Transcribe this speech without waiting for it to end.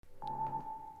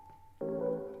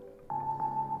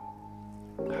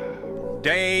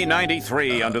Day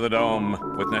 93 under the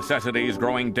dome. With necessities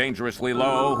growing dangerously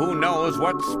low, who knows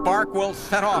what spark will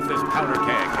set off this powder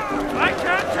keg? I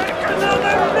can't take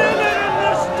another minute in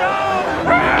the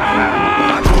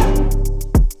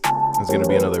stove! It's gonna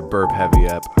be another burp heavy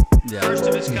ep. Yeah. First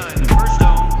of its kind, the first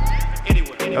dome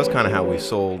anywhere. That was kind of how we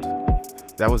sold.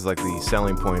 That was like the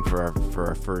selling point for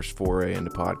our first foray into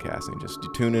podcasting. Just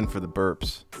you tune in for the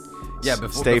burps. Yeah,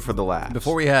 Stay for the laughs.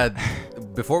 Before we had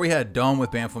Dome with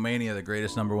Banfomania, the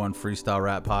greatest #1 freestyle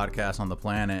rap podcast on the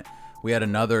planet, we had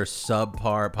another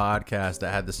subpar podcast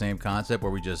that had the same concept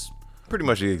where we just pretty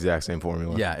much the exact same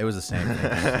formula. it was the same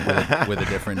thing with a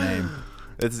different name.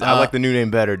 I like the new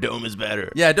name better. Dome is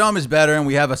better. Yeah, Dome is better, and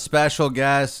we have a special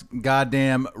guest,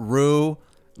 goddamn Rue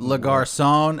Le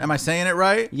Garçon. Am I saying it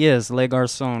right? Yes, Le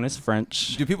Garçon. It's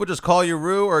French. Do people just call you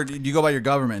Rue, or do you go by your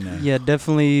government name? Yeah,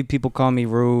 definitely. People call me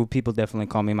Rue. People definitely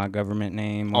call me my government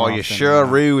name. Oh, you sure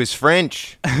Rue is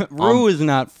French? Rue is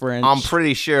not French. I'm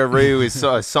pretty sure Rue is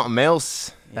something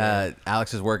else.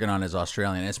 Alex is working on his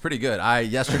Australian. It's pretty good.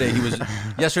 Yesterday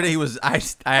he was.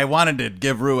 I wanted to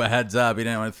give Rue a heads up. He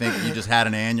didn't want to think you just had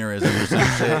an aneurysm or some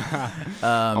shit.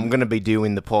 I'm gonna be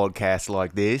doing the podcast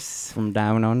like this From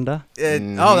down under.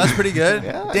 Oh, that's pretty good.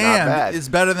 Yeah, not Damn, bad. it's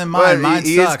better than mine. Mine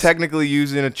he sucks. is technically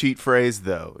using a cheat phrase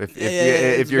though. If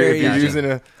it's you're very easy.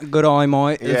 using a Good eye,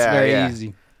 mate. It's Yeah, very yeah.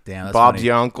 easy. Damn, that's Bob's funny.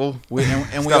 your uncle,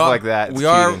 And stuff like that. It's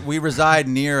cheating. We reside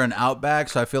near an outback,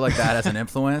 so I feel like that has an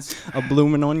influence. A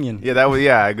blooming onion.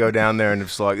 Yeah, I go down there and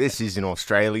it's like, this is an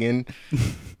Australian.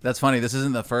 That's funny. This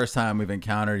isn't the first time we've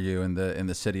encountered you in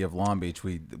the city of Long Beach.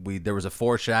 There was a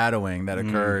foreshadowing that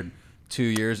occurred 2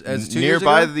 years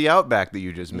Nearby ago? the Outback that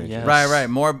you just mentioned. Yes. Right.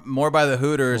 More by the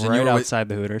Hooters, and Right you were outside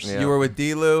the Hooters. Yeah. You were with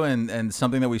D-Lou and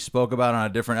something that we spoke about on a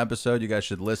different episode. You guys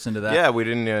should listen to that. Yeah, we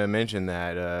didn't mention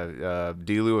that.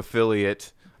 D-Lou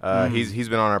affiliate. He's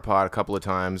been on our pod a couple of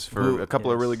times for a couple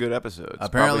of really good episodes.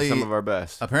 Apparently- Probably some of our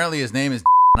best. Apparently his name is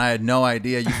and I had no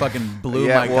idea. You fucking blew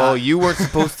Yeah, my well, god. you weren't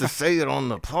supposed to say it on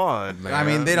the pod, man. I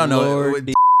mean, they don't know. Lord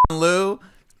Lou?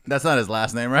 That's not his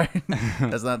last name, right?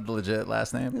 That's not the legit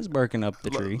last name. It's barking up the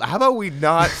tree. How about we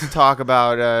not talk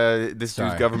about this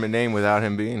Sorry. dude's government name without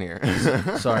him being here?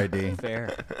 Sorry, D.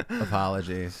 Fair.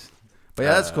 Apologies. But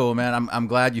yeah, that's cool, man. I'm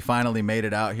glad you finally made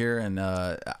it out here. And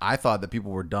I thought that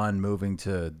people were done moving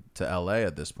to LA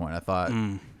at this point. I thought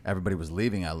everybody was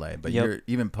leaving LA. But Yep. you're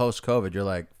even post COVID, you're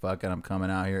like, fuck it, I'm coming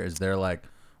out here. Is there like,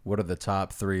 what are the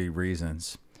top 3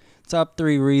 reasons? Top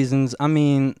 3 reasons. I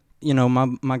mean, you know,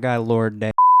 my guy Lord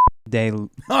D-Lou.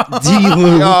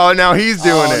 Oh, now he's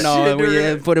doing it. No,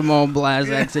 we put him on blast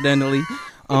accidentally.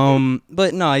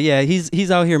 But no, yeah,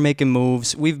 he's out here making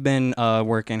moves. We've been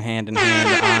working hand in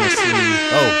hand, honestly.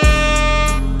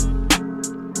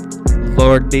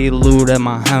 Lord D-Lou, that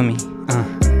my homie.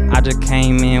 I just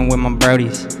came in with my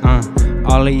brodies.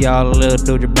 All of y'all little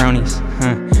do your brownies.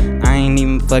 I ain't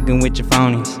even fucking with your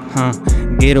phonies.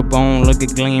 Get up on, look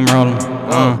at Gleam rolling.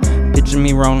 Picture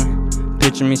me rolling,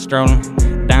 picture me strolling.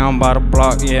 Down by the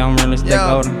block, yeah, I'm really stick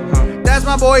holding. That's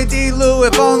my boy D-Lou.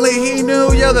 If only he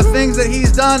knew, yeah, the things that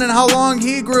he's done and how long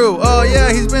he grew. Oh,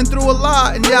 yeah, he's been through a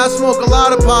lot. And yeah, I smoke a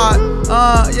lot of pot.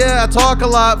 Yeah, I talk a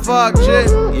lot. Fuck, shit.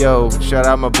 Yo, shout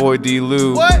out my boy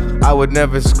D-Lou. What? I would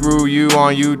never screw you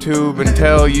on YouTube and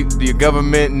tell you your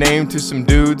government name to some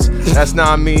dudes. That's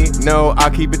not me. No, I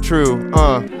keep it true.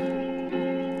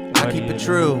 I keep it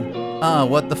true.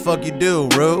 What the fuck you do,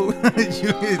 Rue?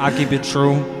 I keep it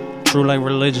true like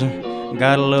religion.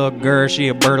 Got a little girl, she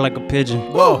a bird like a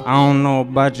pigeon. Whoa. I don't know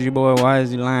about you, boy. Why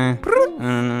is he lying?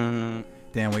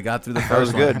 Damn, we got through the That was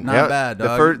first good. one. Not Yep. bad,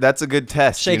 dog. That's a good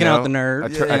test. Shaking you know? out the nerve. A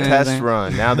Yeah. test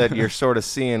run. Now that you're sort of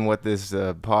seeing what this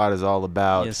pod is all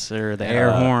about. Yes, sir. The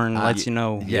air horn lets you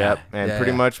know. Yeah. Yep. And Yeah,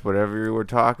 pretty yeah. much whatever you were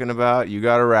talking about, you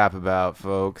got to rap about,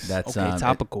 folks. That's Okay,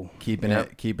 topical. Keeping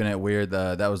it weird.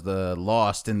 That was the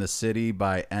Lost in the City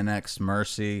by NX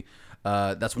Mercy.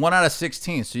 That's 1 out of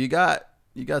 16. So you got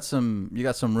some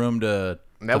room to.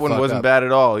 that to one fuck wasn't up. bad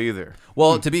at all either.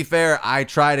 Well, to be fair, I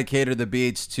try to cater the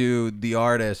beats to the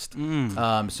artist.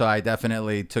 So I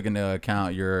definitely took into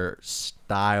account your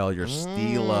style, your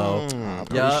stilo. I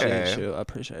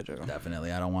appreciate you.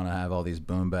 Definitely. I don't want to have all these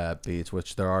boom bap beats,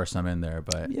 which there are some in there,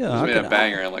 but Yeah, Just made a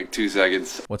banger in like 2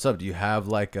 seconds. what's up? Do you have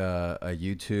like a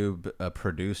YouTube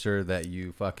producer that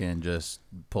you fucking just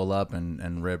pull up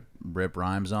and rip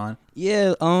rhymes on?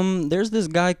 Yeah, there's this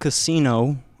guy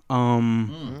Casino.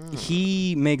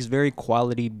 He makes very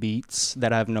quality beats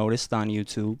that I've noticed on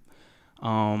YouTube.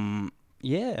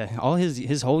 Yeah, all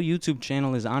his whole YouTube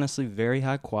channel is honestly very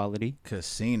high quality.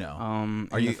 Casino. And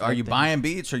Are the you fact that- buying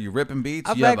beats? Are you ripping beats?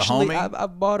 I've you have actually a homie?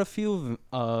 I've bought a few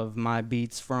of my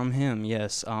beats from him.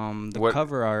 Yes. The What-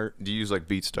 cover art. Do you use like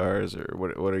BeatStars or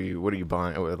what are you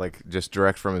buying? Like just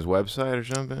direct from his website or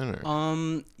something?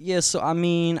 Or? Yeah, so I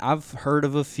mean, I've heard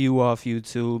of a few off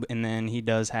YouTube, and then he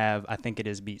does have, I think it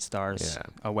is BeatStars,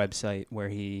 Yeah. a website where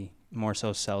he more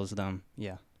so sells them.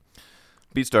 Yeah.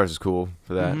 BeatStars is cool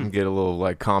for that, and get a little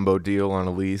like combo deal on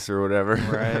a lease or whatever.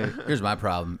 Right. Here's my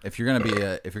problem. If you're gonna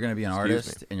be an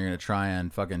artist me. and you're gonna try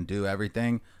and fucking do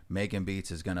everything, making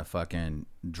beats is gonna fucking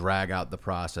drag out the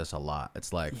process a lot.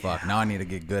 It's like, fuck, now I need to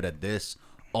get good at this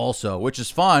also, which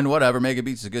is fun, whatever. Making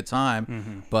beats is a good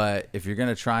time. But if you're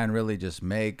gonna try and really just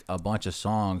make a bunch of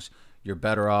songs, you're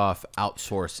better off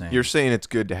outsourcing. You're saying it's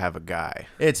good to have a guy.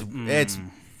 It's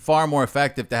far more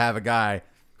effective to have a guy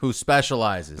who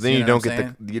specializes. Then you know don't what I'm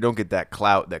get saying? you don't get that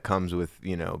clout that comes with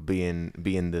being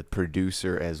the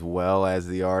producer as well as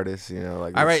the artist.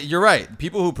 Like All right, you're right.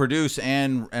 People who produce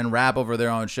and rap over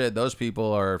their own shit, those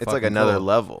people are. it's like fucking another cool.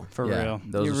 level. For Yeah, real.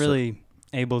 those You're are really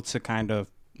able to kind of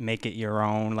make it your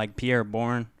own. Like Pierre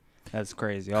Bourne. That's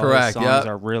crazy. All Correct, his songs yep.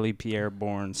 are really Pierre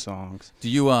Bourne songs. Do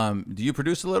you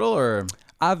produce a little or?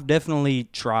 I've definitely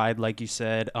tried, like you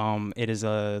said. It is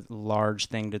a large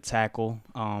thing to tackle.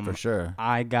 For sure.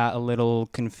 I got a little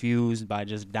confused by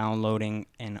just downloading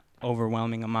an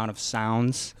overwhelming amount of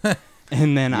sounds.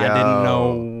 And then I didn't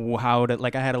know how to,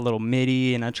 like, I had a little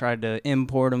MIDI and I tried to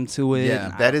import them to it. Yeah,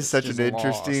 and That I is was such just an lost.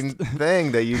 interesting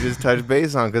thing that you just touched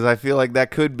base on, because I feel like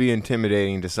that could be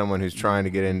intimidating to someone who's trying to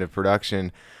get into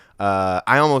production.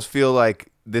 I almost feel like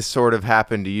this sort of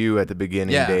happened to you at the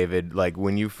beginning, Yeah. David. Like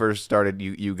when you first started,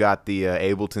 you got the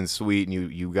Ableton Suite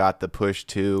and you got the Push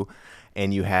 2,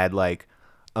 and you had like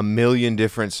a million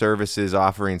different services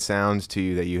offering sounds to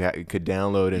you that you could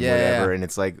download and Yeah, whatever. yeah. And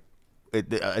it's like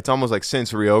it's almost like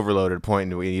sensory overload at a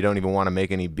point where you don't even want to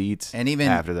make any beats. And even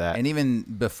after that, and even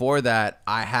before that,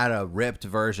 I had a ripped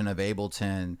version of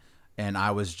Ableton, and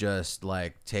I was just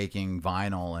like taking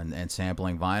vinyl and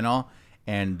sampling vinyl,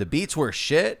 and the beats were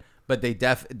shit, but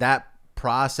that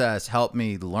process helped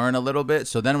me learn a little bit.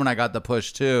 So then when I got the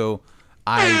Push 2,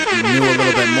 I knew a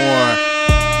little bit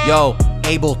more. Yo,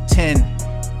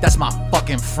 Ableton, that's my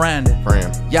fucking friend.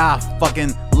 Yeah, I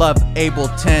fucking love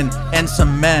Ableton and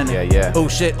some men. Yeah. Oh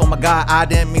shit, oh my god, I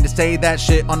didn't mean to say that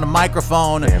shit on the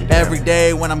microphone. Damn. Every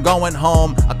day when I'm going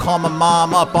home, I call my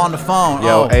mom up on the phone.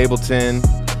 Yo, Oh. Ableton,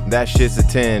 that shit's a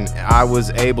 10. I was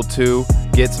able to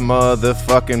get some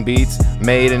motherfucking beats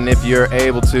made, and if you're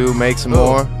able to make some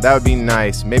more, that would be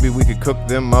nice. Maybe we could cook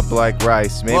them up like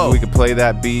rice. Maybe Whoa. we could play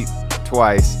that beat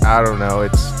twice. I don't know.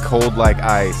 It's cold like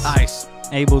ice. Ice.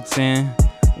 Ableton,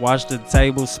 watch the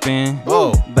table spin.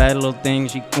 Whoa. Bad little thing,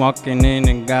 she walking in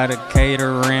and got a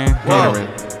catering. Whoa.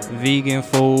 Vegan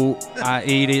food, I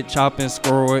eat it, chop and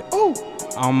screw it.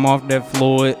 I'm off that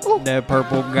fluid, that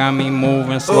purple got me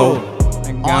moving slow.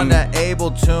 It got On me- that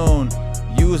Abletune,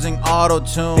 using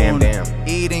auto-tune. Damn.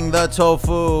 Eating the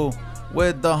tofu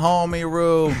with the homie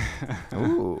Roo.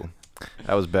 Ooh,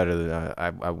 that was better than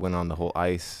I went on the whole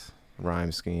ice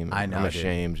rhyme scheme. I know, I'm dude.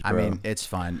 ashamed, I bro. mean, it's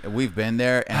fun. We've been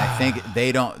there, and I think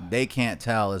they can't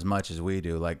tell as much as we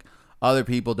do. Like other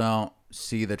people don't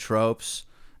see the tropes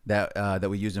that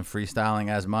we use in freestyling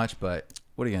as much. But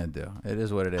what are you gonna do? It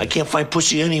is what it is. I can't find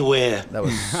pussy anywhere. That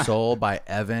was sold by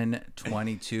Evan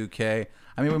 22K.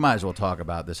 I mean, we might as well talk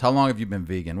about this. How long have you been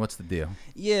vegan? What's the deal?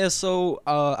 Yeah, so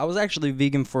I was actually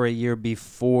vegan for a year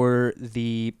before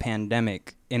the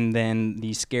pandemic, and then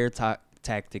the scare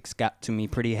tactics got to me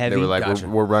pretty heavy. they were like, Gotcha.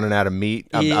 we're running out of meat.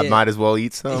 I Yeah. might as well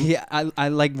eat some. Yeah, I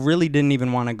like really didn't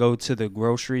even want to go to the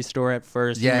grocery store at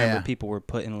first. Yeah, I remember yeah. people were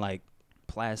putting like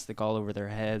plastic all over their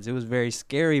heads. It was very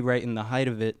scary right in the height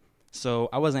of it. So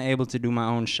I wasn't able to do my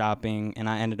own shopping, and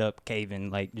I ended up caving,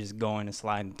 like just going and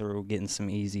sliding through, getting some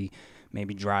easy,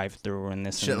 maybe drive through and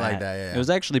this Shit and that. like that, yeah. It was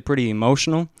actually pretty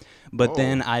emotional, but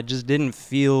then I just didn't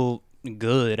feel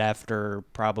good after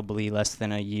probably less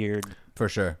than a year For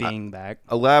sure. being back.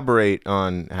 Elaborate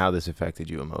on how this affected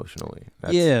you emotionally.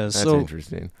 That's so-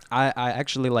 interesting. I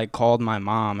actually like called my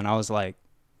mom and I was like,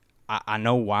 I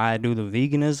know why I do the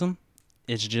veganism.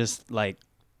 It's just like,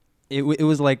 it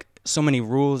was like so many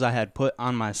rules I had put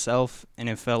on myself, and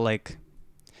it felt like,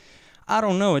 I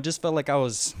don't know, it just felt like I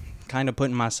was kind of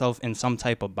putting myself in some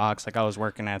type of box, like I was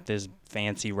working at this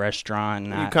fancy restaurant.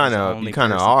 And You kind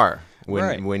of are.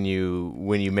 Right. when you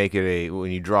make it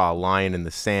when you draw a line in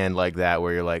the sand like that,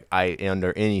 where you're like, I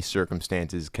under any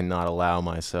circumstances cannot allow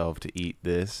myself to eat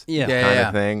this. Yeah. Kind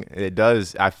of thing. It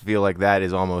does. I feel like that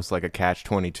is almost like a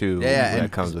catch-22 Yeah, that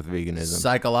and comes with veganism.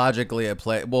 Psychologically,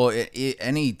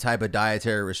 any type of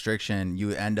dietary restriction,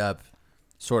 you end up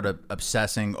sort of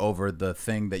obsessing over the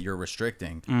thing that you're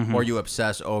restricting, or you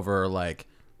obsess over like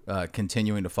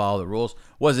continuing to follow the rules.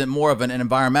 Was it more of an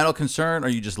environmental concern, or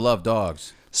you just love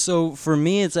dogs? So for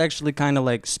me, it's actually kind of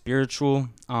like spiritual.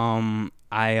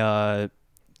 I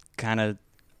kind of,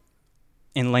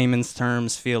 in layman's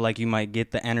terms, feel like you might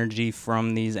get the energy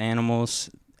from these animals,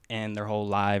 and their whole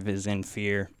life is in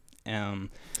fear.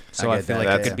 So I feel like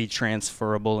it could be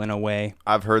transferable in a way.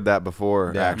 I've heard that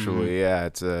before, actually. Yeah,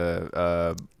 it's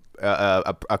a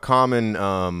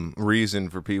common reason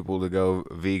for people to go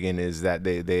vegan is that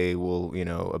they will, you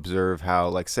know, observe how,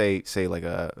 like, say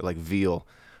like veal,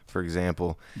 for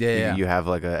example. You have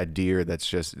like a deer that's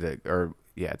just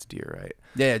it's deer, right?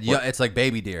 Yeah, it's like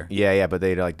baby deer. Yeah, but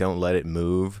they like don't let it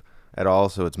move at all,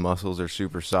 so its muscles are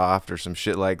super soft or some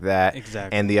shit like that.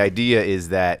 Exactly. And the idea is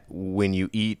that when you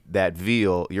eat that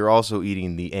veal, you're also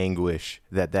eating the anguish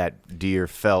that deer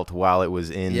felt while it was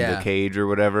in the cage or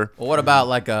whatever. Well, what about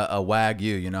like a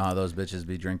Wagyu? You know how those bitches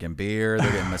be drinking beer, they're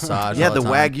getting massaged. Yeah, all the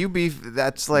the time. Wagyu beef,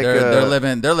 that's like they're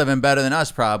living better than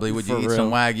us probably. Would you For eat real.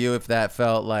 some Wagyu if that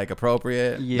felt like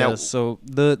appropriate? Yeah, Now- so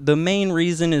the main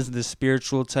reason is the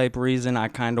spiritual type reason. I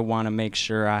kind of want to make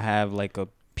sure I have like a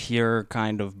pure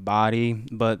kind of body,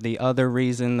 but the other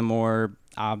reason, the more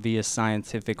obvious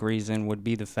scientific reason, would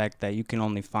be the fact that you can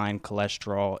only find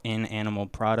cholesterol in animal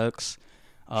products.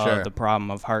 Sure. The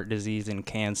problem of heart disease and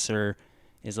cancer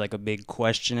is like a big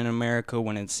question in America,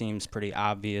 when it seems pretty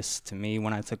obvious to me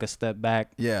when I took a step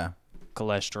back. Yeah.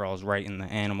 Cholesterol is right in the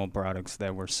animal products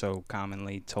that we're so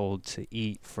commonly told to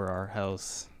eat for our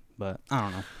health, but I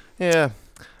don't know. Yeah.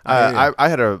 I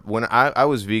had when I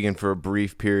was vegan for a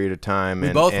brief period of time. We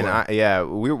and, both and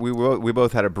were. we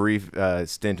both had a brief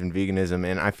stint in veganism,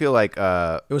 and I feel like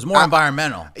It was more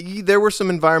environmental. there were some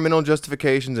environmental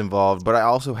justifications involved, but I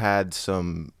also had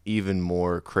some even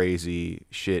more crazy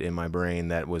shit in my brain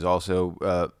that was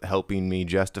also helping me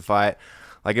justify it.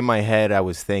 Like in my head, I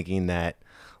was thinking that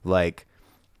like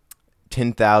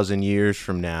 10,000 years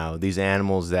from now, these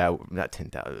animals that, not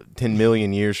 10,000, 10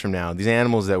 million years from now, these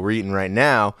animals that we're eating right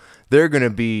now, they're going to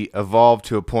be evolved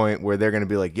to a point where they're going to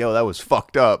be like, yo, that was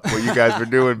fucked up what you guys were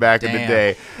doing back in the Damn.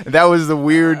 day. And that was the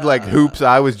weird like hoops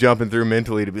I was jumping through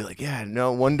mentally to be like, yeah,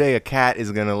 no, one day a cat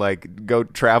is going to like go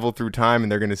travel through time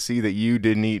and they're going to see that you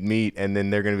didn't eat meat, and then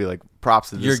they're going to be like,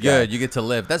 props to this You're guy. good. You get to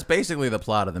live. That's basically the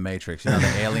plot of The Matrix. You know,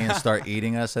 the aliens start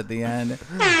eating us at the end.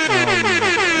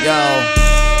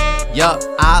 Yo,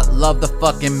 I love the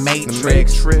fucking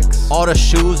Matrix. All the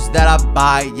shoes that I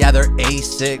buy, yeah, they're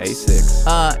A6.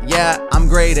 A6. Yeah, I'm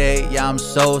grade A. Yeah, I'm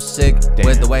so sick Damn.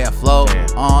 with the way I flow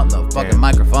Damn. on the fucking Damn.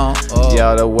 microphone. Oh.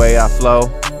 Yo, the way I flow,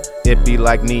 it be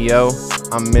like Neo.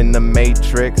 I'm in the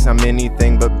Matrix, I'm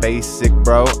anything but basic,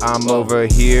 bro. I'm over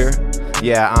here.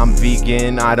 Yeah, I'm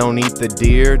vegan, I don't eat the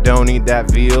deer, don't eat that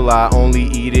veal, I only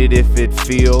eat it if it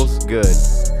feels good.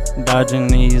 Dodging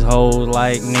these hoes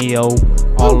like Neo.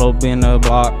 All up in the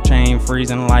blockchain,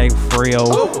 freezing like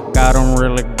Frio. Got 'em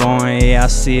really going, yeah, I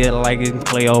see it like it's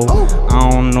Cleo. I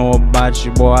don't know about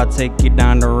you, boy, I take you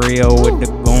down to Rio with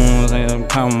the goons and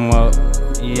come up.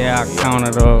 Yeah, I count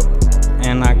it up,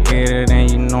 and I get it, and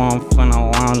you know I'm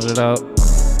finna lounge it up.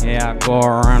 Yeah, I go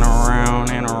around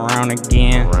and around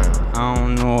again. I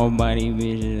don't know about these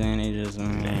bitches, and it just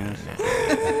man.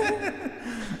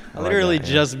 I literally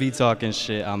just be talking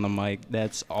shit on the mic.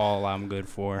 That's all I'm good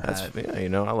for. That's, yeah, you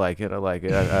know, I like it.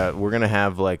 We're going to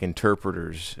have like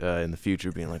interpreters in the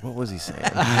future being like, what was he saying?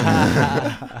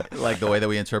 Like the way that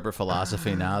we interpret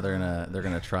philosophy now, they're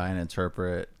gonna try and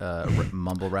interpret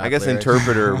mumble rap. I guess lyrics.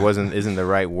 interpreter isn't the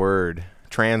right word.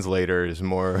 Translator is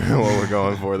more what we're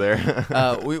going for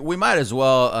there. We might as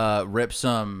well rip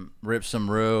some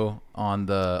Rue on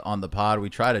the pod. We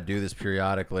try to do this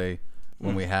periodically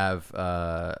when we have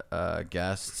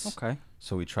guests. Okay.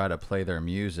 So we try to play their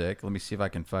music. Let me see if I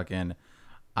can fucking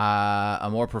a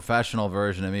more professional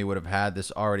version of me would have had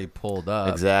this already pulled up.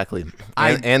 Exactly.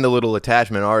 And the little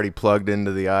attachment already plugged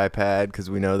into the iPad because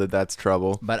we know that that's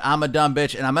trouble. But I'm a dumb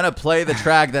bitch, and I'm gonna play the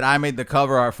track that I made the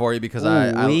cover art for you because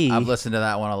Ooh-wee. I've listened to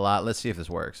that one a lot. Let's see if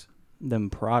this works. Them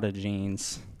Prada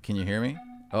jeans. Can you hear me?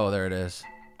 Oh, there it is.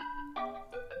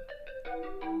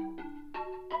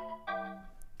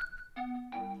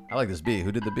 I like this beat.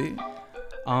 Who did the beat?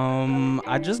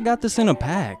 I just got this in a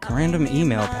pack, random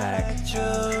email pack.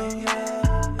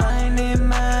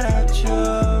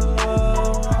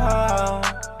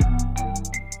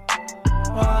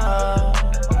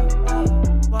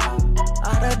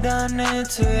 done it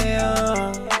to you.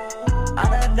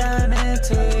 I done it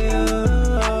to you.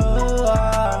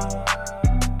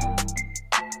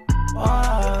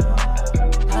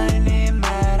 I ain't even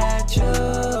mad at you.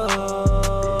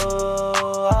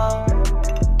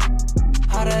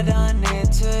 I done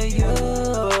it to you.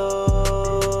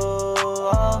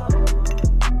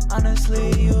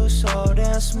 Honestly, you so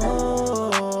damn smooth.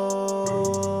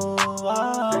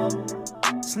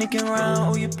 Sneaking around,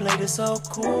 oh, you played it so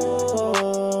cool.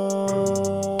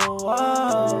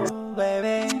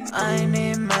 Baby, I ain't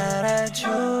even mad at you.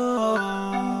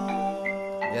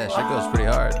 Yeah, shit goes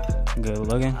pretty hard. Good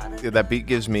looking. Yeah, that beat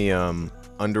gives me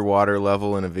underwater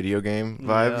level in a video game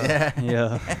vibes.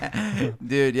 Yeah.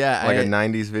 Dude, yeah. Like a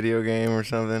 90s video game or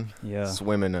something. Yeah.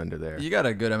 Swimming under there. You got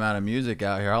a good amount of music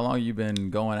out here. How long you been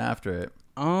going after it?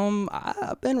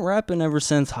 I've been rapping ever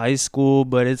since high school,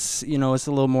 but it's, you know, it's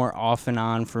a little more off and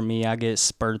on for me. I get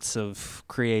spurts of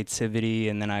creativity,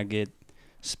 and then I get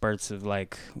spurts of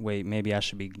like, wait, maybe I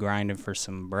should be grinding for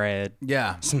some bread.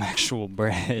 Yeah. Some actual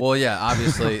bread. Well, yeah,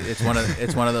 obviously it's one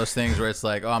of those things where it's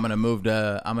like, oh, I'm gonna move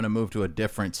to a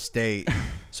different state,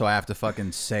 so I have to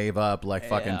fucking save up like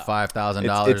fucking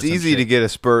 $5,000. It's easy to get a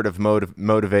spurt of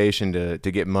motivation to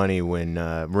get money when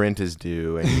rent is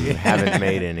due and you haven't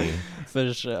made any.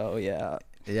 For sure, yeah.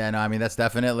 Yeah, no, I mean that's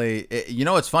definitely. You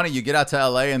know, it's funny. You get out to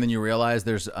LA and then you realize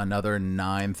there's another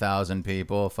 9,000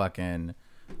 people fucking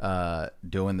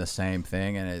doing the same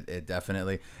thing, and it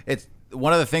definitely. It's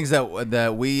one of the things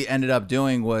that we ended up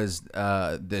doing was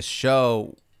this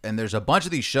show, and there's a bunch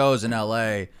of these shows in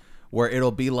LA where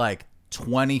it'll be like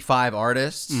 25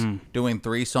 artists doing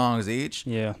 3 songs each.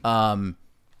 Yeah. And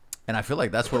I feel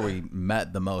like that's where we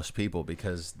met the most people,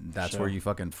 because that's where you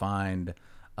fucking find.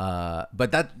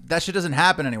 But that shit doesn't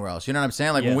happen anywhere else. You know what I'm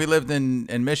saying? Like when we lived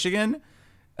in Michigan,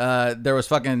 there was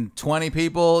fucking 20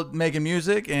 people making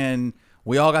music, and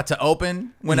we all got to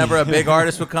open whenever a big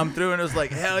artist would come through, and it was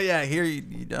like, hell yeah! Here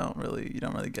you don't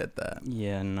really get that.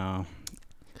 Yeah, no.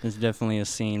 There's definitely a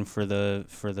scene for the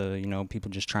you know, people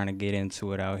just trying to get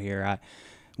into it out here.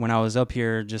 When I was up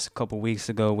here just a couple weeks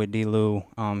ago with D-Lou,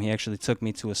 he actually took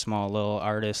me to a small little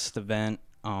artist event.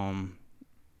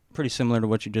 Pretty similar to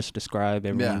what you just described.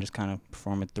 Everyone just kind of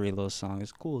performing 3 little songs.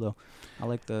 It's cool though. I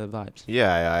like the vibes.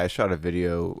 Yeah, I shot a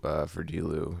video for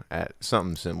D-Lou at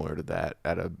something similar to that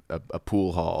at a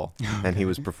pool hall, and he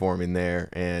was performing there,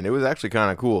 and it was actually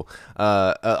kind of cool.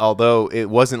 Although it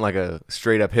wasn't like a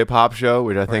straight up hip hop show,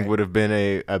 which I think would have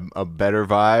been a better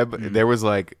vibe. There was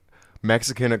like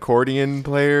Mexican accordion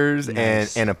players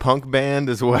and a punk band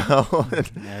as well.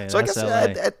 So I guess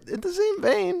at the same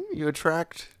vein, you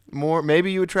attract more.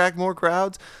 Maybe you attract more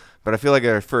crowds. But I feel like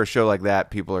for a show like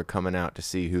that, people are coming out to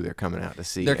see who they're coming out to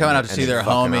see. They're coming out to see their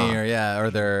homie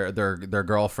or their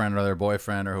girlfriend or their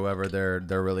boyfriend or whoever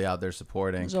they're really out there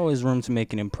supporting. There's always room to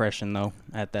make an impression though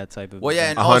at that type of. Well, yeah,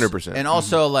 and 100%. And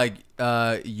also like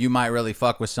you might really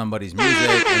fuck with somebody's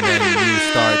music, and then you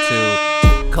start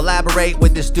to collaborate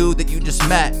with this dude that you just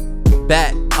met.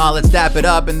 Bet, let's dap it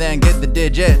up and then get the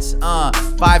digits.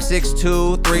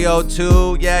 562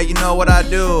 302. Yeah, you know what I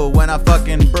do when I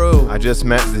fucking brew. I just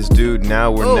met this dude,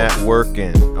 now we're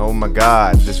networking. Oh my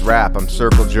god, this rap, I'm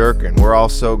circle jerking. We're all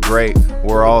so great,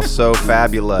 we're all so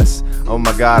fabulous. Oh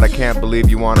my god, I can't believe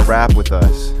you wanna rap with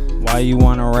us. Why you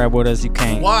wanna rap with us? You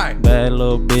can't. Why? Bad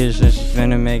little bitch that she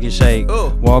finna make it shake.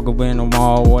 Walk up in the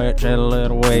mall, watch that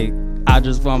little weight. I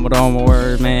just fumbled on my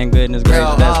words, man. Goodness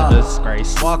gracious, that's a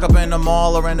disgrace. Walk up in the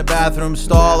mall or in the bathroom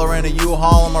stall or in a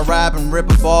U-Haul, I'ma rap and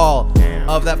rip a ball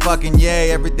of that fucking yay.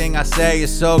 Everything I say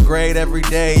is so great every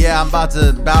day. Yeah, I'm about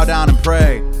to bow down and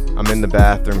pray. I'm in the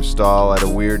bathroom stall at a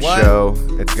weird show.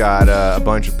 It's got a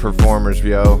bunch of performers,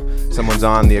 yo. Someone's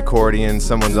on the accordion,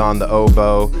 someone's on the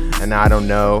oboe, and I don't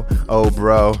know. Oh,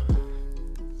 bro.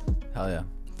 Hell yeah.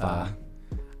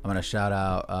 I'm going to shout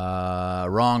out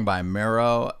Wrong by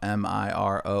Miro,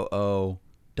 Miroow,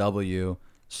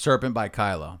 Serpent by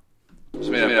Kylo. Just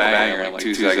made a banger in like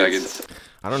 2 seconds.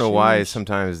 I don't know why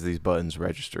sometimes these buttons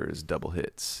register as double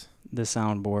hits. The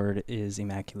soundboard is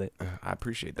immaculate. I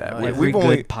appreciate that. Every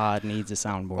good pod needs a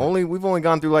soundboard. We've only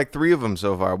gone through like 3 of them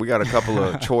so far. We got a couple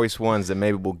of choice ones that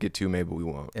maybe we'll get to, maybe we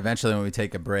won't. Eventually, when we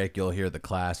take a break, you'll hear the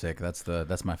classic.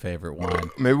 That's my favorite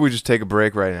one. Maybe we just take a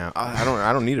break right now. I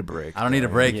don't need a break. I don't need a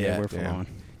break yeah, yet. we're flowing.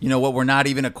 You know what? We're not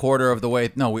even a quarter of the way.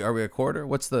 No, are we a quarter?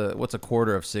 What's a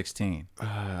quarter of 16?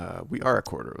 We are a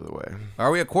quarter of the way.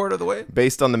 Are we a quarter of the way?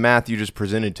 Based on the math you just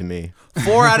presented to me.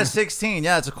 4 out of 16.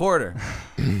 Yeah, it's a quarter.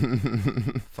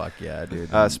 Fuck yeah, dude.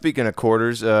 Speaking of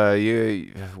quarters,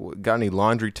 you got any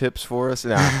laundry tips for us?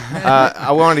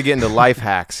 I wanted to get into life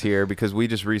hacks here because we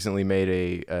just recently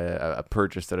made a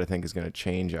purchase that I think is going to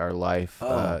change our life.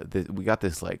 We got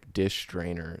this like dish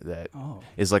strainer that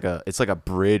is like a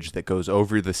bridge that goes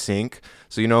over the sink,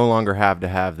 so you no longer have to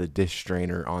have the dish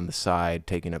strainer on the side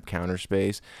taking up counter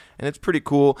space, and it's pretty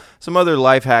cool. Some other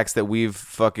life hacks that we've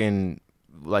fucking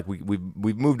like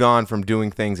we've moved on from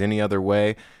doing things any other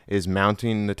way is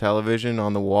mounting the television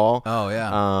on the wall. Oh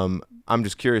yeah. I'm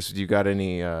just curious, do you got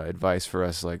any advice for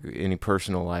us, like any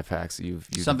personal life hacks that you've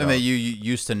something developed? that you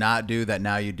used to not do that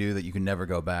now you do that you can never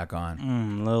go back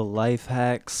on? Little life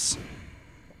hacks.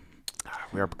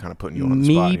 We are kind of putting you on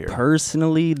the spot Me here.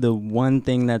 personally, the one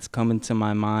thing that's coming to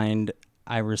my mind,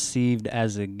 I received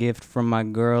as a gift from my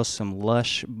girl some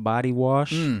Lush body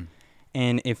wash.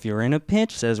 And if you're in a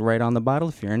pinch, it says right on the bottle,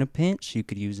 if you're in a pinch, you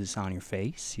could use this on your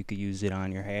face. You could use it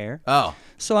on your hair. Oh.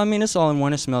 So, I mean, it's all in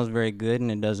one. It smells very good, and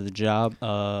it does the job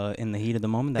in the heat of the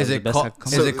moment. That Is was it the best I could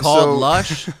come is up it with. called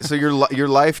Lush? So your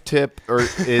life tip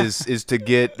is to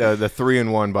get the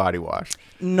 3-in-1 body wash.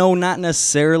 No, not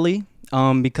necessarily.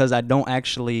 Because I don't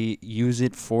actually use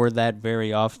it for that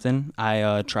very often.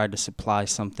 I tried to supply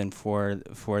something for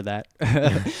that.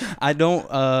 I don't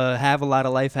have a lot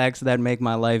of life hacks that make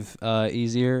my life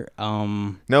easier.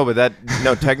 Technically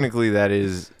that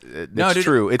is No, dude,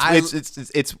 true.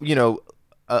 It's you know,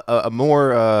 a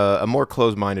more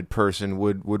closed-minded person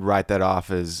would write that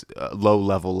off as a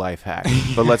low-level life hack.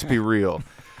 But let's be real.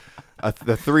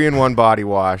 The 3-in-1 body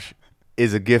wash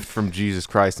is a gift from Jesus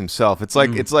Christ himself. It's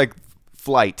like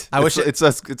flight.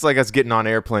 It's like us getting on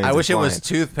airplanes. I wish it was flying.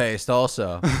 toothpaste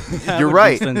also. You're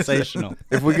right. Sensational.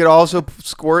 If we could also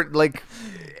squirt like,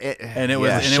 And it was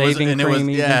Yeah. and it was Shaving and it was cream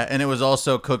even? yeah, and it was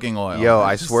also cooking oil. yo,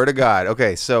 I swear to God.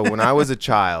 Okay, so when I was a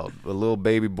child, a little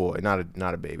baby boy, not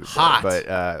a baby boy, Hot. but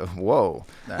whoa.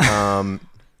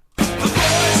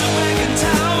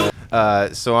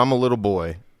 So I'm a little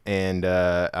boy and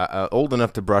old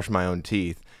enough to brush my own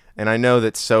teeth, and I know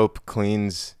that soap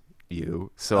cleans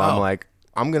you, so I'm like,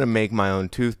 I'm gonna make my own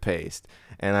toothpaste,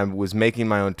 and I was making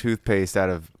my own toothpaste out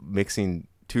of mixing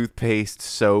toothpaste,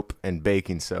 soap, and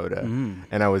baking soda,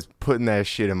 and I was putting that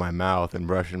shit in my mouth and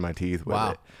brushing my teeth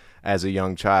with it as a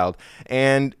young child.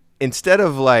 And instead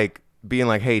of like being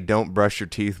like, hey, don't brush your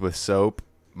teeth with soap,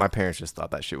 my parents just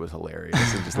thought that shit was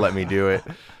hilarious and just let me do it.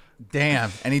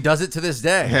 Damn, and he does it to this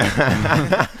day.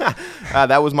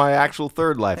 That was my actual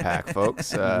third life hack,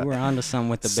 folks. You were onto something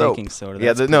with the soap. baking soda.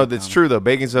 Yeah, That's no, pretty that's common. true though.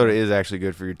 Baking soda is actually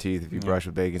good for your teeth if you brush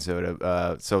with baking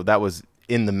soda. So that was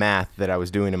in the math that I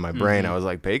was doing in my brain. I was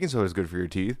like, baking soda is good for your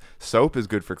teeth. Soap is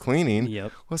good for cleaning.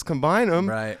 Yep. Let's combine them.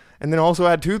 Right. And then also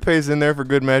add toothpaste in there for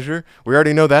good measure. We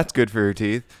already know that's good for your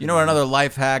teeth. You know what, another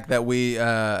life hack that we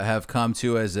have come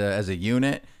to as a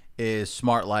unit is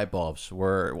smart light bulbs.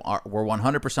 We're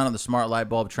 100% on the smart light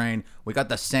bulb train. We got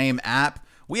the same app.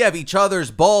 We have each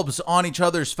other's bulbs on each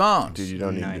other's phones. Dude, you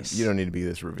don't Nice. need to be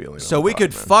this revealing. So on the we pod,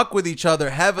 could man. fuck with each other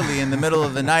heavily in the middle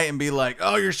of the night and be like,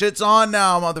 "Oh, your shit's on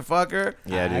now, motherfucker."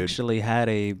 Yeah, I dude. actually had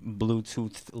a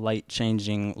Bluetooth light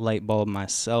changing light bulb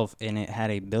myself, and it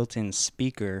had a built-in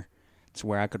speaker to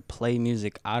where I could play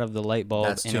music out of the light bulb,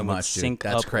 That's and too it would much, dude. sync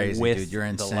That's up crazy, with dude. You're the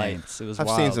insane. lights. It was I've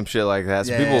wild. seen some shit like that.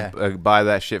 So Yeah. people buy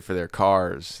that shit for their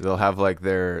cars. They'll have like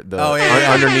Oh,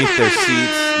 yeah. underneath their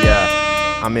seats. Yeah.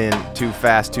 I'm in Too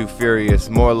Fast, Too Furious,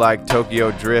 more like Tokyo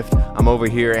Drift. I'm over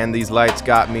here and these lights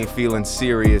got me feeling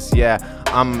serious. Yeah,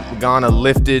 I'm gonna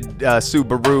lifted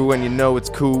Subaru and you know it's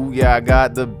cool. Yeah, I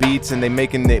got the beats and they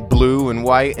making it blue and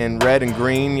white and red and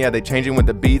green. Yeah, they changing with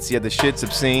the beats. Yeah, the shit's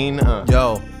obscene.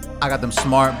 Yo, I got them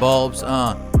smart bulbs.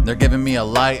 They're giving me a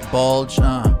light bulge.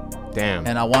 Damn.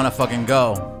 And I wanna fucking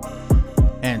go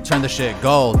and turn the shit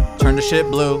gold, turn the shit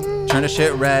blue, turn the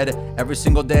shit red. Every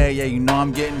single day, yeah, you know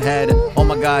I'm getting head. Oh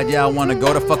my god, yeah, I wanna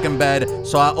go to fucking bed.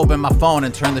 So I open my phone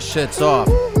and turn the shits off.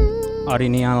 All the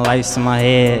neon lights in my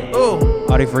head, Ooh,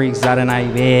 all the freaks out of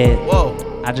night bed.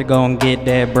 whoa, I just go and get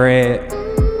that bread.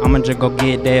 I'ma just go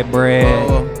get that bread.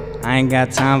 Whoa. I ain't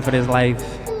got time for this life.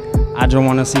 I just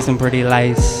wanna see some pretty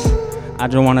lights. I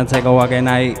just wanna take a walk at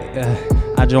night.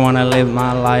 I just wanna live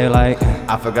my life like.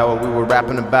 I forgot what we were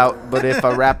rapping about, but if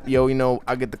I rap, yo, you know,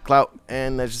 I get the clout,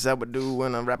 and that's just how I do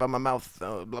when I rap out my mouth.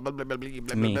 Blah, blah, blah, blah, blah,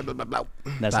 blah, Me. blah, blah, blah, blah.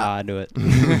 That's how I do it.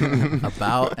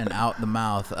 about and out the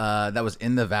mouth. That was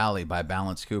In the Valley by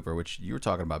Balance Cooper, which you were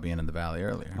talking about being in the Valley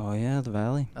earlier. Oh yeah, the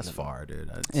valley. That's far, dude.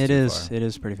 That's It too is. far. It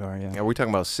is pretty far. Yeah. Are we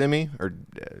talking about Simi or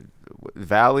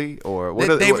Valley or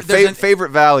what? They- What there's an- favorite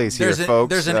valleys here, folks?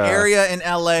 There's an area in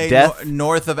LA, Death?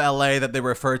 north of LA, that they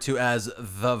refer to as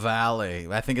the Valley.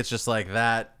 I think it's just like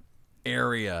that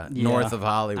area north of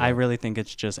Hollywood. I really think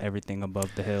it's just everything above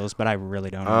the hills, but I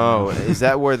really don't Oh, know. is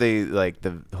that where they like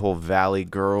the whole Valley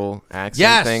Girl accent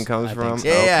Yes! thing comes I from? think so.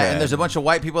 Yeah, yeah, Okay. and there's a bunch of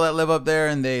white people that live up there,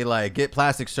 and they like get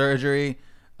plastic surgery.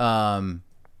 I'm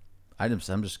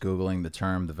just googling the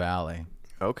term the Valley.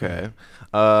 Okay.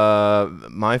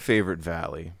 My favorite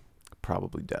valley,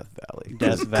 probably Death Valley.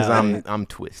 Death Because Valley. I'm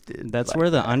twisted. That's like where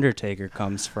that. the Undertaker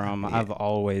comes from. I've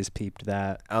always peeped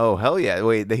that. Oh hell yeah!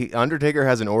 Wait, the Undertaker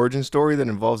has an origin story that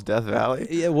involves Death Valley.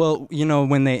 Yeah, well, you know,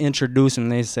 when they introduce him,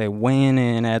 they say weighing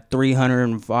in at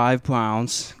 305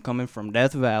 pounds, coming from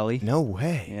Death Valley. No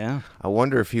way. Yeah. I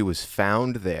wonder if he was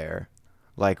found there,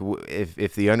 like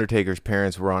if the Undertaker's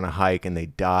parents were on a hike and they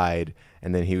died,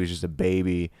 and then he was just a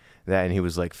baby and he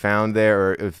was like found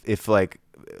there, or if like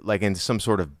in some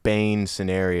sort of Bane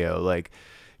scenario, like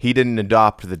he didn't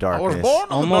adopt the darkness.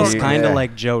 Almost kind of Yeah.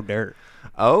 like Joe Dirt.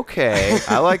 Okay,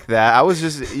 I like that. I was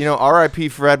just, R.I.P.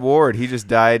 Fred Ward. He just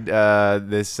died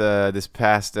this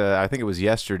past, I think it was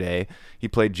yesterday. He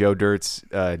played Joe Dirt's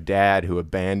dad who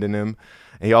abandoned him.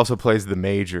 And he also plays the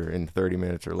Major in 30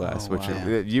 Minutes or Less, Oh, which wow.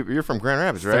 you're from Grand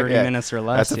Rapids, right? 30 Yeah. Minutes or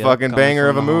Less. That's a yep, fucking coming banger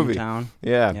of from a my movie. hometown.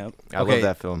 Yeah, Yep. I Okay. love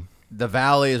that film. The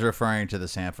Valley is referring to the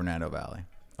San Fernando Valley,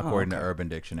 according to okay. Urban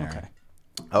Dictionary. Okay.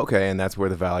 Okay, and that's where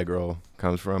the Valley Girl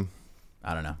comes from.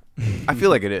 I don't know. I feel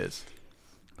like it is.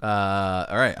 All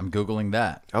right, I'm googling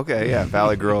that. Okay, yeah,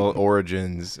 Valley Girl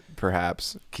origins,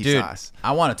 perhaps. Dude, Quizás.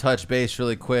 I want to touch base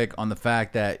really quick on the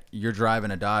fact that you're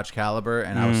driving a Dodge Caliber,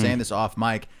 and I was saying this off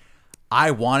mic.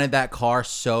 I wanted that car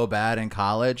so bad in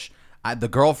college. The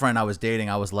girlfriend I was dating,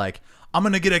 I was like, I'm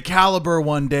going to get a Caliber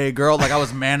one day, girl. Like, I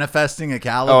was manifesting a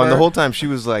Caliber. Oh, and the whole time she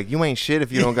was like, "You ain't shit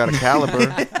if you don't got a caliber."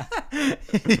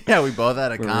 yeah, we both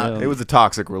had a For con. real. It was a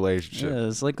toxic relationship. Yeah,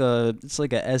 it's like a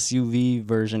SUV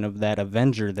version of that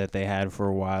Avenger that they had for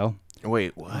a while.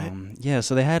 Wait, what? Yeah,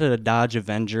 so they had a Dodge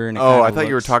Avenger. And it Oh, kinda I thought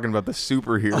you were looks- talking about the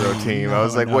superhero team. I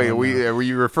was like, no, wait, no. were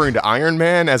you referring to Iron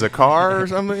Man as a car or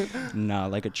something? No,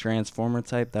 like a Transformer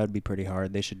type. That would be pretty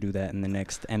hard. They should do that in the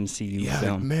next MCU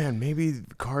film. man, maybe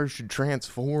cars should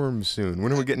transform soon.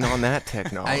 When are we getting on that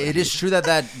technology? It is true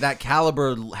that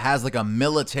Caliber has like a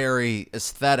military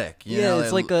aesthetic. You know?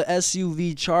 It's like a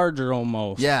SUV Charger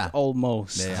almost. Yeah.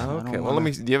 Almost. Yeah. I don't Okay, well, wanna- let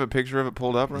me. Do you have a picture of it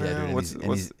pulled up right Yeah, now?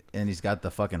 dude, and he's got the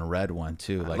fucking red one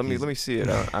too. Like let me see it.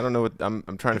 I don't know what I'm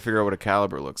trying to figure out what a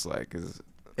caliber looks like.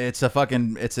 It's a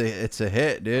fucking it's a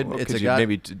hit, dude. Well, It's could a you god.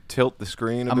 maybe tilt the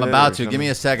screen. I'm about to. Give me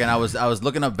a second. I was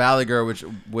looking up Valley Girl,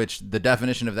 which the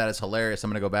definition of that is hilarious. I'm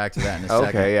gonna go back to that in a second.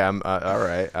 Okay, yeah, all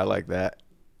right. I like that.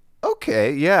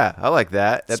 Okay, yeah, I like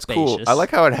that. That's cool. Spacious. I like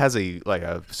how it has a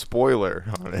spoiler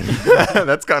on it.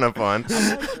 That's kind of fun.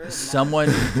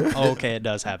 Someone Okay, it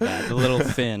does have that. The little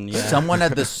fin. Yeah. someone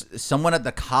at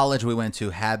the college we went to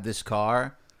had this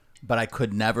car, but I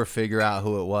could never figure out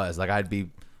who it was. Like I'd be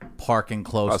parking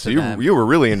close Oh, so to them. you were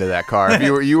really into that car.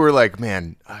 You were like,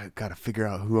 man, I gotta figure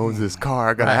out who owns this car.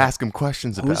 I gotta ask him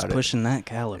questions Who's about it. pushing that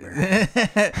caliber?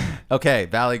 Okay,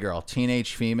 Valley Girl,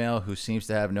 teenage female who seems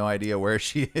to have no idea where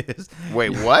she is. Wait,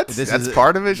 what? This That's is-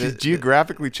 part of it. She's this-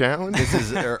 geographically challenged. This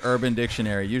is Urban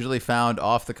Dictionary. Usually found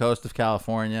off the coast of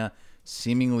California,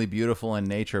 seemingly beautiful in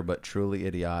nature but truly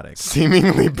idiotic.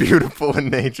 Seemingly beautiful in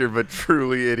nature, but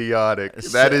truly idiotic.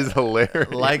 That is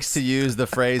hilarious. Likes to use the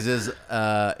phrases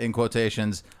in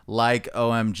quotations like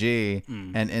OMG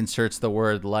and inserts the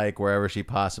word like wherever she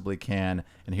possibly can.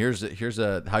 And here's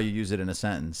how you use it in a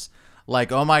sentence.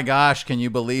 Like, oh my gosh, can you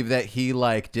believe that he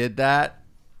like did that?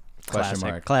 Question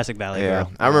mark. Classic Valley Yeah,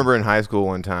 Girl. I remember in high school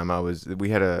one time we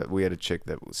had a chick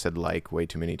that said like way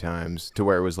too many times to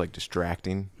where it was like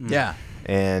distracting. Yeah.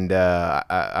 And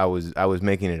I was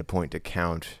making it a point to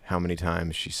count how many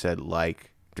times she said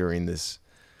like during this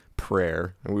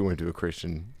prayer. And we went to a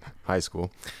Christian high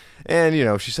school,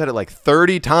 and she said it like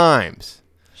 30 times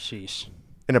Sheesh.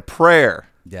 in a prayer.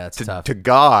 Yeah, it's to, tough. to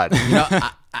God. You know,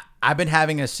 I've been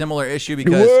having a similar issue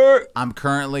because What? I'm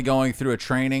currently going through a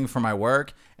training for my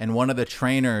work, and one of the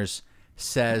trainers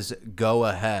says "go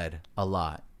ahead" a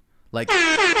lot. Like,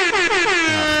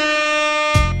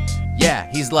 yeah,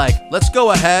 he's like, "Let's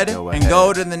go ahead and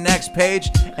go to the next page."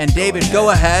 And David, go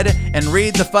ahead and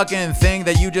read the fucking thing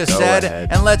that you just Go said,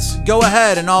 ahead. and let's go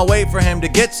ahead and I'll wait for him to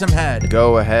get some head.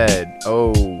 Go ahead.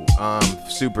 Oh, I'm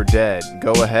super dead.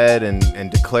 Go ahead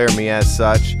and declare me as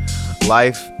such.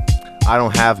 Life, I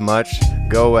don't have much.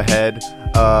 Go ahead.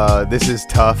 This is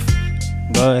tough.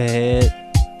 Go ahead.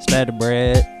 Spread the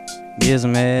bread. Get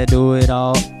some head. Do it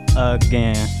all.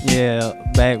 again. Yeah,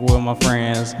 back with my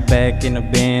friends, back in the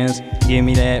Benz. Give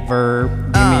me that verb, give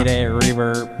me that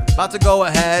reverb. About to go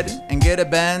ahead and get a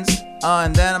Benz,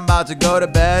 and then I'm about to go to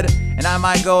bed, and I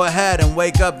might go ahead and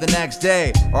wake up the next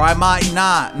day, or I might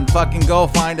not, and fucking go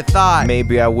find a thought.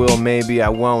 Maybe I will, maybe I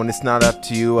won't. It's not up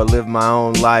to you. I live my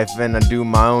own life and I do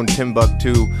my own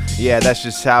Timbuktu. Yeah, that's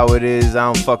just how it is. I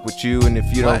don't fuck with you, and if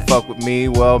you What? don't fuck with me,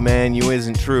 well, man, you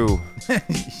isn't true.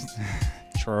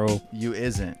 True. You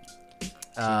isn't.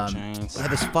 Chainz. Yeah,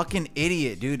 this fucking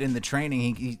idiot, dude, in the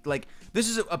training, he like, this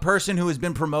is a person who has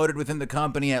been promoted within the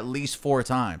company at least 4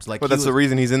 times. Like, But he that's was- the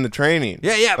reason he's in the training.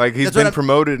 Yeah. Like he's that's what been I'm-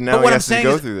 promoted and but now what he I'm has to saying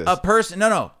go is through this. A person,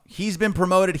 no, he's been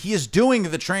promoted. He is doing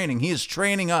the training. He is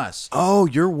training us. Oh,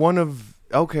 you're one of.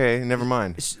 Okay, never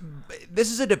mind.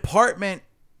 This is a department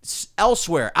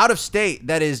elsewhere, out of state,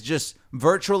 that is just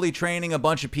virtually training a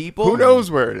bunch of people. Who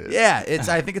knows where it is? Yeah,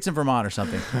 I think it's in Vermont or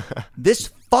something. This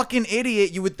fucking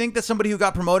idiot, you would think that somebody who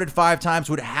got promoted 5 times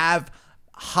would have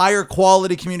higher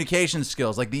quality communication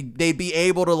skills. Like they'd be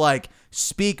able to like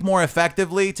speak more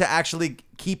effectively to actually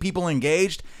keep people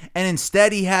engaged. And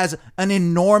instead he has an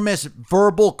enormous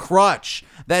verbal crutch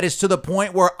that is to the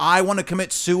point where I want to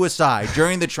commit suicide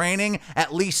during the training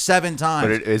at least 7 times.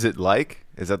 But is it like?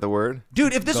 Is that the word?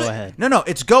 Dude, if this Go was, ahead. No,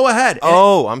 it's go ahead. And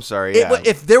Oh, I'm sorry. Yeah.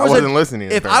 if there was I wasn't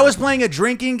listening. if I was playing a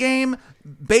drinking game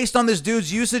based on this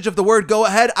dude's usage of the word "go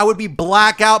ahead," I would be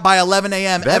blackout by 11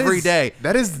 a.m. every day.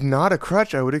 That is not a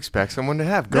crutch I would expect someone to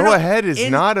have. Go No, ahead is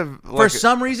in- not a. For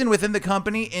some reason within the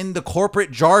company, in the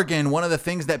corporate jargon, one of the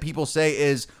things that people say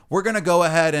is, "We're gonna go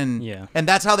ahead and," Yeah. and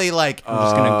that's how they like. I'm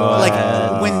just gonna go like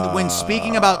ahead. when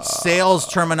speaking about sales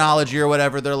terminology or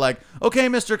whatever, they're like, "Okay,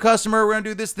 Mr. Customer, we're gonna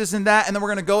do this, this, and that, and then we're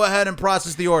gonna go ahead and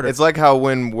process the order." It's like how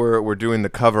when we're doing the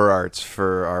cover arts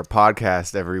for our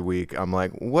podcast every week, I'm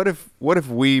like, what if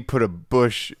we put a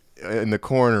bush in the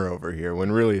corner over here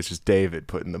when really it's just David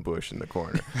putting the bush in the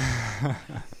corner.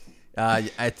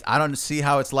 I don't see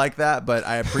how it's like that, but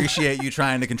I appreciate you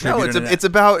trying to contribute. No, it's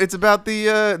about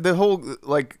the whole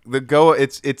like the go.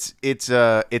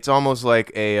 It's almost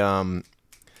like a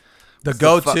the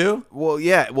go-to. Well,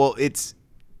 yeah. Well, it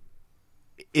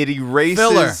erases.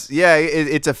 Filler. Yeah,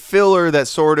 it's a filler that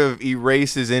sort of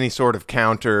erases any sort of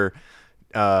counter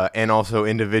and also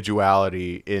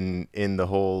individuality in the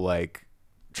whole like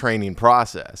training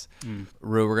process.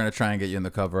 Rue, we're gonna try and get you in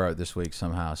the cover art this week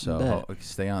somehow. So Bet.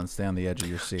 stay on the edge of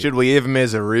your seat. Should we have him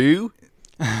as a roo?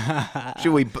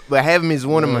 Should we have him as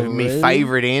one of my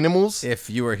favorite animals? If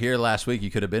you were here last week, you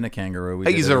could have been a kangaroo.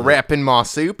 He's a rapping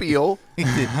marsupial.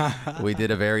 We did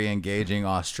a very engaging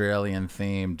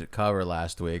Australian-themed cover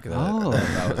last week. That was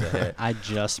a hit. I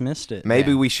just missed it.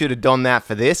 Maybe we should have done that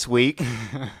for this week.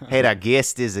 Had our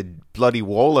guest as a bloody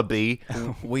wallaby.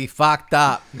 We fucked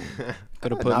up.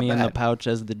 Could have put me in the pouch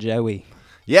as the Joey.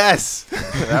 Yes,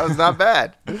 that was not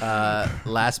bad.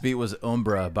 Last beat was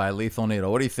Umbra by Lethal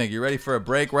Needle. What do you think? You ready for a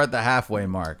break? We're at the halfway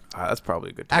mark. That's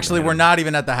probably a good time. Actually, we're not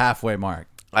even at the halfway mark.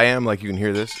 I am, like, you can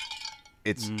hear this.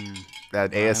 It's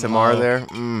that ASMR there.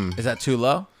 Is that too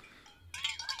low?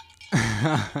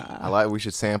 We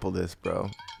should sample this, bro.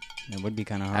 It would be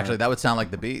kind of hard. Actually, that would sound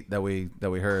like the beat that we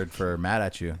heard for "Mad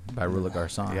at You" by Rula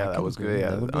Garcon. Yeah, that was agree. good. Yeah,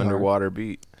 That would the be hard. underwater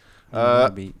beat.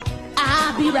 Would be-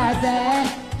 I'll be right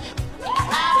back.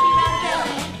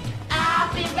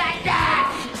 I'll be right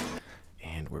back.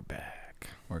 And we're back.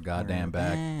 We're goddamn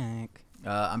back. Back.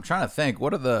 I'm trying to think.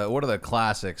 What are the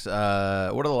classics? What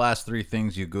are the last 3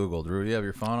 things you Googled? Rue, you have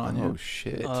your phone on you? Oh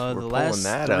shit! We're The pulling last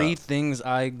that 3 up. things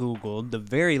I googled. The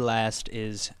very last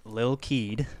is Lil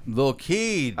Keed. Lil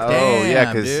Keed. Oh Damn,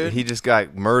 yeah, dude. because he just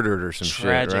got murdered or some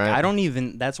Tragic. shit, right? I don't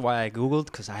even. That's why I googled,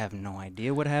 because I have no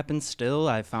idea what happened. Still,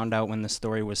 I found out when the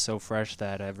story was so fresh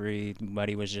that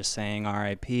everybody was just saying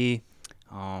R.I.P.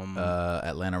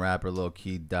 Atlanta rapper Lil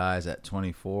Keed dies at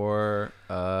 24.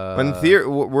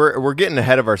 We're getting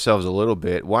ahead of ourselves a little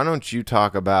bit. Why don't you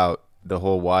talk about the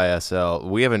whole YSL?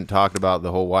 We haven't talked about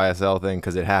the whole YSL thing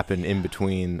because it happened in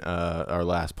between our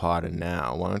last pod and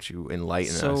now. Why don't you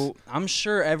enlighten us? So I'm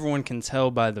sure everyone can tell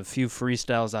by the few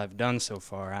freestyles I've done so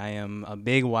far. I am a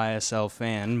big YSL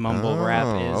fan. Mumble rap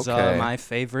is okay. My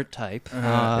favorite type.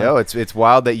 Yo, it's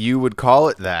wild that you would call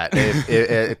it that,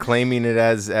 claiming it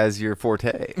as your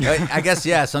forte. I guess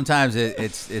yeah. Sometimes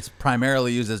it's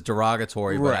primarily used as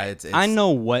derogatory, but it's I know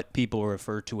what people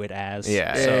refer to it as.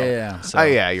 Yeah. Yeah. So, Oh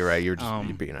yeah, you're right. You're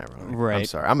being ironic. right. I'm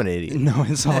sorry. I'm an idiot. No,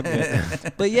 it's all good.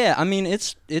 But yeah, I mean,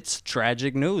 it's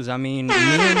tragic news. I mean,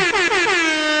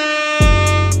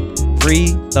 free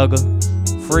Thugger,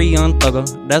 free Young Thugger.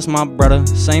 That's my brother.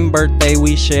 Same birthday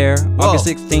we share. August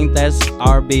 16th, that's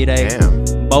our B-Day.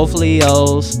 Damn. Both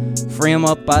Leos. Free him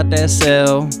up out that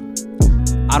cell.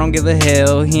 I don't give a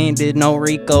hell. He ain't did no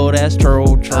Rico. That's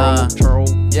troll.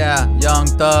 Yeah, Young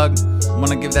Thug.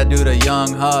 Wanna give that dude a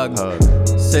young hug.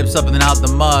 Sip something out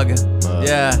the mug.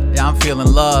 Yeah, I'm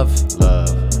feeling love.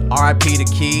 R.I.P. to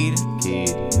Keed.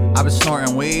 I been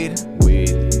snorting weed.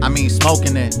 I mean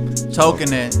smoking it,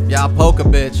 toking it. Yeah, I'll poke a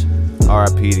bitch.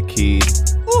 R.I.P. to Keed.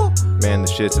 Woo. Man, the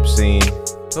shit's obscene.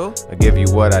 Who? I give you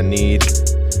what I need.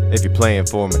 If you're playing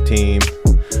for my team,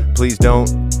 please don't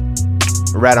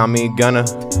rat on me, Gunna.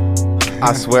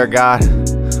 I swear God,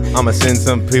 I'ma send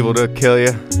some people to kill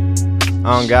you.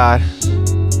 On God.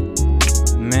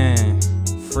 Man,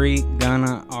 free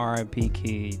Gunna, R.I.P.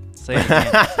 Kid. Say it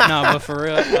again. No, but for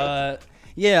real,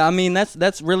 yeah, I mean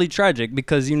that's really tragic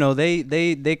because you know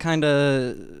they kind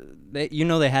of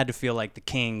they had to feel like the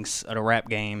kings of the rap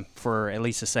game for at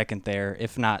least a second there.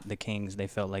 If not the kings, they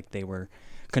felt like they were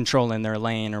controlling their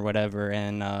lane or whatever,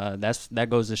 and that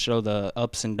goes to show the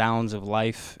ups and downs of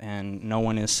life, and no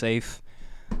one is safe.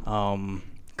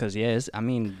 Because I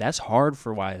mean that's hard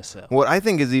for YSL. What I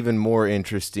think is even more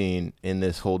interesting in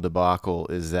this whole debacle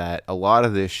is that a lot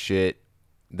of this shit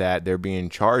that they're being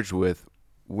charged with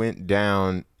went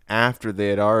down after they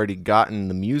had already gotten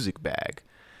the music bag.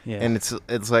 Yeah. And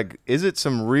it's like, is it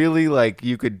some really, like,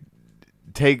 you could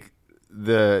take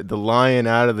the lion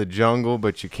out of the jungle,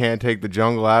 but you can't take the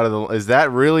jungle out of the... Is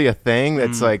that really a thing?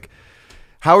 That's like,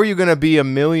 how are you going to be a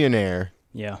millionaire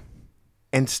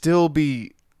and still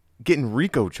be getting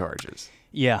RICO charges?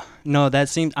 Yeah, no, that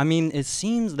seems. I mean, it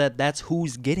seems that that's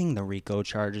who's getting the RICO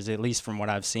charges, at least from what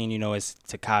I've seen. You know, it's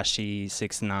Tekashi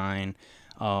 6ix9ine.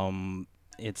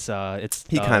 It's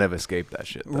he kind of escaped that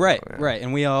shit, though. Right,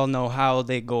 and we all know how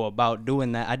they go about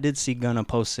doing that. I did see Gunna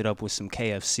post it up with some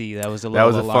KFC. That was a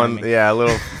little alarming. A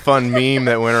little fun meme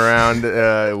that went around.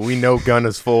 We know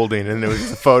Gunna's folding, and it was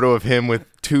just a photo of him with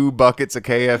 2 buckets of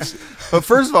KFC. But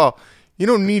first of all, you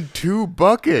don't need 2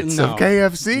 buckets of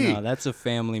KFC. No, that's a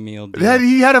family meal. Deal. That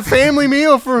he had a family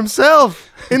meal for himself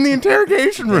in the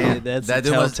interrogation room. Yeah, that's a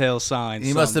telltale sign.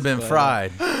 He must have been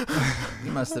fried.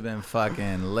 He must have been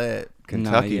fucking lit.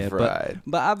 Kentucky Fried.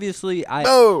 But obviously, I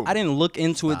didn't look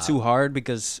into it too hard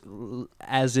because,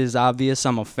 as is obvious,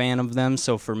 I'm a fan of them.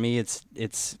 So for me,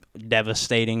 it's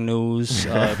devastating news,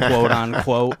 quote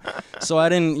unquote. So I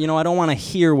didn't, I don't want to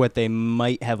hear what they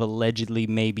might have allegedly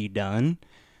maybe done.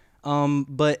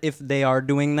 But if they are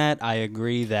doing that, I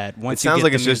agree that once it sounds you get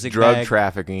like the it's just music drug bag,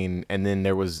 trafficking, and then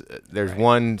there's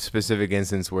one specific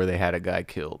instance where they had a guy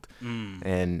killed,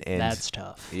 and that's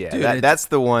tough. Yeah, Dude, that's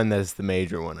the one that's the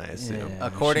major one, I assume. Yeah.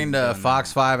 According to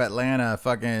Fox 5 Atlanta,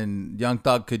 fucking Young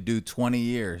Thug could do 20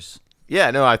 years. Yeah,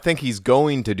 no, I think he's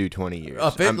going to do 20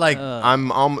 years. There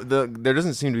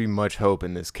doesn't seem to be much hope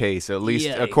in this case, at least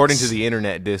according to the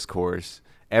internet discourse.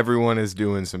 Everyone is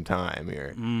doing some time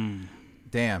here.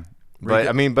 Damn.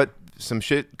 But some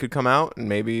shit could come out and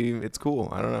maybe it's cool.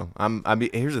 I don't know.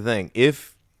 Here's the thing.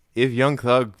 If Young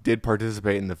Thug did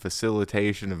participate in the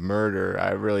facilitation of murder, I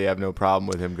really have no problem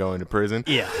with him going to prison.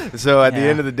 Yeah. So at the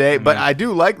end of the day, but I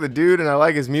do like the dude and I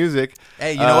like his music.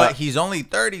 Hey, you know what? He's only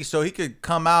 30, so he could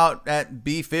come out at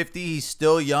B50. He's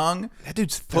still young. That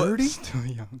dude's 30? Still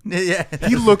young. Yeah.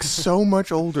 He looks so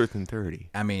much older than 30.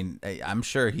 I mean, I'm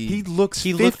sure He looks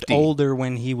He 50. looked older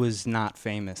when he was not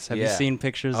famous. Have you seen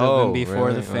pictures of him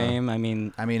before the fame? I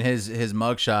mean, his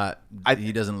mugshot,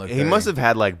 he doesn't look. He must have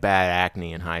had like bad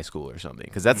acne in high school or something,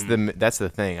 because that's the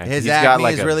thing. His He's acne got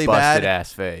like is a really busted bad.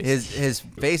 ass face. His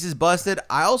face is busted.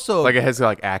 I also like it has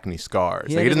like acne scars.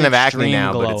 he Like, he had doesn't an have acne extreme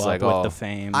now, but glow it's up like with the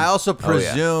fame. I also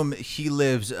presume he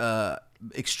lives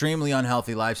extremely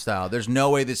unhealthy lifestyle. There's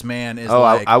no way this man is.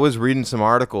 I was reading some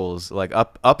articles like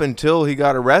up until he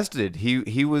got arrested.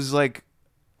 He was like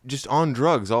just on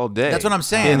drugs all day. That's what I'm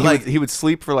saying. And he would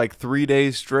sleep for like 3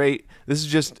 days straight. This is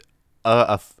just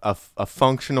a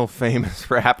functional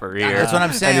famous rapper here. That's what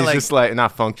I'm saying. And he's just like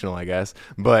not functional, I guess,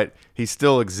 but he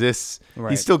still exists. Right.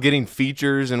 He's still getting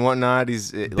features and whatnot.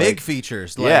 He's big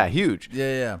features. Yeah, huge.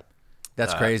 Yeah.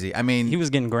 That's crazy. I mean, he was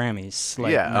getting Grammys.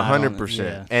 Like, yeah,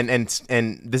 100%.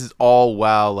 And this is all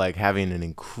while like having an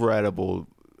incredible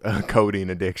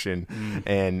codeine addiction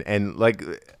and like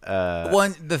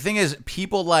the thing is,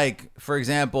 people like, for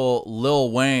example,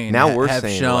 Lil Wayne. Now we're have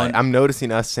saying shown. like. I'm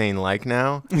noticing us saying like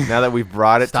now that we've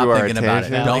brought it Stop to our thinking about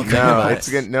attention. it. Don't think about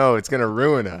it. It's gonna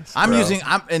ruin us. I'm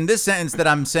bro. in this sentence that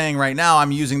I'm saying right now.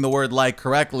 I'm using the word like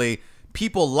correctly.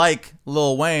 People like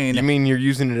Lil Wayne. You mean you're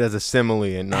using it as a simile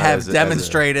and not have as a,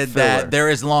 demonstrated as a filler. that there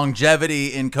is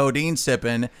longevity in codeine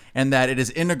sipping and that it is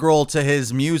integral to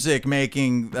his music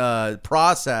making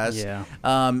process. Yeah.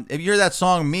 If you hear that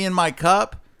song "Me and My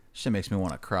Cup," shit makes me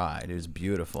want to cry. It is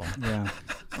beautiful. Yeah.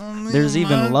 There's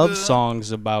even love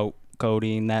songs about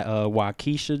codeine, that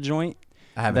Waukesha joint.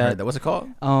 I haven't heard that. What's it called?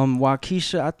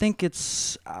 Waukesha, I think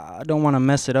it's, I don't want to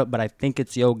mess it up, but I think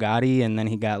it's Yo Gotti, and then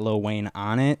he got Lil Wayne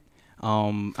on it.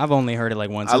 I've only heard it like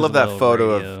once. I It was love a that little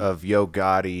photo radio. of Yo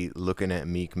Gotti looking at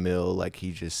Meek Mill like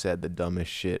he just said the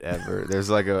dumbest shit ever. There's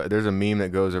a meme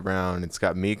that goes around. It's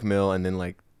got Meek Mill and then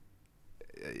like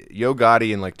Yo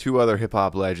Gotti and like two other hip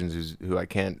hop legends who I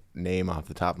can't name off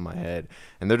the top of my head,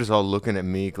 and they're just all looking at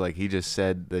Meek like he just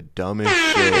said the dumbest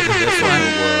shit in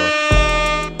the world.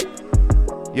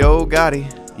 Yo Gotti,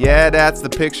 yeah, that's the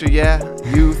picture. Yeah,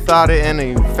 you thought it and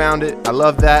then you found it. I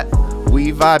love that.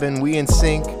 We vibing, we in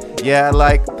sync. Yeah,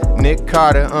 like Nick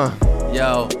Carter.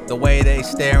 Yo, the way they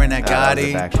staring at I love the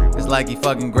Gotti Backstreet Boys. is like he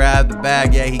fucking grabbed the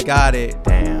bag. Yeah, he got it.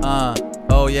 Damn.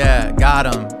 Oh yeah,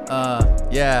 got him.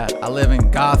 Yeah, I live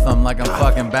in Gotham like I'm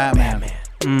fucking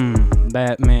Batman.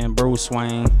 Batman, Bruce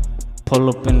Wayne. Pull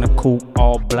up in the coupe,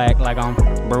 all black like I'm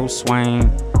Bruce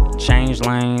Wayne. Change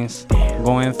lanes,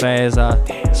 going fast,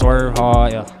 I swerve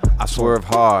hard, yeah. I swerve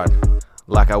hard,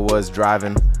 like I was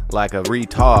driving, like a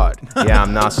retard. Yeah,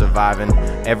 I'm not surviving.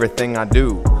 Everything I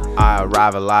do, I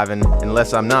arrive alive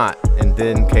unless I'm not. And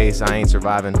then in case I ain't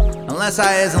surviving. Unless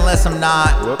I is, unless I'm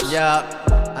not. Whoops.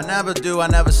 Yeah, I never do, I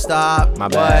never stop. My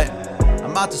bad. But I'm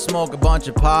about to smoke a bunch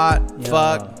of pot. Yeah.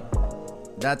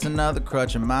 Fuck, that's another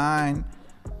crutch of mine.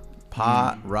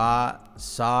 Pot, rot,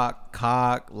 sock,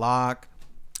 cock, lock.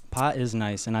 Pot is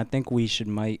nice, and I think we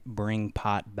might bring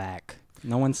pot back.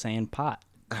 No one's saying pot.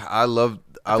 I love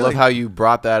how you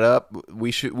brought that up.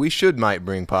 We should might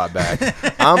bring pot back.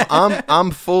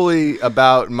 I'm fully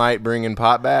about might bringing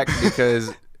pot back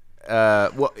because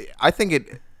well, I think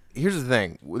it. Here's the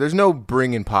thing: there's no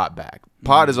bringing pot back.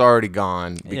 Pot is already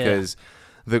gone because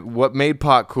what made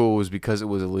pot cool was because it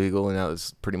was illegal, and now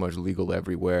it's pretty much legal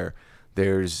everywhere.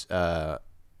 There's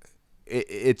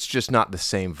it's just not the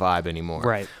same vibe anymore.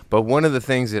 Right. But one of the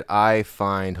things that I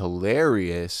find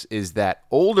hilarious is that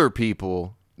older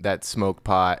people that smoke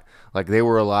pot, like they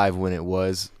were alive when it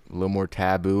was a little more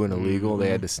taboo and illegal. They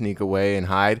had to sneak away and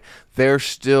hide. They're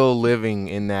still living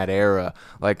in that era.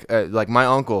 Like my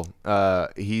uncle,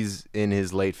 he's in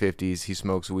his late 50s. He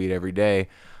smokes weed every day.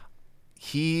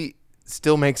 He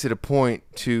still makes it a point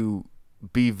to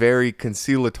be very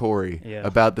conciliatory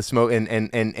about the smoke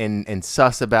and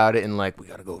sus about it and like, we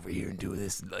gotta go over here and do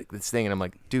this thing, and I'm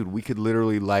like, dude, we could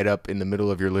literally light up in the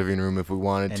middle of your living room if we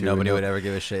wanted And to. nobody would ever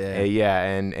give a shit.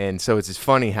 And so it's just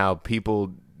funny how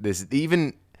people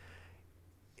even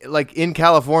like in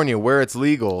California where it's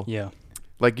legal,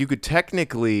 like you could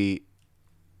technically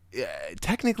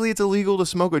it's illegal to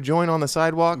smoke a joint on the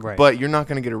sidewalk, but you're not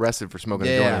going to get arrested for smoking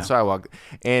a joint on the sidewalk,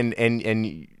 and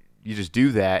you just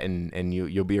do that, and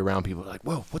you'll be around people like,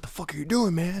 whoa, what the fuck are you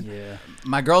doing, man? Yeah.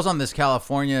 My girl's on this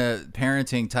California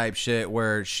parenting type shit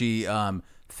where she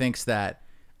thinks that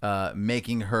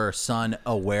making her son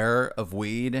aware of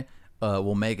weed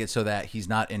will make it so that he's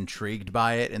not intrigued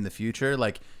by it in the future.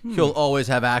 Like he'll always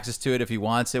have access to it if he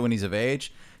wants it when he's of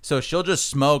age. So she'll just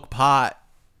smoke pot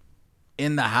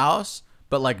in the house,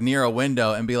 but like near a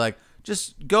window, and be like,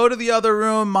 just go to the other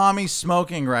room, mommy's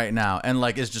smoking right now, and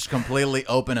like is just completely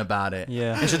open about it.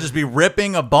 Yeah. And she'll just be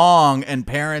ripping a bong and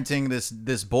parenting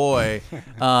this boy.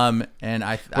 And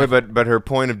But her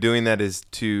point of doing that is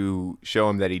to show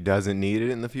him that he doesn't need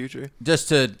it in the future. just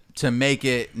to make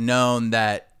it known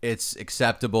that it's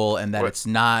acceptable and that it's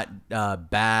not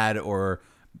bad or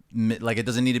like it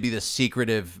doesn't need to be the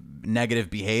secretive negative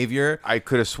behavior. I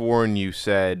could have sworn you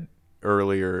said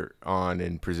earlier on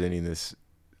in presenting this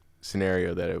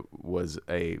scenario that it was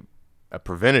a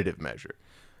preventative measure.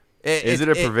 Is it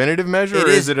a preventative measure or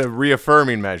is it a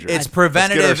reaffirming measure? It's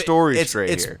preventative. Let's get our story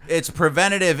straight here. It's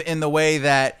preventative in the way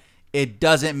that it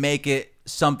doesn't make it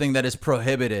something that is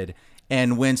prohibited.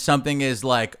 And when something is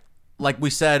like we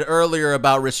said earlier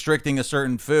about restricting a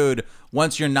certain food,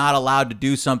 once you're not allowed to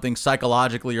do something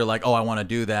psychologically, you're like, oh, I want to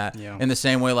do that. Yeah. In the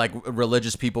same way, like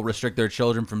religious people restrict their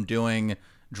children from doing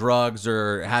drugs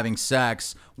or having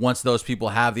sex. Once those people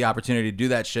have the opportunity to do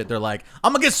that shit, they're like,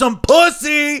 I'm gonna get some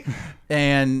pussy.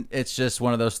 And it's just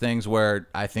one of those things where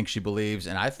I think she believes,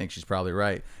 and I think she's probably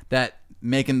right, that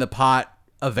making the pot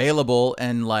available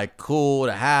and like cool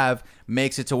to have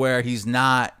makes it to where he's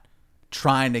not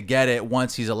trying to get it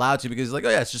once he's allowed to, because he's like, oh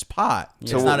yeah, it's just pot.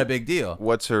 So it's not a big deal.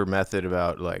 What's her method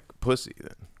about like pussy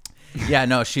then? Yeah,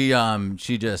 no, she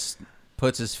just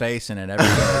puts his face in it every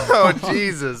day. Oh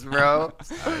Jesus, bro!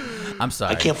 I'm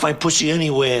sorry. I can't find pussy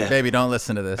anywhere. Baby, don't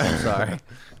listen to this. I'm sorry.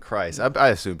 Christ, I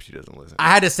assume she doesn't listen. I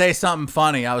had to say something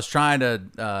funny. I was trying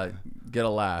to get a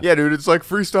laugh. Yeah, dude, it's like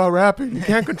freestyle rapping. You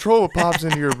can't control what pops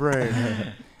into your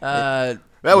brain.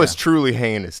 That was truly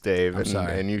heinous, Dave. I'm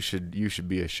sorry. And you should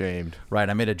be ashamed. Right,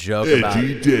 I made a joke about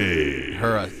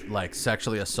her like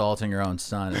sexually assaulting her own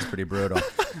son. It's pretty brutal.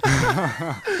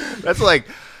 That's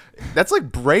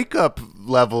like breakup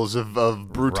levels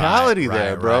of brutality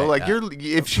there, bro. Right. Like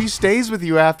if she stays with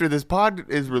you after this pod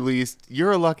is released,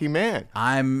 you're a lucky man.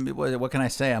 What can I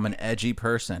say? I'm an edgy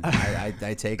person.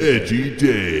 I take it. Edgy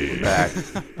Dave. Back.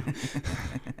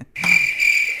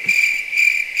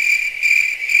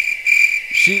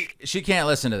 She can't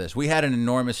listen to this. We had an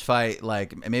enormous fight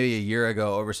like maybe a year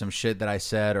ago over some shit that I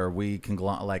said or we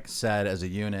said as a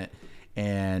unit.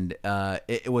 And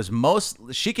it was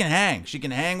she can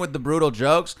hang with the brutal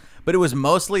jokes, but it was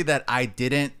mostly that I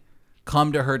didn't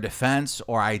come to her defense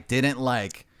or I didn't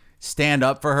like stand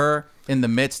up for her in the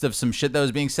midst of some shit that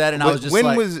was being said. And I was just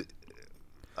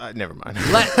never mind.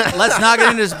 Let's not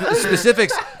get into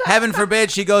specifics. Heaven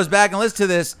forbid she goes back and listens to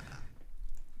this.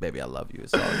 Baby, I love you.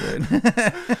 It's all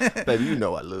good. Baby, you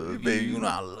know I love you. Baby, you know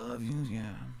I love you.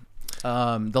 Yeah.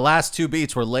 The last two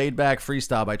beats were Laid Back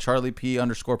Freestyle by Charlie P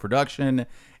 _production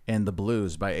and The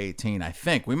Blues by 18. I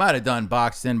think we might have done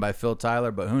Boxed In by Phil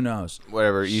Tyler, but who knows?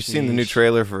 Whatever. You've seen the new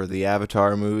trailer for the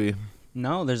Avatar movie?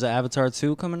 No, there's an Avatar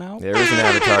 2 coming out. There is an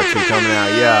Avatar 2 coming out.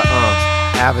 Yeah,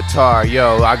 Avatar,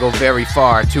 yo, I go very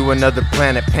far to another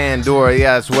planet, Pandora.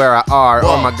 Yeah, that's where I are.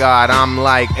 Whoa. Oh my God, I'm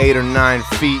like 8 or 9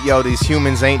 feet. Yo, these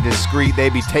humans ain't discreet. They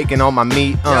be taking all my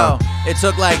meat. Yo, it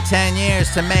took like 10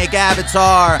 years to make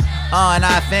Avatar. And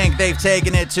I think they've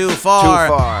taken it too far.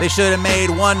 Too far. They should have made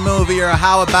one movie, or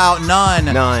how about none?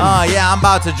 None. Yeah, I'm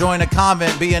about to join a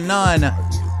convent, be a nun.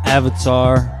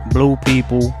 Avatar, blue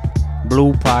people,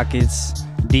 blue pockets,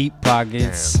 deep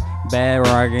pockets, bad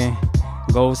rocking.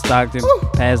 Go Stockton,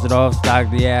 pass it off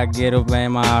Stockton. Yeah, I get up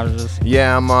in my houses.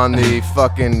 Yeah, I'm on the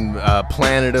fucking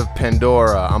planet of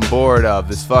Pandora. I'm bored of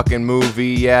this fucking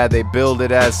movie. Yeah, they build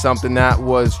it as something that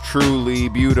was truly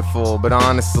beautiful, but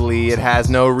honestly, it has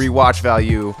no rewatch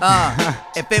value.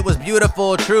 If it was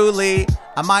beautiful, truly,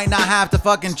 I might not have to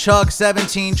fucking chug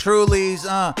 17 Trulies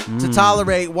to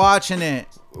tolerate watching it.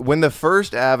 When the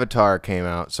first Avatar came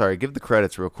out, sorry, give the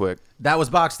credits real quick. That was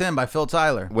Boxed In by Phil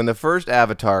Tyler. When the first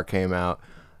Avatar came out,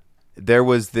 there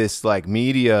was this like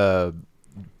media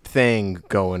thing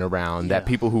going around that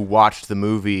people who watched the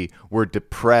movie were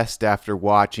depressed after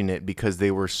watching it because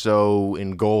they were so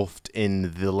engulfed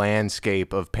in the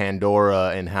landscape of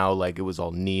Pandora and how like it was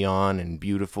all neon and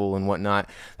beautiful and whatnot,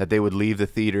 that they would leave the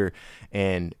theater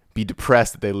and be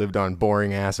depressed that they lived on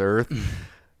boring ass Earth.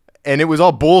 And it was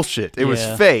all bullshit. It was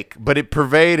fake, but it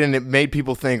pervaded and it made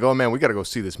people think, oh man, we got to go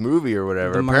see this movie or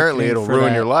whatever. Apparently it'll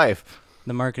ruin your life.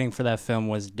 The marketing for that film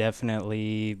was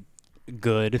definitely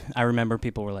good. I remember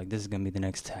people were like, this is going to be the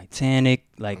next Titanic.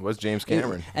 Like, it was James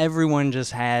Cameron. Everyone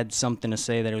just had something to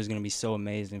say that it was going to be so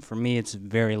amazing. For me, it's a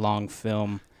very long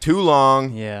film. Too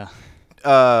long. Yeah.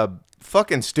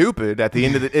 Fucking stupid at the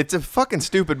end of it. It's a fucking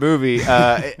stupid movie.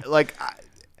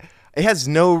 It has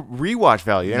no rewatch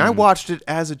value. And I watched it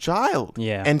as a child.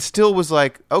 Yeah. And still was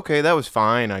like, okay, that was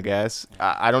fine, I guess.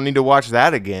 I don't need to watch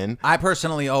that again. I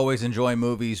personally always enjoy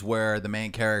movies where the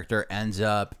main character ends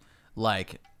up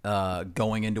like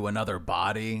going into another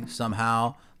body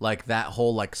somehow. Like that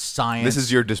whole like science. This is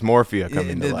your dysmorphia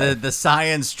coming to life. The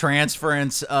science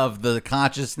transference of the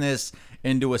consciousness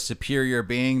into a superior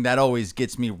being. That always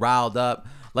gets me riled up.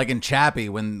 Like in Chappie,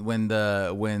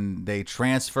 when they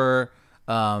transfer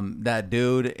that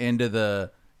dude into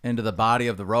the body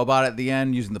of the robot at the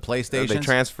end using the PlayStation. They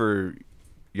transfer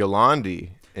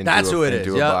Yolandi into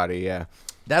a Yep. body, yeah.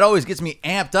 That always gets me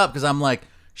amped up because I'm like,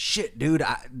 shit, dude.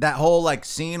 That whole like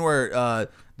scene where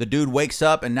the dude wakes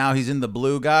up and now he's in the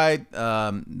blue guy.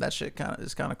 That shit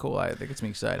is kind of cool. I think gets me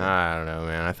excited. I don't know,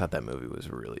 man. I thought that movie was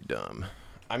really dumb.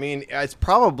 I mean, it's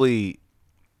probably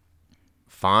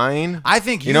fine. I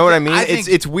think you know what I mean.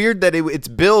 It's weird that it's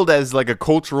billed as like a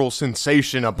cultural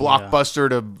sensation, a blockbuster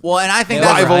to and I think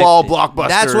rival all blockbusters.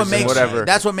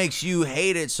 That's what makes you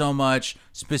hate it so much.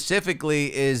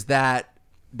 Specifically, is that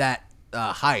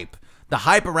hype. The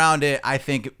hype around it, I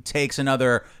think, takes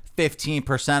another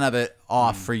 15% of it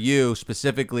off for you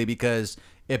specifically because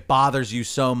it bothers you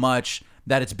so much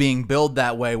that it's being billed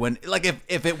that way. When like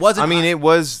if it wasn't, I mean, it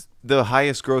was the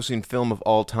highest grossing film of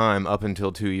all time up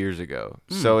until 2 years ago.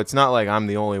 So it's not like I'm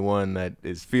the only one that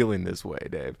is feeling this way,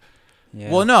 Dave.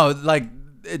 Yeah. Well, no, like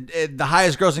the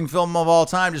highest grossing film of all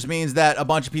time just means that a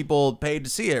bunch of people paid to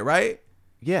see it, right?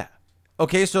 Yeah.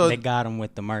 Okay, so they got him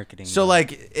with the marketing. So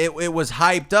like it was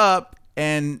hyped up,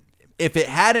 and if it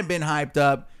hadn't been hyped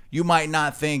up, you might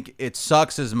not think it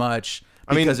sucks as much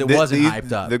because it wasn't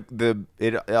hyped up.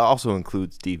 It also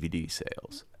includes DVD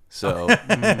sales. So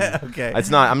Okay. it's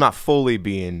not. I'm not fully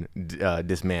being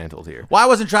dismantled here. Well, I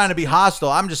wasn't trying to be hostile.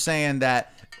 I'm just saying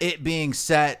that it being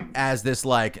set as this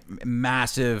like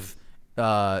massive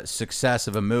success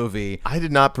of a movie. I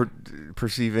did not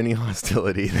perceive any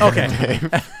hostility there, Okay.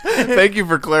 Dave. Thank you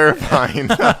for clarifying.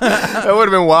 That would have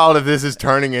been wild if this is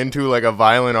turning into like a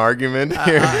violent argument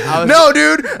here. No,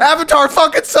 dude, Avatar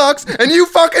fucking sucks, and you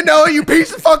fucking know it, you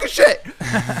piece of fucking shit.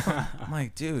 I'm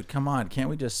like, dude, come on. Can't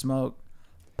we just smoke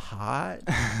pot?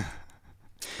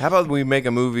 How about we make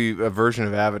a version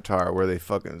of Avatar where they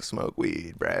fucking smoke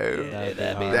weed, bro?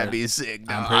 That'd be sick.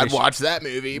 Dog. I'd watch that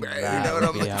movie, bro. You know what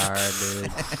I'm Be hard,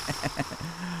 dude.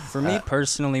 For me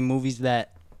personally, movies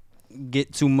that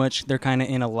get too much, they're kind of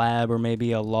in a lab or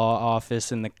maybe a law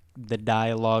office, and the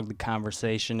dialogue, the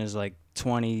conversation is like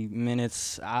 20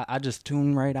 minutes. I just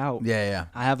tune right out. Yeah.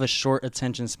 I have a short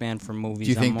attention span for movies.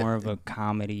 Do you think I'm more of a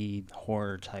comedy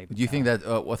horror type. Do you think that?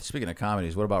 Well, speaking of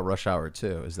comedies, what about Rush Hour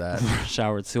 2? Is that?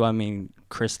 Shower too? I mean,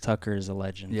 Chris Tucker is a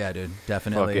legend. Yeah, dude,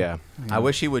 definitely. Fuck yeah. I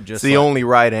wish he would just. It's the only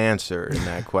right answer in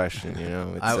that question, you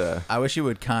know? It's, I wish he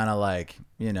would kind of like,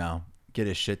 get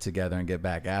his shit together and get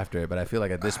back after it. But I feel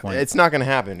like at this point, it's not going to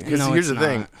happen. Because No, here's it's the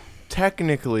thing. not.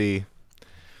 Technically,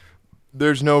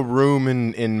 there's no room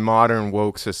in modern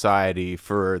woke society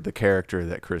for the character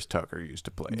that Chris Tucker used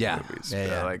to play Yeah. in movies.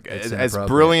 Yeah. Like, It's as inappropriate.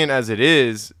 brilliant as it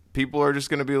is, people are just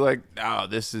going to be like, oh,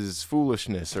 this is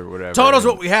foolishness or whatever. Toto's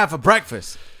what we have for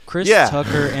breakfast. Chris Yeah.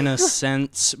 Tucker, in a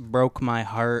sense, broke my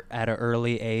heart at an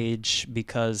early age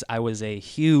because I was a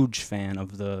huge fan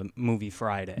of the movie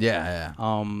Friday. Yeah.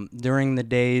 During the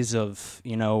days of,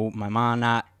 my mom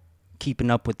not keeping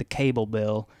up with the cable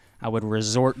bill, I would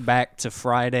resort back to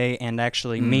Friday and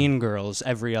actually Mean Girls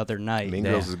every other night. Mean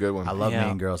Girls is a good one. I love Yeah.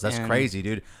 Mean Girls. That's And- crazy,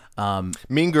 dude.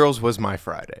 Mean Girls was my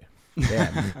Friday.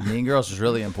 Yeah, Mean Girls was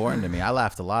really important to me. I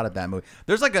laughed a lot at that movie.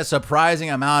 There's like a surprising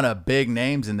amount of big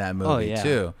names in that movie Oh, yeah.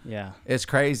 too. Yeah. It's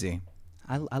crazy.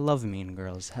 I love Mean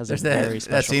Girls. Has There's a very that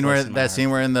special scene place where in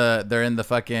my heart. they're in the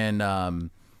fucking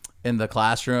in the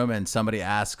classroom and somebody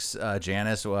asks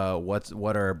Janice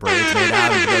what are braids made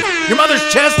out of. And she goes, your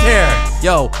mother's chest hair.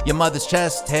 Yo, your mother's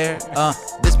chest hair.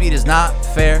 This beat is not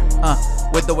fair.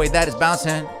 With the way that it's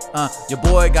bouncing. Your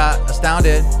boy got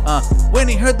astounded. When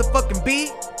he heard the fucking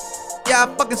beat. Yeah,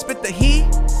 I fucking spit the heat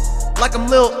like I'm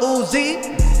Lil Uzi.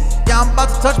 Yeah, I'm about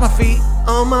to touch my feet.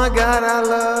 Oh my God, I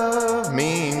love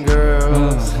Mean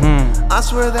Girls. I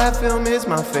swear that film is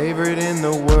my favorite in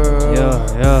the world.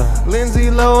 Yeah. Lindsay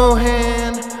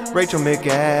Lohan, Rachel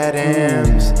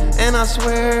McAdams, and I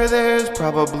swear there's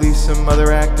probably some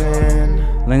other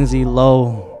acting. Lindsay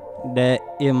Lowe, that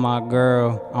is my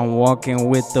girl. I'm walking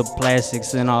with the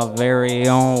plastics in our very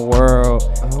own world.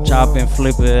 Chop and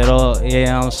flip it up,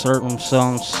 yeah, I'm serving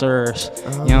some sirs.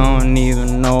 You don't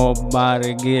even know about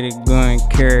it, get it going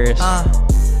curious.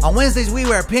 On Wednesdays we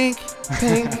wear pink.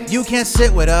 You can't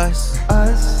sit with us.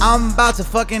 I'm about to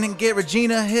fucking get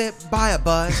Regina hit by a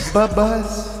bus.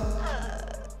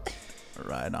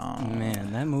 Right on.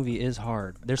 Man, that movie is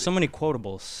hard. There's so many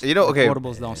quotables. You know, okay. The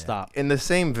quotables don't stop. In the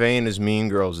same vein as Mean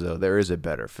Girls, though, there is a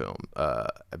better film.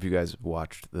 Have you guys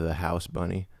watched The House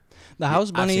Bunny? The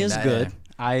House Bunny seen is that, good. yeah.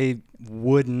 I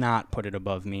would not put it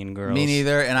above Mean Girls. Me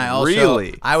neither. And I also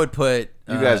Really? I would put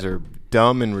You guys are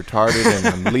dumb and retarded,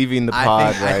 and I'm leaving the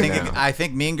pod now. I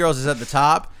think Mean Girls is at the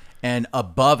top, and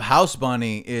above House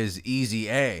Bunny is Easy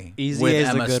A. Easy with A is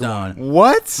a Emma good Stone. one.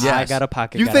 What? I Yes. got a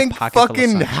pocket. You got think a pocket full of fucking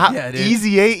sunshine. Yeah, dude.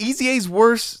 Easy A's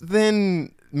worse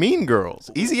than Mean Girls?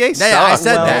 Easy A sucks. Yeah, I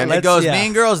said Well, that. It let's- goes yeah.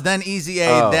 Mean Girls, then Easy A,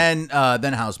 Oh. then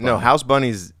House Bunny. No, House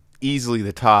Bunny's easily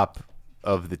the top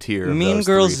of the tier. Of Mean those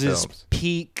Girls three is films.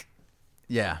 peak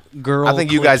Yeah. girl. I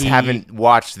think you guys cliquey. haven't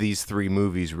watched these three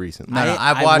movies recently. No,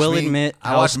 I I've watched will Mean, admit,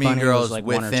 I watched House Mean Bunny Girls was like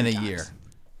one or within a two year. times.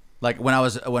 Like when I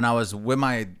was with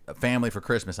my family for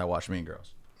Christmas, I watched Mean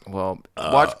Girls. Well,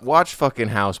 watch fucking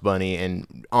House Bunny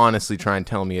and honestly try and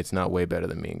tell me it's not way better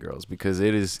than Mean Girls, because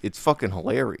it's fucking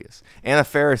hilarious. Anna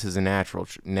Faris is a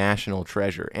national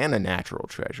treasure and a natural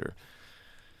treasure.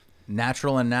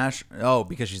 Natural and Oh,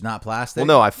 because she's not plastic. Well,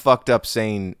 no, I fucked up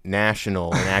saying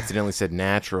national and accidentally said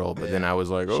natural, but then I was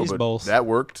like, oh, She's but both. that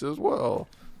worked as well.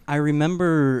 I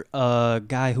remember a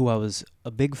guy who I was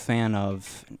a big fan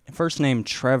of, first name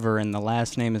Trevor and the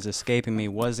last name is escaping me,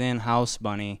 was in House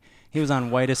Bunny. He was on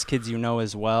Whitest Kids You Know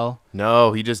as well.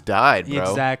 No, he just died, bro.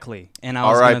 Exactly. And I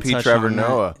was going R.I.P. to touch Trevor on that.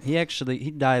 Noah.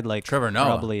 He died like Trevor Noah.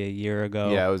 probably a year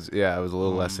ago. Yeah, it was a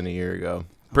little less than a year ago.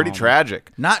 Pretty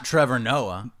tragic. Not Trevor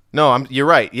Noah. No, you're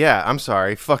right. Yeah, I'm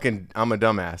sorry. I'm a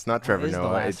dumbass. Not What Trevor is Noah.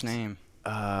 the last It's- name?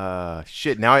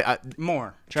 Shit. Now I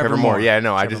Moore. Trevor Moore. Yeah,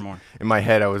 no, Trevor Moore. in my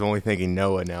head I was only thinking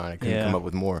Noah now, and I couldn't Yeah. come up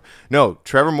with more. No,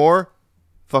 Trevor Moore,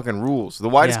 fucking rules. The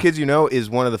Whitest Yeah. Kids You Know is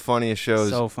one of the funniest shows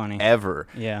So funny. ever.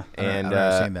 Yeah. And I've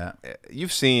never seen that.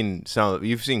 You've seen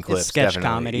clips. sketch definitely.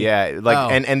 comedy. Yeah, like Oh.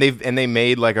 and they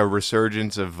made like a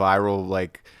resurgence of viral,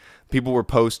 like people were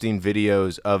posting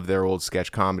videos of their old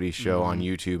sketch comedy show on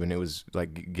YouTube, and it was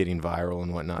like getting viral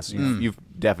and whatnot. So you've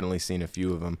definitely seen a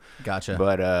few of them. Gotcha.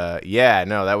 But yeah,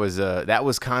 no, that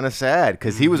was kind of sad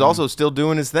because he was also still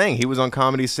doing his thing. He was on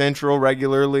Comedy Central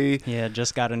regularly. Yeah,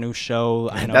 just got a new show.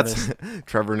 I That's noticed.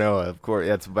 Trevor Noah, of course.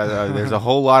 There's a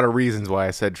whole lot of reasons why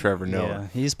I said Trevor Yeah, Noah.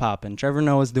 he's popping. Trevor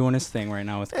Noah's doing his thing right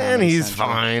now with And Comedy he's Central.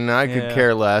 fine. I could Yeah.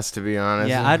 care less, to be honest.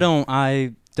 Yeah,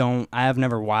 I have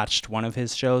never watched one of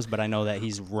his shows, but I know that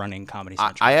he's running Comedy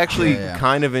Central. I actually Yeah.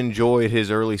 kind of enjoyed his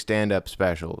early stand-up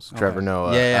specials, Trevor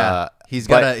Noah. Yeah. He's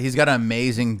but- got an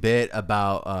amazing bit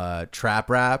about trap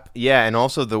rap. Yeah, and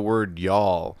also the word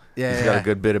y'all. Yeah, He's got yeah. a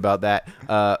good bit about that.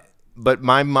 But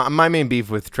my main beef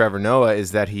with Trevor Noah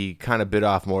is that he kind of bit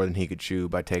off more than he could chew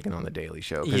by taking on the Daily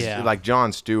Show. 'Cause, Yeah. like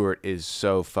Jon Stewart is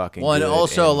so fucking Well, good. and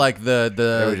also like there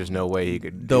the was just no way he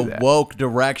could the do that. woke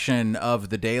direction of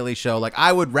the Daily Show. Like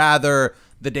I would rather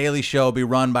the Daily Show be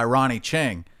run by Ronnie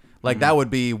Ching. Like that would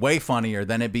be way funnier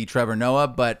than it be Trevor Noah.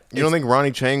 But You don't think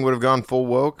Ronnie Chang would have gone full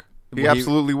woke? He Well,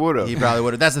 absolutely would have. He probably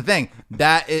would have. That's the thing.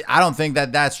 I don't think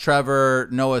that's Trevor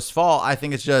Noah's fault. I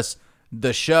think it's just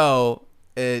the show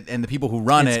and the people who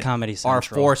run It's it Comedy are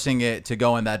Central. forcing it to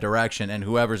go in that direction. And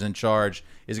whoever's in charge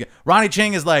is. Ronnie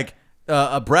Ching is like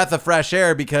a breath of fresh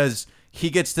air because he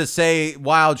gets to say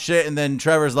wild shit, and then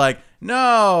Trevor's like,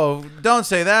 "No, don't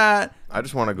say that." I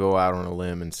just want to go out on a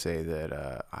limb and say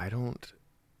that I don't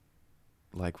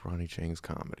like Ronnie Chang's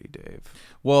comedy, Dave.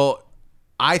 Well,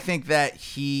 I think that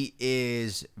he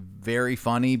is very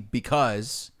funny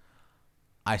because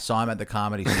I saw him at the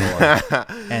Comedy Store,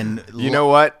 and You know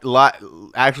what?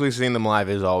 Actually seeing them live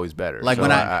is always better. like So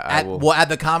when I will. at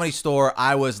the Comedy Store,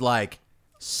 I was like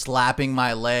slapping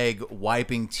my leg,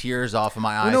 wiping tears off of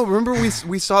my eyes. No, remember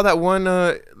we saw that one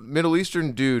Middle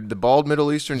Eastern dude, the bald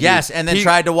Middle Eastern dude. Yes, and then He-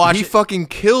 tried to watch He it. fucking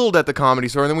killed at the Comedy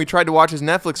Store, and then we tried to watch his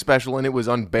Netflix special, and it was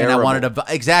and unbearable. I wanted to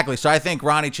exactly. So I think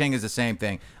Ronnie Ching is the same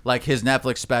thing. Like his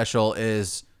Netflix special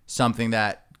is something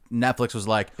that Netflix was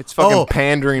like, It's fucking "Oh,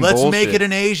 pandering Let's bullshit." make it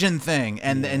an Asian thing,"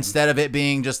 and instead of it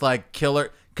being just like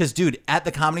killer. Because dude, at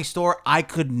the Comedy Store, I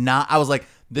could not. I was like,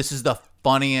 "This is the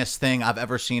funniest thing I've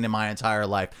ever seen in my entire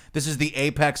life. This is the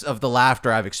apex of the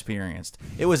laughter I've experienced.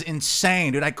 It was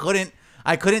insane, dude. I couldn't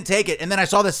take it." And then I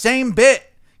saw the same bit.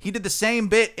 He did the same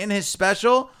bit in his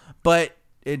special, but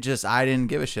I didn't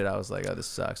give a shit. I was like, "Oh, this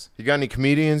sucks." You got any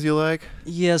comedians you like?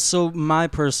 Yeah, so my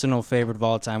personal favorite of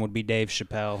all time would be Dave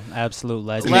Chappelle. Absolute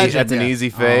legend. Legend. That's an yeah. easy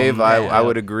fave. man. I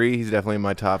would agree. He's definitely in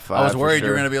my top 5. I was for worried you sure.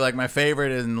 were gonna be like my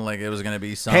favorite, and like it was gonna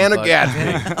be some Hannah fuck-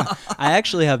 Gadsby. I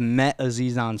actually have met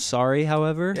Aziz Ansari,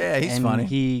 however. Yeah, he's and funny.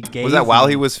 He gave Was that while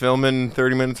me- he was filming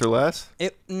 30 Minutes or Less?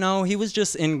 No, he was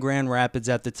just in Grand Rapids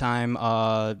at the time,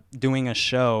 doing a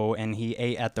show, and he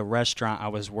ate at the restaurant I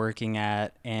was working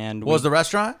at, and What was the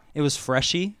restaurant? It was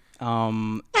Freshie.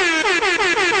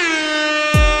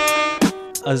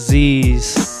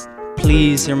 Aziz,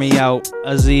 please hear me out.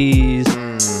 Aziz,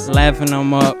 laughing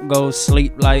them up, go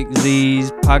sleep like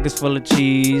Z's. Pockets full of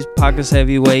cheese, pockets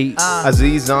heavyweight.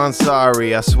 Aziz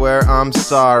Ansari, I swear I'm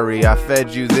sorry. I fed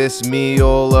you this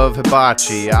meal of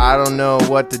hibachi. I don't know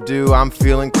what to do, I'm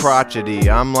feeling crotchety.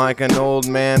 I'm like an old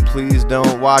man, please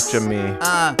don't watch me.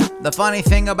 The funny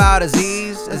thing about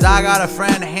Aziz is I got a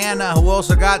friend Hannah who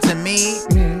also got to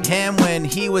meet him when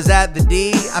he was at the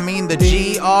GRAP.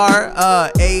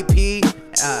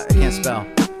 Can't spell.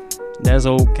 That's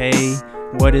okay.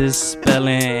 What is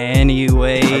spelling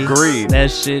anyway? Agreed.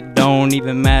 That shit don't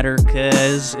even matter,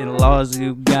 cause it laws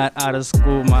you got out of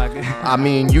school, my guy. I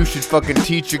mean, you should fucking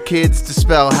teach your kids to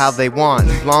spell how they want.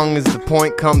 As long as the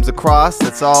point comes across,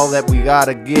 that's all that we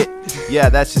gotta get. Yeah,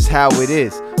 that's just how it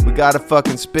is. We gotta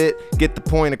fucking spit, get the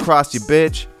point across, you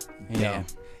bitch. Yeah.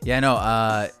 Yeah,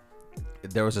 no,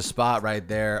 there was a spot right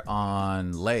there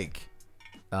on Lake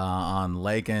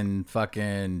and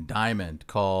fucking Diamond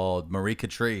called Marie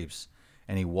Catreves.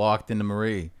 And he walked into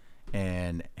Marie,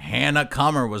 and Hannah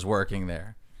Kummer was working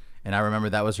there. And I remember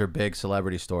that was her big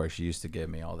celebrity story she used to give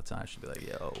me all the time. She'd be like,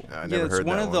 "Yo." I Yeah, never it's heard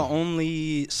one that of the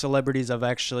only celebrities I've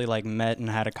actually like met and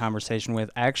had a conversation with.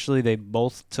 Actually, they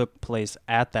both took place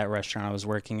at that restaurant I was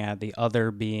working at. The other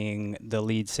being the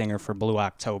lead singer for Blue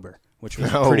October, which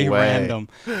was No pretty way. random.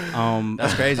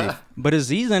 That's crazy. But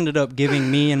Aziz ended up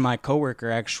giving me and my coworker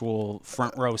actual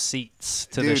front row seats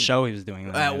to the Dude. show he was doing.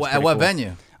 That night. It was At pretty what cool.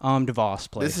 venue?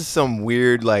 DeVos place. This is some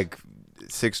weird, like,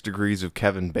 6 degrees of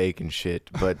Kevin Bacon shit,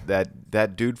 but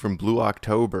that dude from Blue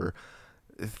October,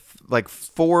 like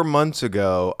 4 months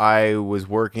ago, I was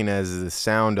working as the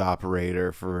sound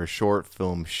operator for a short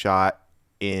film shot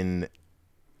in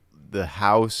the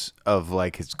house of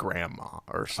like his grandma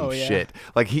or some shit.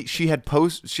 Like she had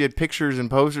pictures and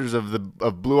posters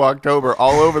of Blue October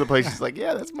all over the place. She's like,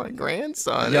 yeah, that's my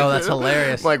grandson. Yo, that's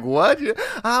hilarious. I'm like, what?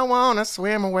 I wanna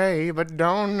swim away, but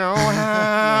don't know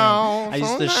how. I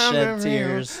used to shed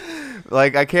tears.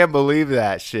 Like, I can't believe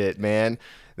that shit, man.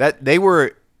 That they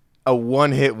were a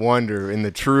one-hit wonder in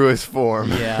the truest form.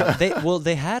 Yeah,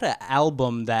 they had an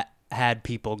album that had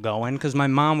people going because my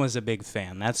mom was a big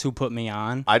fan. That's who put me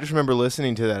on. I just remember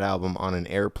listening to that album on an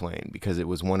airplane because it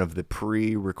was one of the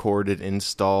pre-recorded,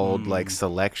 installed like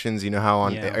selections. You know how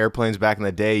on airplanes back in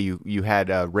the day you had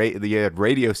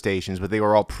radio stations, but they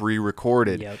were all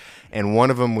pre-recorded. Yep. And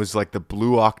one of them was like the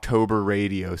Blue October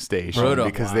radio station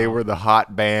because they were the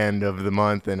hot band of the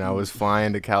month, and I was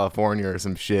flying to California or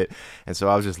some shit, and so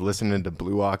I was just listening to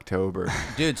Blue October.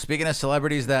 Dude, speaking of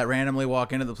celebrities that randomly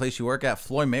walk into the place you work at,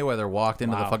 Floyd Mayweather walked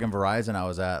into the fucking Verizon I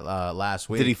was at last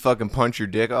week. Did he fucking punch your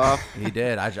dick off? He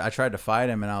did. I tried to fight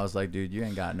him, and I was like, dude, you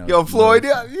ain't got no... Yo, Floyd,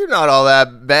 you're not all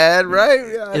that bad,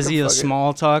 right? Yeah, Is he a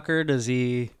small talker? Does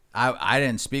he... I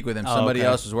didn't speak with him. Somebody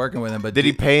else was working with him. But did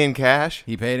he pay in cash?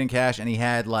 He paid in cash, and he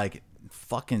had like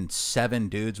fucking 7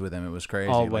 dudes with him. It was crazy.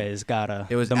 Always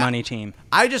it was the money team.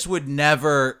 I just would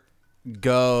never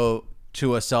go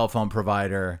to a cell phone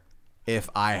provider if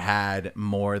I had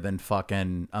more than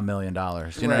fucking $1 million.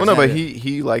 You know? Well, no, but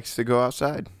he likes to go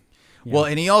outside. Yeah. Well,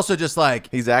 and he also just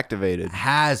like he's activated,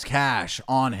 has cash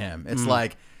on him. It's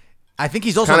like. I think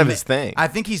he's also kind of his thing. I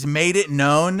think he's made it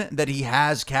known that he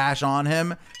has cash on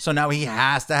him, so now he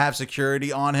has to have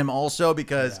security on him also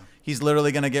because he's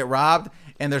literally going to get robbed,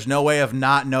 and there's no way of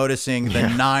not noticing the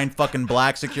 9 fucking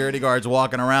black security guards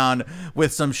walking around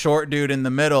with some short dude in the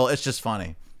middle. It's just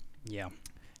funny. Yeah.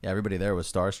 Yeah, everybody there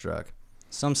was starstruck.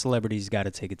 Some celebrities got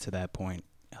to take it to that point.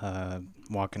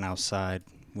 Walking outside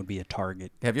would be a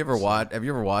target. Have you ever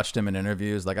watched him in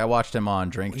interviews? Like I watched him on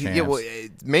Drink Champs. Yeah, well,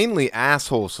 mainly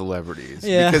asshole celebrities.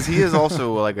 Yeah. Because he is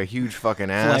also like a huge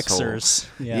fucking asshole. Flexers.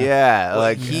 Yeah,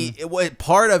 like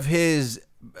part of his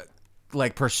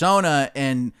like persona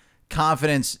and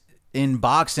confidence in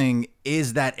boxing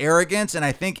is that arrogance, and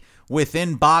I think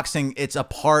within boxing it's a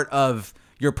part of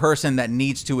your person that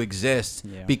needs to exist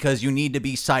because you need to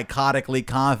be psychotically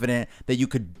confident that you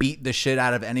could beat the shit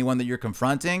out of anyone that you're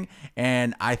confronting.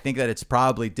 And I think that it's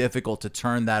probably difficult to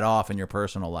turn that off in your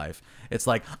personal life. It's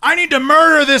like, I need to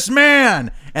murder this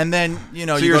man. And then, you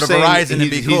know, so you go to Verizon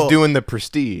and be cool. He's doing the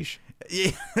Prestige.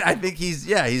 Yeah, I think he's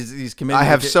committed. I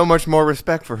have so much more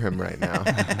respect for him right now.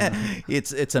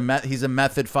 He's a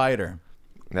method fighter.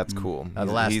 That's cool.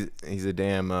 He's a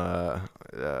damn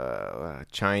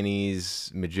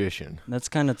Chinese magician. That's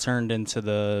kind of turned into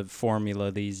the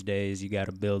formula these days. You got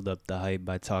to build up the hype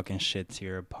by talking shit to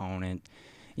your opponent,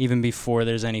 even before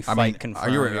there's any fight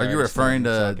confirmed. Are you referring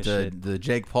to the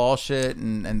Jake Paul shit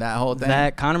and that whole thing?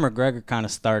 That Conor McGregor kind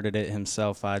of started it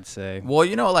himself, I'd say. Well,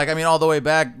 you know, like I mean, all the way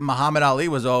back, Muhammad Ali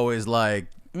was always like,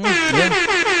 yo,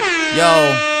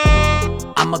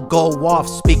 I'ma go off,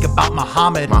 speak about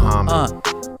Muhammad.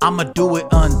 I'ma do it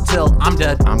until I'm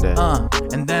dead.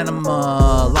 And then I'm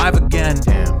alive again.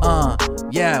 Damn.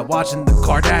 Yeah, watching the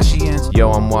Kardashians. Yo,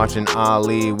 I'm watching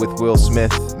Ali with Will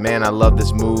Smith. Man, I love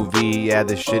this movie. Yeah,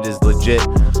 this shit is legit.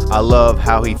 I love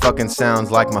how he fucking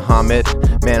sounds like Muhammad.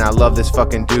 Man, I love this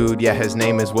fucking dude. Yeah, his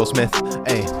name is Will Smith.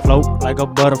 Hey. Float like a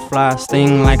butterfly,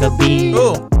 sting like a bee.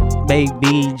 Ooh.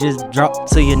 Baby, just drop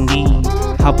to your knees.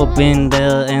 Hop up in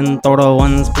there and throw the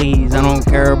ones, please. I don't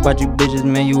care about you bitches,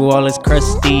 man, you all is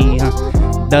crusty,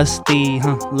 dusty,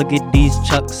 look at these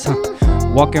chucks,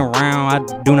 walking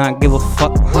around, I do not give a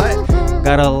fuck,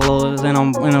 got a little in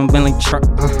a Bentley truck,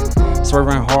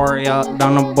 swerving hard out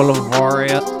down the boulevard,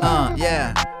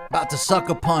 yeah, about to suck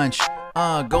a punch,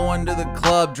 going to the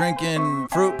club drinking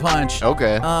fruit punch,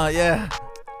 Okay. yeah,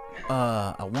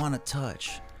 I wanna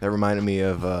touch. That reminded me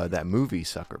of that movie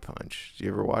Sucker Punch. Did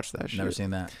you ever watch that shit? Never seen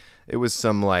that. It was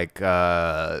some like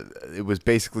it was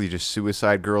basically just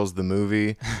Suicide Girls the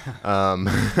movie. Damn.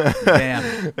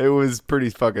 It was pretty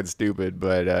fucking stupid,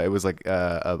 but it was like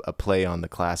a play on the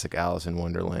classic Alice in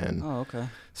Wonderland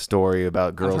story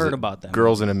about girls. I've heard about that.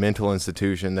 Girls in a mental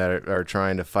institution that are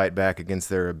trying to fight back against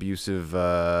their abusive.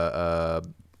 What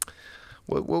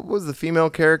was the female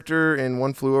character in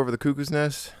One Flew Over the Cuckoo's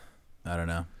Nest? I don't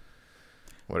know.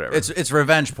 Whatever. It's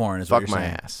revenge porn. Is Fuck what you're my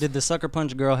saying. ass. Did the Sucker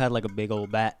Punch girl had like a big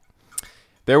old bat?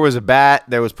 There was a bat.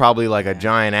 There was probably like a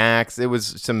giant axe. It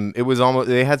was almost.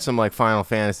 They had some like Final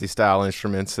Fantasy style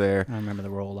instruments there. I remember the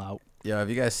rollout. Yo, have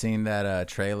you guys seen that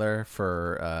trailer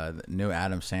for the new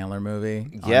Adam Sandler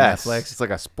movie on Yes, Netflix? it's like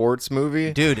a sports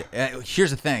movie. Dude,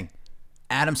 here's the thing.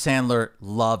 Adam Sandler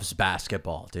loves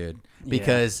basketball, dude.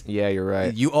 Because Yeah, you're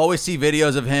right. you always see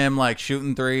videos of him like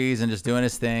shooting threes and just doing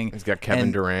his thing. He's got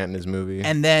Kevin Durant in his movie.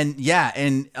 And then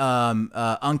in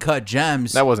Uncut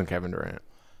Gems, That wasn't Kevin Durant.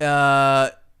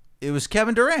 it was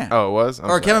Kevin Durant. Oh, it was? I'm or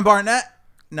sorry. Kevin Barnett?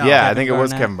 No. Yeah, I Kevin think it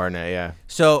was Garnett. Kevin Barnett, yeah.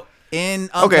 So in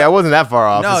Okay, I wasn't that far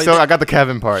off. No, So I got the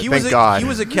Kevin part. he Thank was God. He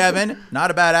was a Kevin,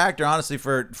 not a bad actor, honestly.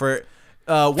 For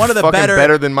one of the Fucking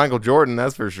better than Michael Jordan,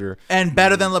 that's for sure. and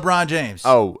better than LeBron James.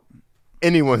 Oh,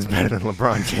 anyone's better than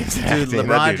LeBron James at Dude, acting. That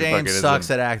LeBron dude James fucking is sucks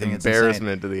an at acting. It's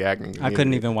embarrassment to the acting community. I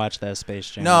couldn't even watch that Space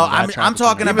Jam. No, I I'm tried to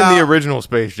talking finish Even about the original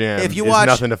Space Jam if you is watch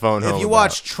nothing to phone home If you about.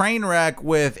 watch Trainwreck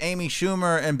with Amy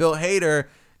Schumer and Bill Hader,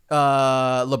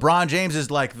 LeBron James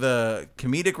is like the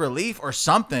comedic relief or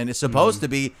something. It's supposed to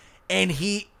be, and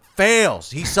he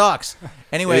fails. He sucks.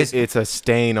 Anyways, It's a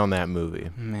stain on that movie.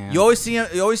 Man. you always see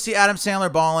Adam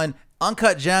Sandler balling.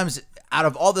 Uncut Gems. Out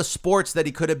of all the sports that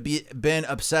he could have been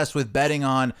obsessed with betting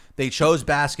on, they chose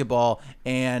basketball,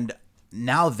 and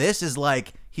now this is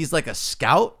like he's like a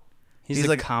scout. He's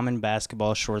like a common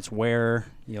basketball shorts wearer.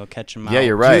 You'll catch him out. Yeah,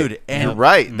 you're right. Dude, and- you're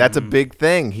right. That's a big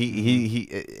thing. He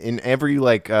in every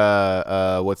like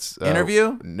what's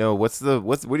Interview? No, what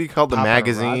do you call the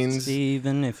magazines?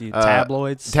 Even if you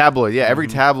tabloids. Tabloid, yeah. Every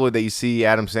tabloid that you see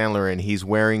Adam Sandler in, he's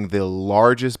wearing the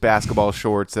largest basketball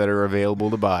shorts that are available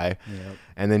to buy,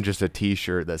 and then just a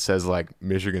T-shirt that says like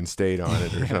Michigan State on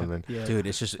it or something. Dude,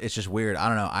 it's just weird. I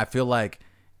don't know. I feel like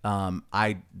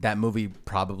that movie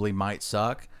probably might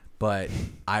suck, but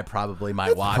I probably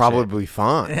might watch it. Probably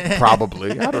fun.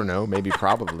 Probably. I don't know. Maybe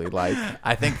probably. Like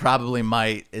I think probably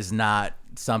might is not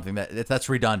something that's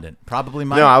redundant. Probably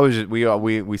might. no, I was just,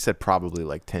 we said probably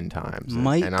like 10 times.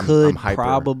 Mike and I'm could hyper.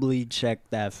 probably check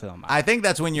that film out. I think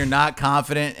that's when you're not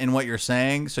confident in what you're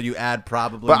saying, so you add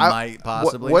probably, But might,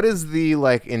 possibly. What is the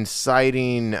like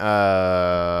inciting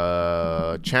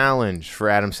challenge for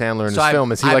Adam Sandler in So this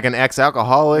film? Is he I- like an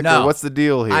ex-alcoholic, No. or what's the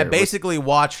deal here? I basically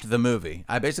watched the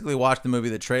movie.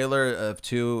 The trailer of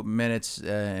 2 minutes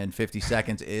and 50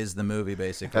 seconds is the movie,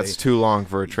 basically. That's too long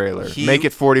for a trailer. He- Make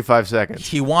it 45 seconds.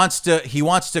 He wants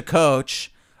to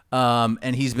coach,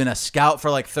 and he's been a scout for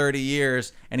like 30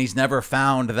 years, and he's never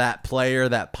found that player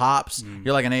that pops.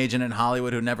 You're like an agent in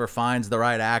Hollywood who never finds the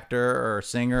right actor or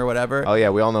singer or whatever. Oh yeah,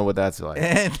 we all know what that's like.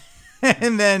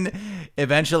 And then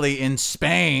eventually in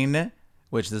Spain,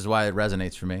 which this is why it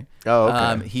resonates for me. Oh,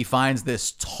 okay. He finds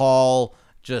this tall,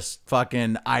 just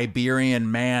fucking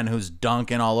Iberian man who's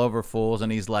dunking all over fools,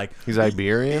 and he's like, He's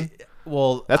Iberian?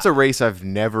 well, That's a race I've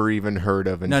never even heard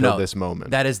of until this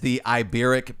moment. That is the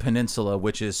Iberic Peninsula,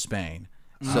 which is Spain.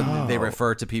 So they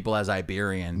refer to people as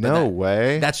Iberian. But No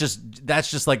way. That's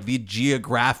just like the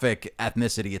geographic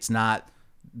ethnicity. It's not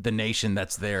the nation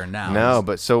that's there now. No,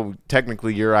 but so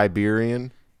technically you're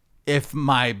Iberian. If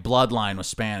my bloodline was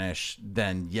Spanish,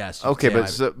 then yes. you Okay, could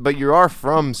say but you are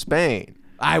from Spain.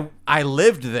 I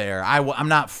lived there. I'm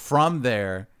not from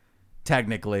there,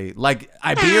 technically. Like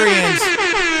Iberians,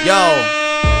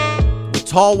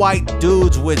 tall white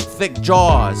dudes with thick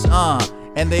jaws,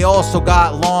 and they also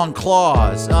got long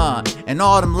claws, and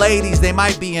all them ladies, they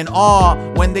might be in awe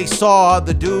when they saw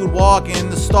the dude walk in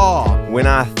the stall. When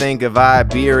I think of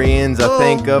Iberians, I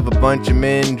think of a bunch of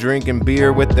men drinking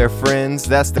beer with their friends.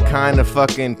 That's the kind of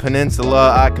fucking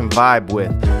peninsula I can vibe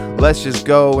with. Let's just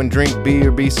go and drink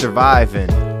beer, be surviving.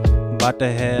 About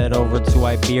to head over to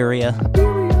Iberia,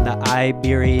 the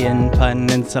Iberian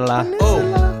Peninsula.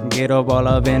 Get up all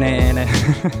up in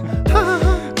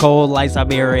it. Cold like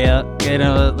Siberia. Get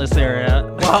in this area.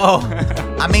 Whoa,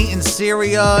 I'm eating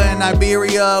Syria and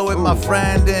Iberia with my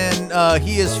friend, and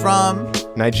he is from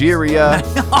Nigeria.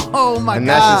 Oh my And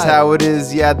god. that's just how it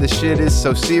is. Yeah, the shit is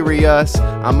so serious.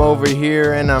 I'm over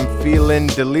here and I'm feeling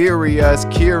delirious,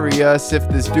 curious if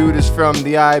this dude is from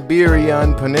the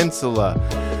Iberian Peninsula.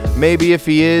 Maybe if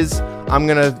he is, I'm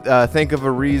gonna think of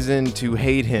a reason to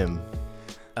hate him.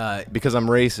 Because I'm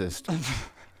racist.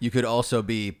 You could also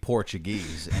be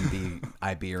Portuguese and be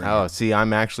Iberian. Oh, see,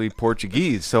 I'm actually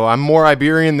Portuguese, so I'm more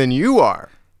Iberian than you are.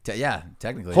 Yeah,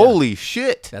 technically. Holy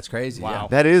shit. That's crazy. Wow.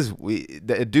 That is,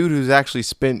 a dude who's actually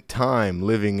spent time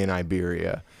living in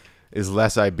Iberia is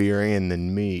less Iberian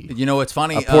than me. You know what's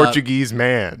funny? A Portuguese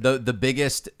man. The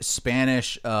biggest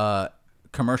Spanish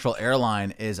commercial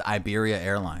airline is Iberia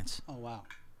Airlines. Oh wow.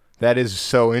 That is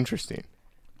so interesting.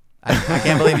 I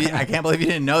can't believe you. I can't believe you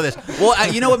didn't know this.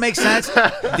 Well, you know what makes sense?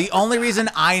 The only reason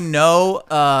I know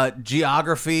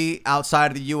geography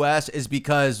outside of the U.S. is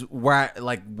because where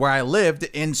I lived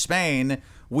in Spain,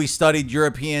 we studied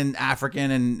European,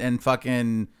 African, and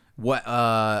fucking what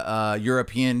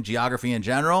European geography in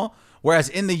general. Whereas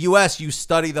in the U.S., you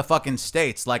study the fucking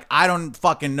states. Like, I don't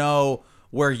fucking know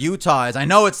where Utah is. I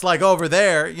know it's like over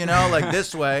there, you know, like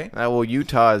this way. Well,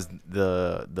 Utah is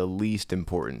the least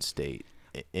important state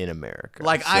in America.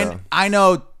 Like, so. I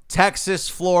know Texas,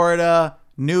 Florida,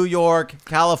 New York,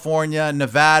 California,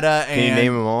 Nevada, and... Can you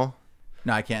name them all?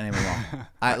 No, I can't name them all.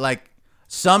 I like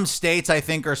some states I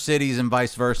think are cities and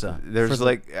vice versa. There's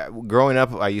growing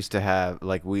up, I used to have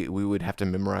like we would have to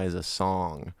memorize a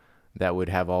song that would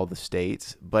have all the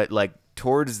states, but like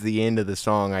towards the end of the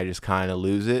song, I just kind of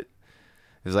lose it.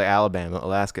 It was like Alabama,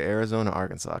 Alaska, Arizona,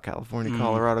 Arkansas, California,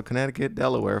 Colorado, Connecticut,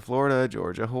 Delaware, Florida,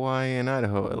 Georgia, Hawaii, and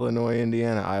Idaho, Illinois,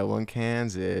 Indiana, Iowa, and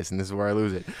Kansas. And this is where I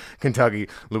lose it. Kentucky,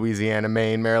 Louisiana,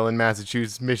 Maine, Maryland,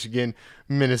 Massachusetts, Michigan,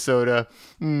 Minnesota.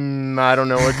 I don't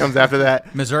know what comes after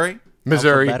that. Missouri,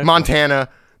 Montana,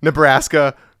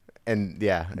 Nebraska. And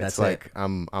yeah, it's That's like it.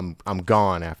 I'm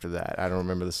gone after that. I don't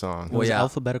remember the song. It was yeah.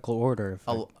 alphabetical order.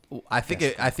 I think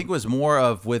it was more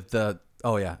of with the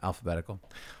alphabetical.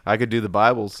 I could do the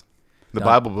Bibles. The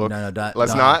Bible book. No,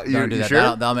 Let's not. Don't do you that.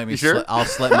 sure? That'll make me. You sure? I'll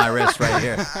slit my wrist right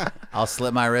here. I'll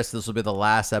slit my wrist. This will be the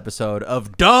last episode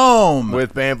of Dome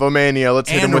With Bamfomania. Let's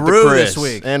hit him with Rue the Chris. this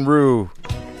week. And Rue.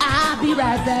 I'll be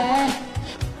right back.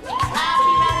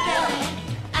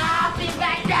 I'll be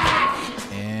back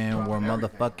there. And we're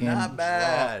motherfucking not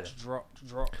bad.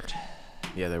 Dropped.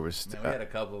 Yeah, there was. We had a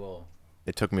couple.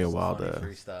 It took me a while funny to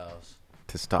freestyles.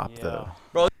 stop the.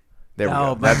 Bro. There we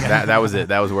Oh, go. my That was it.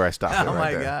 That was where I stopped. Oh it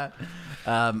my right there.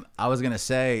 god. I was gonna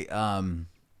say,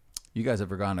 you guys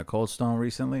ever gone to Cold Stone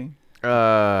recently?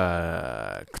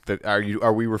 Are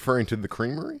we referring to the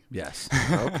creamery? Yes.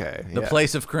 Okay. The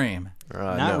place of cream.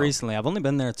 Not no. recently. I've only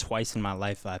been there twice in my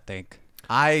life, I think.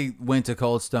 I went to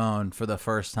Cold Stone for the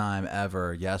first time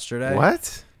ever yesterday.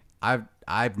 What?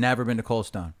 I've never been to Cold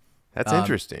Stone. That's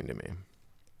interesting to me.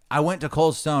 I went to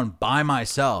Cold Stone by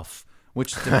myself,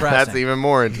 which is depressing. That's even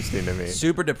more interesting to me.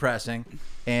 Super depressing.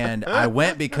 And I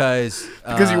went because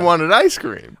Because you wanted ice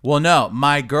cream. well, no,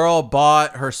 my girl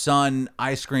bought her son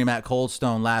ice cream at Cold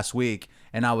Stone last week,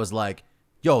 and I was like,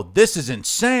 "Yo, this is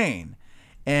insane!"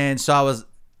 And so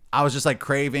I was just like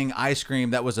craving ice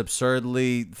cream that was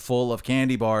absurdly full of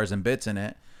candy bars and bits in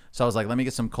it. So I was like, "Let me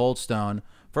get some Cold Stone."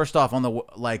 First off,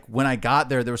 when I got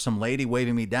there was some lady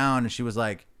waving me down, and she was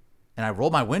like, and I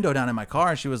rolled my window down in my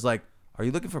car, and she was like, "Are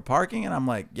you looking for parking?" And I'm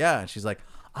like, "Yeah." And she's like,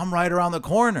 "I'm right around the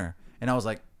corner." And I was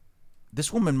like,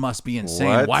 this woman must be insane.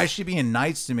 What? Why is she being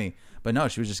nice to me? But no,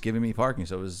 she was just giving me parking,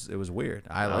 so it was weird.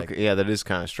 Okay. Yeah, that is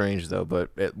kind of strange though,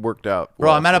 but it worked out. Bro,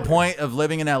 well I'm at a for you. point of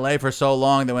living in LA for so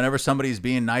long that whenever somebody's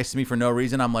being nice to me for no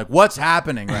reason, I'm like, what's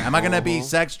happening? Right? Am I gonna be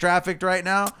sex trafficked right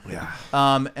now? Yeah.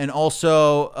 And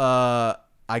also,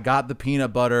 I got the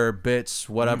peanut butter bits,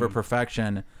 whatever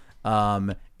perfection,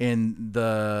 in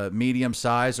the medium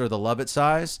size or the love it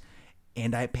size,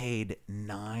 and I paid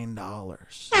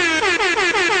 $9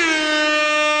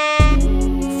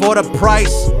 for the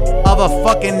price of a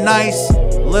fucking nice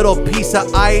little piece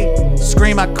of ice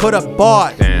cream I could have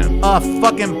bought. Damn. A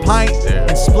fucking pint Damn.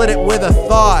 and split it with a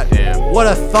thought. Damn. What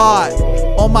a thought.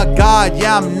 Oh my god,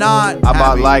 yeah, I'm not I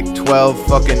bought happy. like 12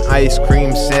 fucking ice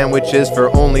cream sandwiches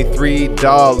for only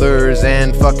 $3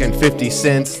 and fucking 50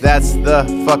 cents. That's the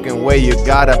fucking way you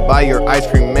gotta buy your ice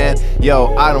cream, man.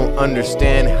 Yo, I don't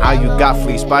understand how you got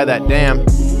fleeced by that damn.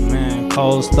 Man,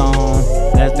 Cold Stone,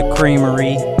 that's the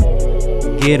creamery.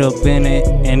 Get up in it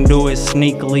and do it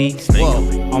sneakily.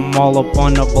 I'm all up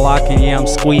on the block and yeah, I'm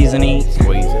squeezing it.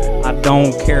 I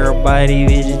don't care about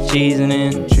these cheesing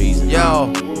it.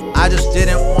 Yo, I just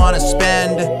didn't want to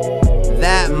spend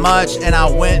that much, and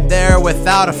I went there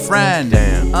without a friend.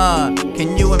 Damn.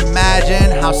 Can you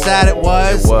imagine how sad it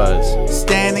was? It was.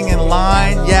 Standing in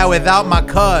line, yeah, without my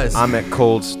cuz. I'm at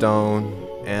Cold Stone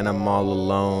and I'm all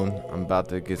alone. I'm about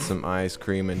to get some ice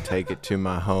cream and take it to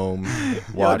my home.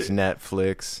 Watch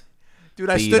Netflix. Dude,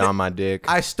 I Feed stood on my dick.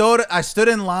 I stood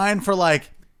in line for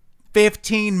like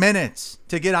 15 minutes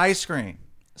to get ice cream.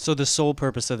 So the sole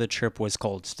purpose of the trip was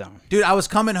Cold Stone. Dude, I was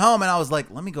coming home and I was like,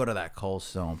 let me go to that Cold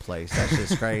Stone place. That's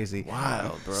just crazy.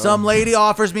 Wild, bro. Some lady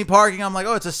offers me parking. I'm like,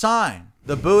 oh, it's a sign.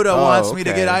 The Buddha wants me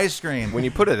to okay. get ice cream. When you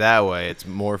put it that way, it's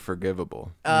more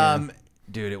forgivable.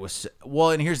 Dude, it was well,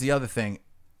 and here's the other thing.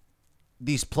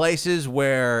 These places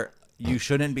where you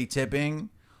shouldn't be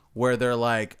tipping, where they're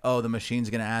like, oh, the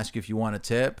machine's gonna ask you if you want a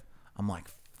tip. I'm like,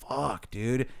 fuck. fuck,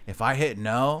 dude. If I hit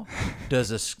no,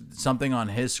 does something on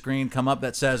his screen come up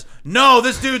that says, no,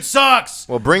 this dude sucks?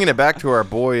 Well, bringing it back to our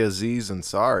boy Aziz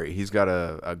Ansari, he's got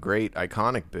a great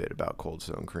iconic bit about Cold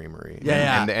Stone Creamery.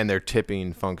 Yeah. And their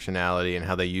tipping functionality and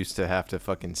how they used to have to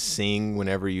fucking sing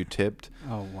whenever you tipped.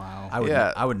 Oh wow.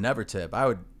 I would never tip.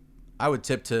 I would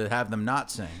tip to have them not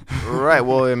sing. Right.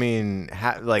 Well, I mean,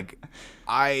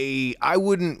 I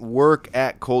wouldn't work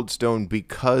at Cold Stone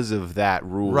because of that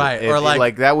rule. Right. Or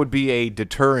like that would be a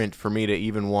deterrent for me to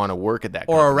even want to work at that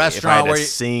Or a company restaurant if I had where to you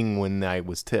sing when I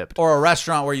was tipped. Or a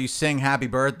restaurant where you sing happy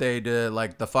birthday to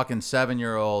like the fucking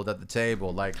 7-year-old at the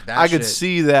table. Like that I could shit.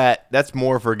 see that. That's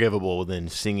more forgivable than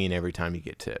singing every time you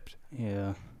get tipped.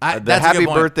 Yeah. The that's a happy good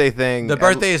point. birthday thing. The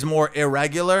birthday is more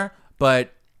irregular,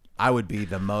 but I would be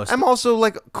the most. I'm also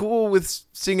like cool with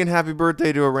singing happy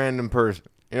birthday to a random person.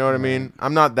 You know what I mean?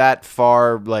 I'm not that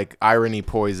far like irony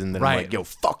poison that I'm like, yo,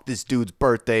 fuck this dude's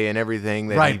birthday and everything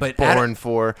that he's born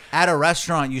for. At a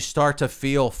restaurant, you start to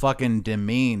feel fucking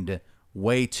demeaned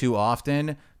way too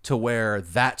often to where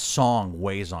that song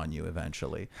weighs on you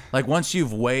eventually. Like once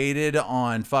you've waited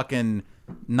on fucking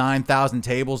 9,000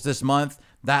 tables this month,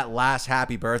 that last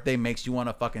happy birthday makes you want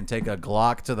to fucking take a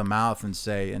Glock to the mouth and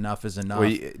say enough is enough.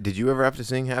 Wait, did you ever have to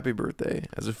sing happy birthday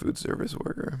as a food service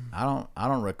worker? I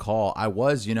don't recall. I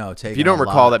was, taking. If you don't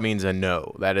recall, that means a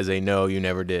no. That is a no. You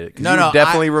never did it. No,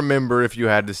 definitely remember if you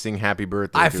had to sing happy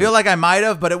birthday. I feel like I might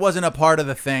have, but it wasn't a part of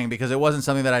the thing because it wasn't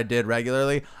something that I did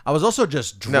regularly. I was also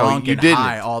just drunk and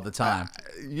high all the time.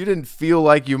 You didn't feel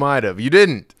like you might have. You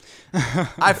didn't.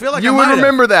 I feel like you would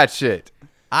remember that shit.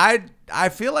 I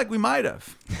feel like we might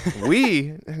have.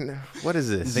 What is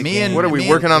this? What are we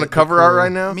working on a cover art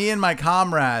right now? Me and my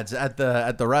comrades at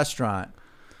the restaurant.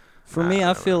 For me,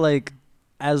 I feel like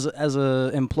as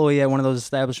a employee at one of those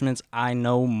establishments, I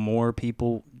know more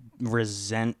people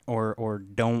resent or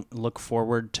don't look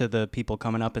forward to the people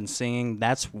coming up and singing.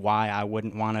 That's why I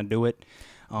wouldn't want to do it.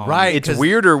 Right. It's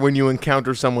weirder when you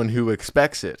encounter someone who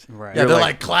expects it. Right. Yeah, they're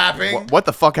like clapping. What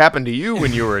the fuck happened to you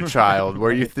when you were a child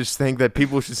where you just think that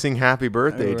people should sing happy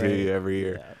birthday to you every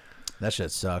year? Yeah. That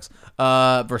shit sucks.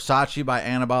 Versace by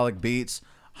Anabolic Beats,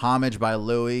 Homage by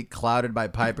Louis, Clouded by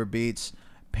Piper Beats,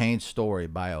 Pain Story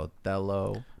by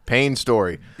Othello. Pain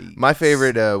Story. Beats. My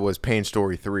favorite was Pain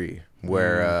Story 3,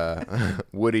 where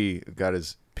Woody got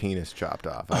his penis chopped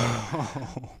off.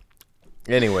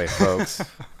 Anyway, folks.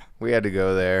 We had to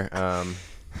go there.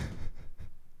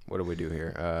 What do we do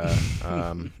here?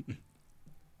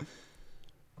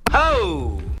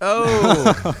 Oh.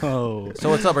 So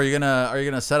what's up? Are you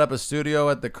gonna set up a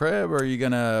studio at the crib, or are you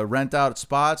gonna rent out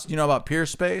spots? Do you know about Peer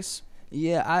Space?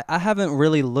 Yeah, I haven't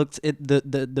really looked at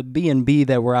the B&B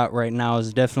that we're at right now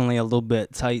is definitely a little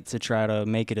bit tight to try to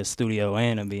make it a studio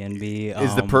and a B&B.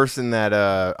 Is the person that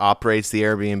operates the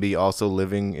Airbnb also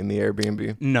living in the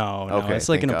Airbnb? No, Okay, it's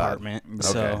like an thank God. apartment. Okay,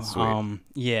 So, sweet.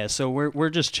 yeah, so we're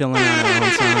just chilling on our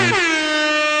own time.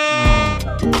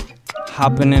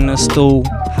 Hopping in the stool,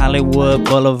 Hollywood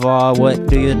Boulevard, what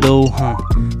do you do, huh?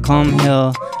 Come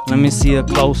here, let me see her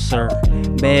closer.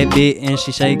 Bad bitch and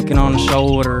she shaking on the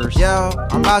shoulders. Yo,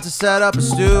 I'm about to set up a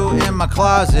stew in my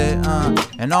closet,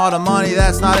 and all the money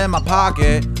that's not in my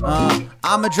pocket,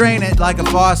 I'ma drain it like a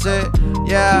faucet.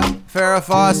 Yeah, Farrah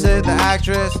Fawcett, the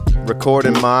actress.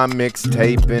 Recording my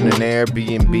mixtape in an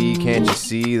Airbnb, can't you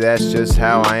see that's just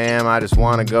how I am? I just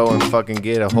wanna go and fucking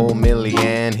get a whole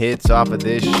million hits off of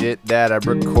this shit that I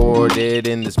recorded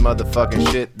in this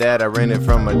motherfucking shit that I rented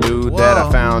from a dude that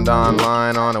I found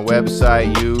online on a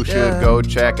website you should go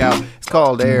check out. It's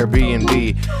called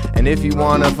Airbnb, and if you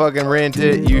wanna fucking rent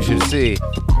it, you should see.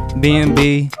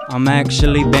 B&B, I'm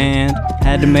actually banned.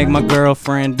 Had to make my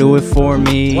girlfriend do it for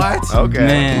me. What? Okay.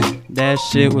 Man, that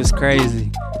shit was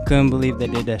crazy. Couldn't believe they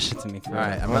did that shit to me. All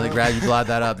right, I'm really glad you brought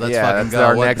that up. Let's Yeah, fucking that's go.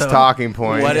 our What next talking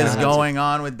point. What is Yeah. going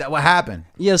on with that? What happened?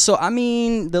 Yeah, so I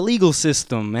mean, the legal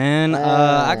system, man.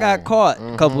 I got caught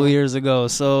a couple of years ago,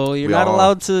 so you're not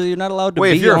allowed to. You're not allowed to.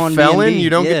 Wait, be if you're on a felon, B&B. you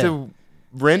don't get Yeah. to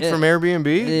rent from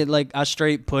Airbnb? Like I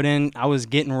straight put in. I was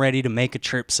getting ready to make a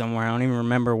trip somewhere. I don't even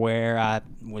remember where. I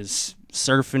was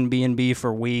surfing B&B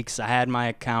for weeks. I had my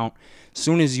account. As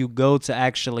soon as you go to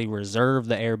actually reserve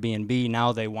the Airbnb,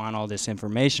 now they want all this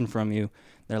information from you.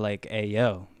 They're like, hey,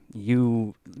 yo,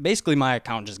 you... Basically, my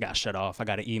account just got shut off. I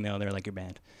got an email. They're like, you're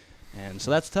banned. And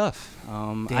so that's tough.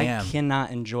 I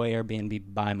cannot enjoy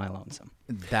Airbnb by my lonesome.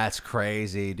 That's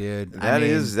crazy, dude.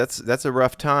 That's a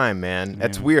rough time, man.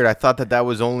 That's weird. I thought that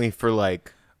was only for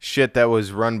like shit that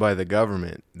was run by the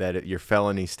government, that your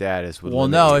felony status would. Well,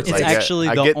 no, It's actually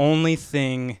the only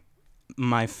thing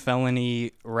my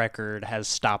felony record has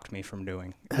stopped me from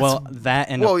doing. Well, that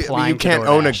and Well, applying you can't to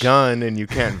own a DoorDash. gun and you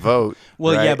can't vote.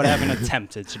 Well, right? yeah, but I haven't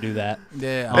attempted to do that.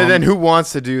 Yeah. And then who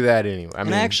wants to do that anyway? I And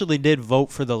mean, I actually did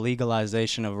vote for the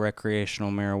legalization of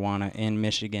recreational marijuana in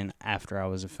Michigan after I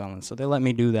was a felon, so they let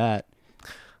me do that.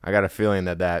 I got a feeling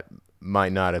that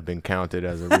might not have been counted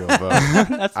as a real vote.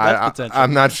 That's potential.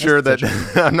 I'm not sure that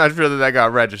I'm not sure that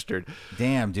got registered.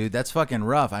 Damn, dude, that's fucking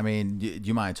rough. I mean, do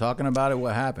you mind talking about it?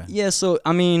 What happened? Yeah, so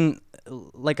I mean,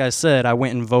 like I said, I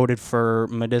went and voted for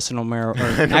medicinal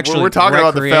marijuana. Actually, we're talking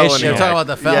about the felony. recreational. You're talking about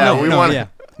the felony. Yeah, No, we no, want. yeah.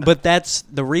 But that's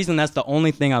the reason. That's the only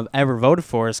thing I've ever voted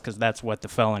for is because that's what the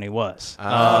felony was.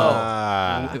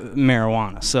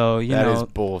 Marijuana. So That is know,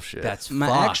 bullshit. That's my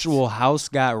fucked. actual house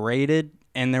got raided,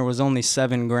 and there was only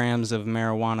 7 grams of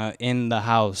marijuana in the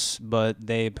house. But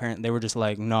they were just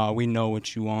like, "No, we know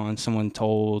what you want." Someone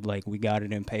told, like, we got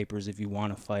it in papers. If you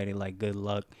want to fight it, like, good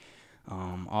luck.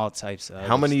 All types of.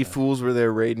 How other many stuff. fools were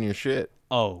there raiding your shit?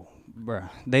 Oh, bruh.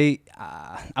 They,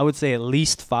 I would say at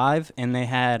least 5, and they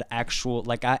had actual,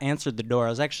 like, I answered the door. I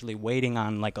was actually waiting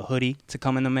on, like, a hoodie to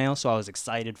come in the mail, so I was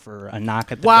excited for a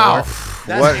knock at the Wow, door.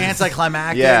 that's What-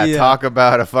 anticlimactic. Yeah, Yeah. talk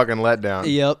about a fucking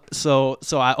letdown. Yep. So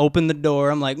I opened the door.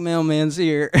 I'm like, mailman's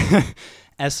here.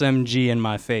 SMG in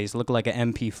my face. Looked like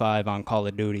an MP5 on Call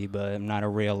of Duty, but I'm not a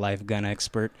real life gun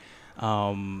expert.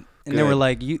 And they were Good.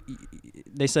 like,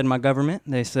 they said, my government.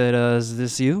 They said, is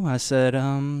this you? I said,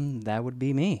 that would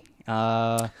be me.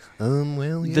 Well,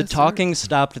 The yes, sir. talking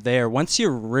stopped there. Once you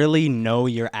really know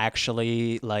you're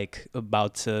actually like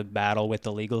about to battle with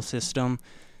the legal system,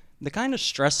 the kind of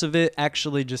stress of it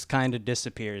actually just kind of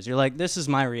disappears. You're like, this is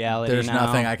my reality There's now.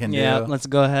 nothing I can Yeah, do. let's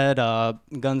go ahead.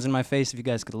 Guns in my face. If you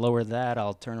guys could lower that,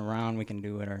 I'll turn around. We can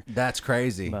do it. Or, That's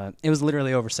crazy. but it was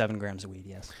literally over 7 grams of weed.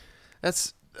 Yes.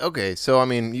 That's okay. So I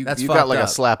mean, you That's got fucked like up.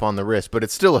 a slap on the wrist, but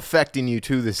it's still affecting you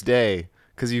to this day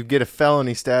because you get a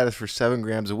felony status for 7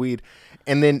 grams of weed,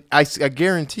 and then I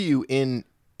guarantee you in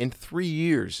 3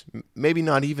 years, maybe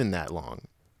not even that long,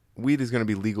 weed is going to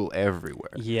be legal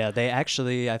everywhere. Yeah, they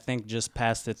actually, I think, just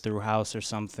passed it through House or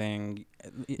something.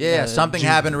 Yeah, something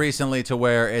happened recently to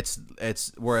where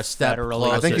we're a step Federally.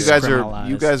 closer. I think It's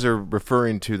you guys are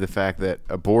referring to the fact that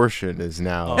abortion is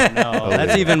now. Oh no,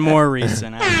 that's even more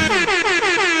recent.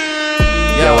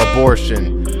 Yo,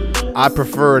 abortion. I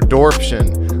prefer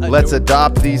adoption. Let's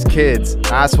adopt these kids.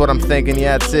 That's what I'm thinking.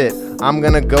 Yeah, that's it. I'm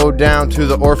gonna go down to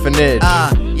the orphanage.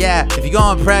 Yeah, if you're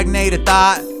gonna impregnate a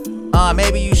thought,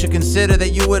 maybe you should consider that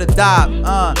you would adopt,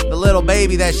 the little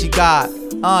baby that she got.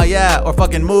 Yeah, or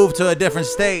fucking move to a different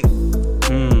state.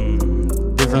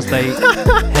 Different state,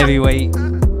 heavyweight,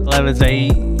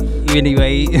 levitate,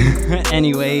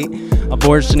 anyway,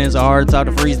 abortion is a hard talk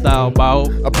to freestyle about.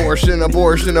 Abortion,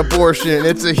 abortion, abortion.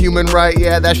 It's a human right.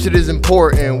 Yeah, that shit is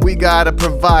important. We gotta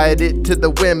provide it to the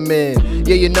women.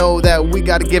 Yeah, you know that we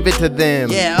gotta give it to them.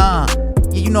 Yeah,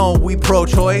 you know we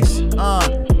pro-choice,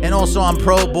 and also I'm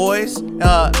pro-boys,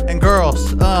 and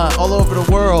girls, all over the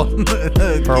world.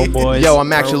 Pro boys. Yo,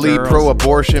 I'm actually girls.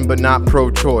 pro-abortion, but not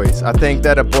pro-choice. I think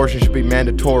that abortion should be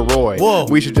mandatory. Whoa.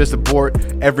 We should just abort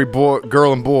every boy,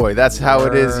 girl and boy. That's how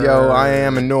it is, yo. I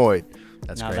am annoyed.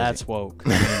 That's Now crazy. that's woke.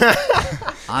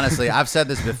 Honestly, I've said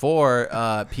this before.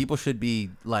 People should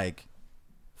be like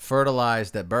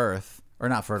fertilized at birth, or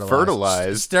not fertilized.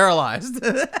 Fertilized? Sterilized.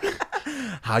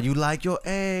 How you like your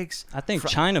eggs? I think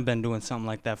China been doing something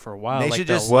like that for a while. They like should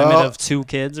the just- limit Well, of 2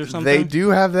 kids or something. They do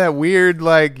have that weird,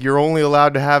 like, you're only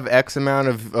allowed to have X amount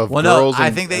of Well, no, girls. I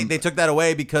and- think they took that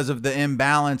away because of the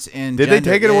imbalance in. Did they gender.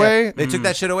 take it Yeah, away? They took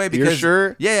that shit away You're because.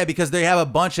 sure? Yeah, because they have a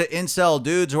bunch of incel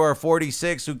dudes who are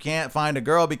 46 who can't find a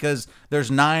girl because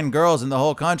there's 9 girls in the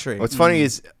whole country. What's funny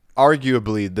is,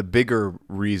 arguably, the bigger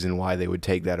reason why they would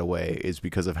take that away is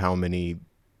because of how many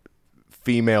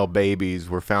female babies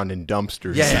were found in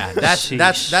dumpsters. Yeah, that's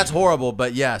Sheesh. that's horrible.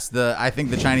 But yes, I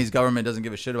think the Chinese government doesn't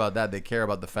give a shit about that. They care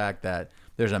about the fact that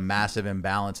there's a massive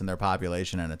imbalance in their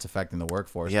population and it's affecting the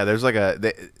workforce. Yeah, there's like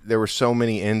there were so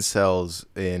many incels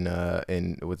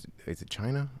in what's is it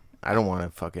China? I don't want to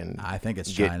fucking. I think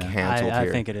it's get China. canceled I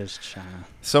here. think it is China.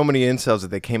 So many incels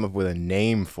that they came up with a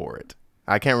name for it.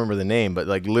 I can't remember the name, but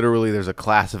like literally, there's a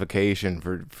classification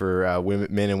for women,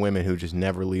 men and women who just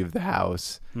never leave the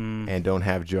house and don't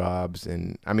have jobs.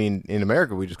 And I mean, in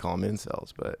America, we just call them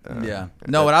incels. But Yeah.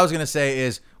 No, what I was gonna say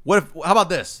is, what if? How about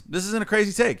this? This isn't a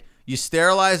crazy take. You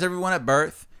sterilize everyone at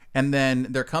birth, and then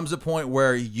there comes a point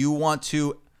where you want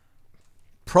to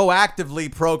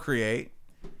proactively procreate.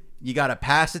 You got to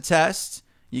pass a test.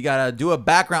 You got to do a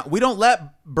background. We don't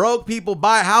let broke people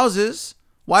buy houses.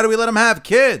 Why do we let them have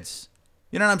kids?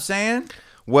 You know what I'm saying?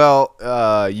 Well,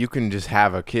 you can just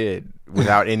have a kid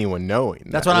without anyone knowing.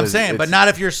 That's what I'm saying. But not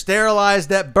if you're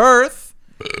sterilized at birth.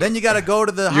 Then you got to go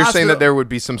to the You're hospital. saying that there would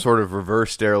be some sort of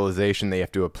reverse sterilization that you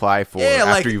have to apply for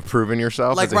after you've proven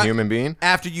yourself as a human being?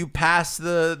 After you pass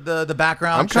the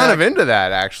background I'm check. kind of into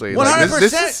that, actually.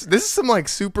 100%. This is some like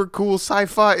super cool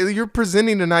sci-fi. You're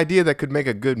presenting an idea that could make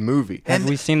a good movie. Have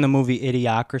we seen the movie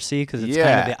Idiocracy? Because it's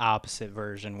kind of the opposite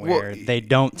version where they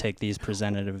don't take these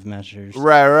preventative measures.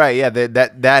 Right. Yeah,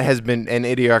 that has been, and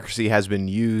Idiocracy has been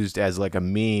used as like a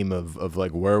meme of like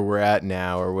where we're at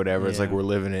now or whatever. It's like we're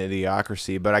living in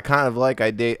Idiocracy. But I kind of like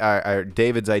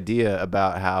David's idea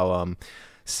about how,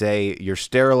 say, you're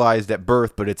sterilized at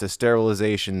birth, but it's a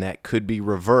sterilization that could be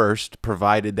reversed,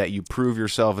 provided that you prove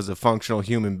yourself as a functional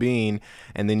human being,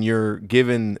 and then you're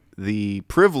given the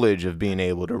privilege of being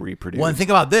able to reproduce. Well, and think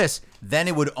about this. Then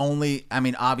it would only, I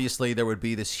mean, obviously there would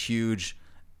be this huge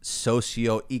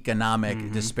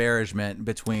socioeconomic disparagement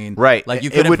between like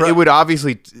it would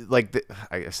obviously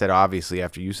I said obviously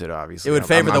after you said obviously it would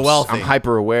favor the wealthy. I'm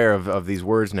hyper aware of these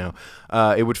words now.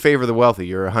 It would favor the wealthy.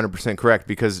 You're 100% correct,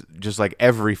 because just like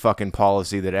every fucking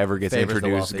policy that ever gets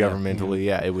introduced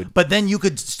governmentally, it would. But then you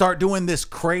could start doing this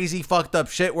crazy fucked up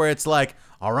shit where it's like,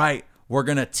 all right, we're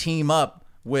gonna team up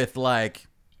with like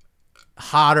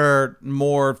hotter,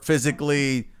 more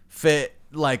physically fit,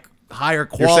 like higher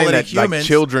quality You're saying that humans. like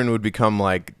children would become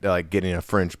like getting a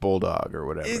French bulldog or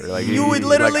whatever. Like you would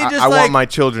literally just I like, want my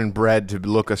children bred to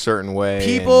look a certain way.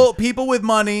 People with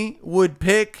money would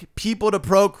pick people to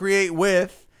procreate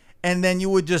with, and then you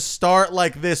would just start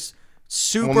like this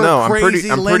super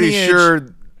crazy I'm lineage. pretty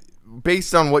sure,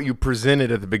 based on what you presented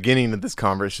at the beginning of this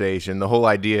conversation, the whole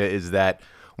idea is that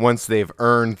once they've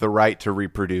earned the right to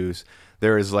reproduce,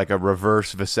 there is like a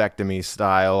reverse vasectomy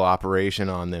style operation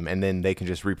on them, and then they can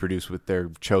just reproduce with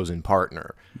their chosen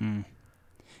partner.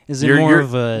 Is it more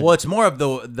of a? Well, it's more of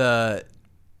the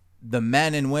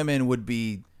men and women would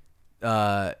be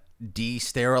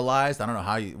de-sterilized. I don't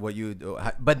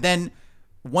know but then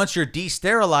once you're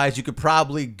de-sterilized, you could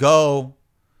probably go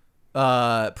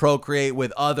procreate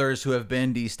with others who have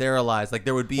been de-sterilized. Like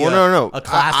there would be a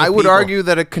class I of would people. argue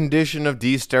that a condition of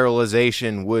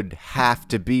de-sterilization would have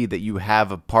to be that you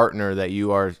have a partner that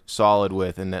you are solid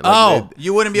with, and that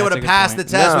you wouldn't be able to pass the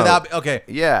test without. Okay,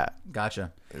 yeah,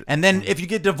 gotcha. And then if you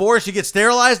get divorced, you get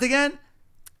sterilized again.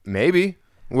 Maybe.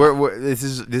 This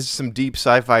is some deep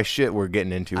sci-fi shit we're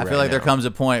getting into. I feel like there comes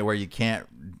a point where you can't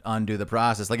undo the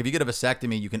process. Like if you get a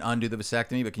vasectomy, you can undo the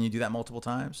vasectomy, but can you do that multiple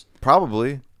times?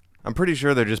 Probably. I'm pretty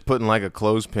sure they're just putting like a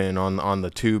clothespin on the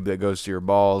tube that goes to your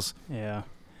balls. Yeah.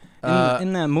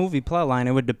 In that movie plotline,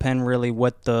 it would depend really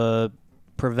what the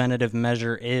preventative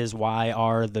measure is. Why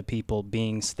are the people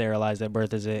being sterilized at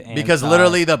birth? Is it because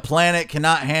literally the planet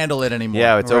cannot handle it anymore?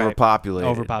 Yeah, it's overpopulated.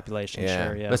 Overpopulation,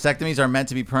 sure. Yeah. Vasectomies are meant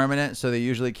to be permanent, so they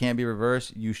usually can't be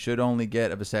reversed. You should only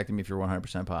get a vasectomy if you're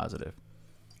 100% positive.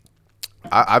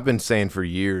 I've been saying for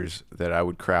years that I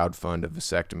would crowdfund a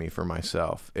vasectomy for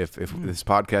myself. If this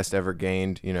podcast ever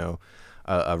gained,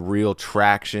 a real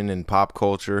traction in pop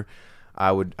culture,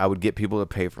 I would get people to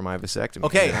pay for my vasectomy.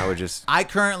 Okay, and I would just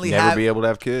never be able to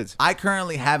have kids. I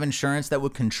currently have insurance that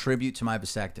would contribute to my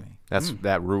vasectomy.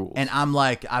 That rules. And I'm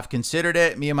like, I've considered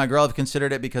it. Me and my girl have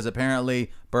considered it because apparently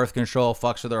birth control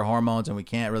fucks with her hormones, and we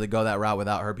can't really go that route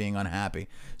without her being unhappy.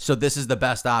 So this is the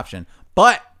best option.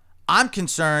 But I'm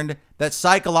concerned that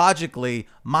psychologically,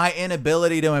 my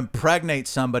inability to impregnate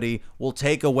somebody will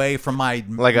take away from my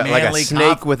like a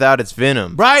snake without its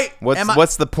venom, right?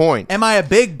 What's the point? Am I a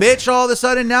big bitch all of a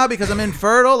sudden now because I'm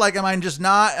infertile? Like, am I just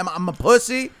not? I'm a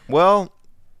pussy. Well,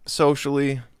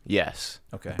 socially, yes.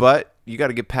 Okay, but you got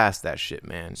to get past that shit,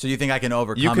 man. So you think I can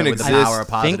overcome it with the power of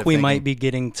positive I think we thinking? might be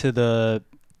getting to the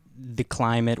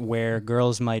climate where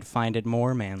girls might find it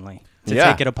more manly to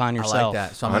take it upon yourself. I like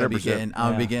that. So I'm gonna be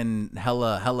getting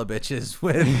hella bitches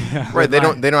with right. They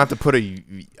don't have to put a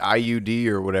IUD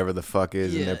or whatever the fuck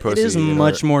is in their pussy. It is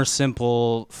much more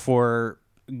simple for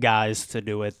guys to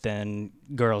do it than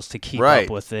girls to keep up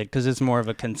with it, because it's more of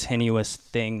a continuous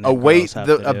thing.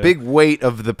 A big weight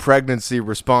of the pregnancy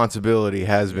responsibility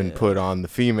has been put on the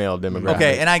female demographic.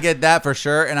 Okay, and I get that for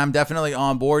sure, and I'm definitely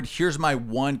on board. Here's my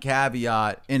one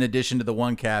caveat, in addition to the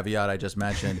one caveat I just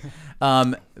mentioned.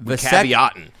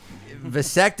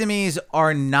 Vasectomies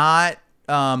are not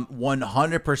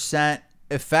 100%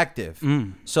 effective.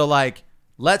 So, like,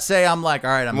 let's say I'm like, all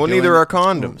right, neither are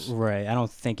condoms. Right. I don't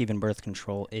think even birth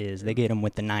control is. They get them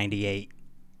with the 98.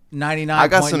 99.99. I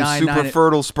got some super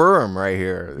fertile sperm right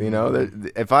here. You know,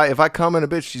 if I come in a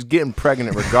bitch, she's getting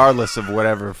pregnant regardless of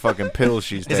whatever fucking pill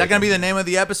she's taking. Is that gonna be the name of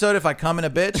the episode? If I come in a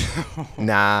bitch?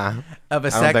 Nah, A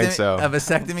vasectomy, I don't think so. A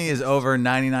vasectomy is over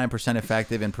 99%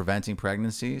 effective in preventing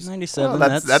pregnancies. 97. Well,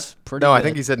 that's pretty. no, good. I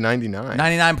think he said 99.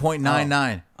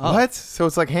 99.99. What? So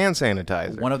it's like hand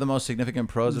sanitizer. One of the most significant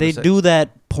pros. They of do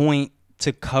that point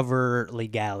to cover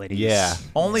legalities. Yeah.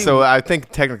 Only So I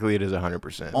think technically it is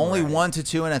 100%. only 1 to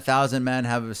 2 in 1,000 men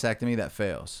have a vasectomy that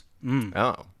fails.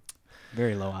 Oh.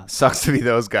 Very low odds. Sucks to be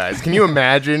those guys. Can you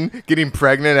imagine getting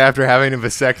pregnant after having a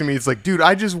vasectomy? It's like, dude,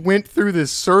 I just went through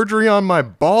this surgery on my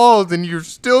balls, and you're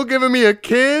still giving me a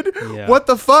kid. Yeah. What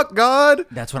the fuck, God?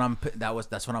 That's what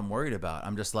I'm worried about.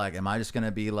 I'm just like, am I just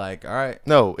gonna be like, all right?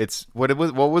 No, it's what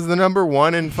was the number?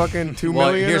 1 in fucking 2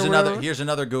 Well, million? here's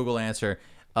another Google answer.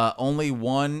 Only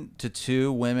 1 to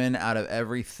 2 women out of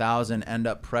every 1,000 end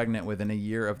up pregnant within a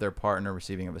year of their partner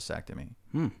receiving a vasectomy.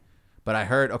 But I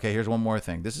heard, okay, here's one more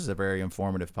thing. This is a very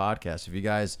informative podcast. If you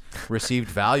guys received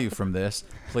value from this,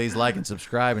 please like and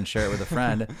subscribe and share it with a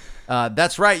friend.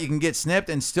 That's right. You can get snipped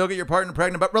and still get your partner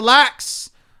pregnant, but relax.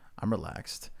 I'm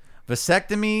relaxed.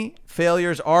 Vasectomy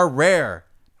failures are rare. ...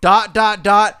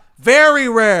 Very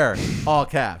rare. All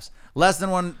caps. Less than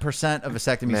 1% of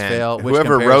vasectomies Man, fail. Which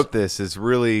whoever compares, wrote this is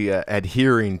really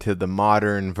adhering to the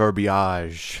modern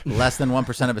verbiage. less than 1%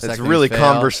 of vasectomies It's really fail,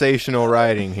 conversational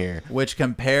writing here. which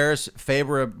compares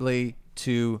favorably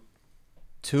to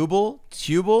tubal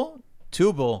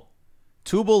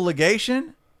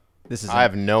ligation. This is I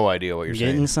have no idea what you're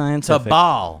Getting saying. scientific.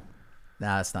 Tabal.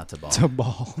 Nah, it's not Tabal. To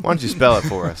ball. Why don't you spell it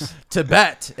for us?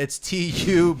 Tibet. It's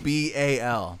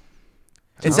Tubal.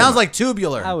 It sounds like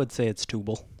tubular. I would say it's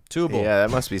tubal. Tubal. Yeah,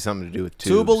 that must be something to do with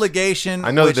tubes. Tubal ligation.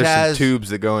 I know that which there's has, some tubes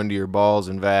that go into your balls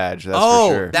and vag. That's Oh,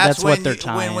 for sure. that's what when they're when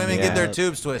tying. women Yeah. get their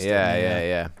tubes twisted.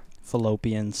 yeah.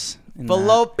 Fallopians. in that.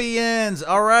 Fallopians.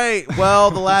 All right. Well,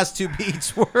 the last 2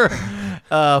 beats were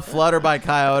Flutter by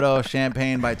Kyoto,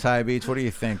 Champagne by Thai Beach. What do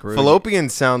you think, Rudy? Fallopian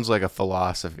sounds like a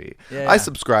philosophy. Yeah. I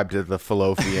subscribe to the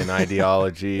fallopian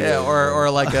ideology. Yeah,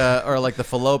 or like the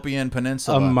Fallopian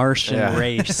Peninsula. A Martian Yeah.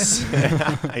 race.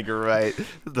 You're right.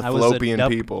 The I was fallopian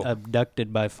people.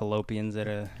 abducted by fallopians at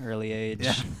an early age.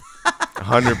 Yeah.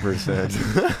 100%.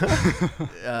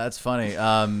 That's funny.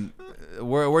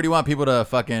 Where do you want people to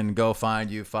fucking go find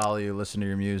you, follow you, listen to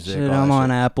your music? Shit, all I'm that on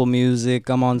shit? Apple Music.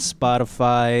 I'm on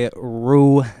Spotify.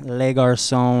 Rue Le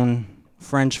Garçon.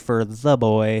 French for the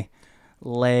boy.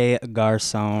 Le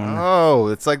Garçon. Oh,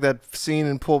 it's like that scene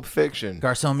in Pulp Fiction.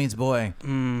 Garcon means boy.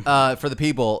 For the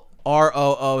people,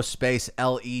 ROO space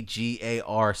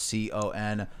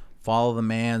LEGARCON. Follow the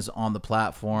mans on the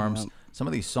platforms. Some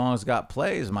of these songs got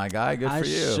plays, my guy. Good for I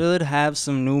you. should have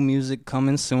some new music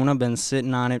coming soon. I've been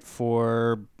sitting on it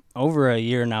for over a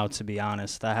year now, to be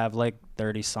honest. I have like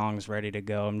 30 songs ready to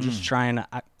go. I'm just trying to,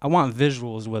 I want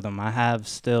visuals with them. I have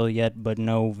still yet, but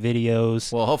no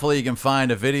videos. Well, hopefully you can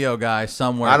find a video guy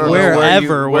somewhere. I don't Wherever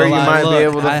know where you will I might look? be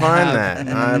able to I find have that.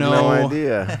 I have no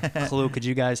idea. Clue. Could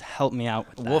you guys help me out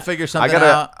with that? We'll figure I something gotta.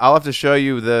 out. I'll have to show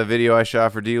you the video I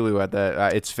shot for Delu at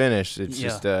that. It's finished. It's Yeah.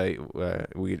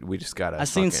 just we just gotta. I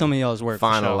seen some of y'all's work.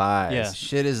 for sure. finalize. Yeah.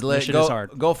 Shit is lit. shit go, is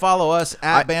hard. go follow us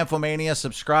at Banfomania.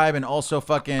 Subscribe and also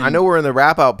fucking. I know we're in the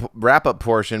wrap up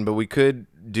portion, but we could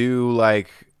do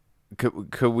like.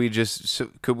 Could we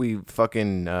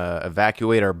fucking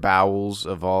evacuate our bowels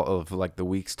of all of like the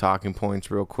week's talking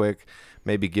points real quick?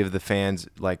 Maybe give the fans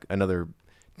like another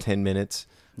 10 minutes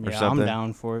or Yeah, something. I'm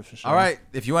down for it for sure. All right,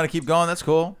 if you want to keep going, that's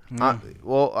cool.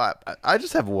 I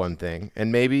just have one thing,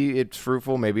 and maybe it's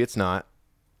fruitful, maybe it's not.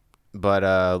 But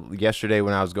yesterday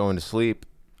when I was going to sleep,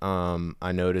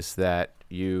 I noticed that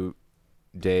you,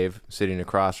 Dave, sitting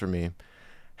across from me,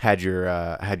 had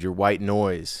your white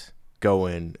noise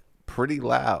going pretty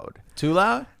loud. Too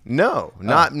loud? No,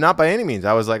 not by any means.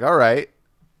 I was like, all right,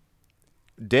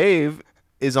 Dave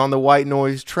is on the white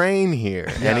noise train here,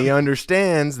 and he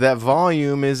understands that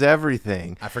volume is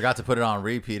everything. I forgot to put it on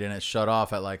repeat, and it shut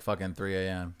off at like fucking 3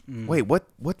 a.m. Wait, what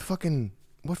fucking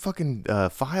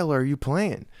file are you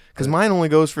playing? Because mine only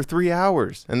goes for 3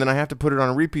 hours, and then I have to put it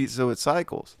on repeat so it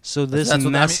cycles. So this That's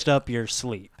what- I messed up your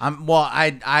sleep.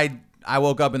 I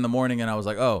woke up in the morning and I was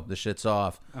like, oh, the shit's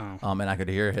off. And I could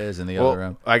hear his in the other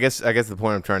room. I guess the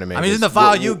point I'm trying to make. I mean, is in the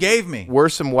file we're- you gave me. We're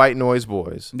some white noise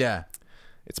boys. Yeah.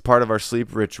 It's part of our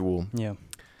sleep ritual. Yeah.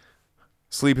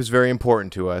 Sleep is very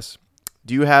important to us.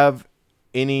 Do you have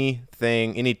any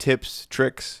tips,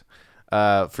 tricks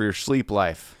for your sleep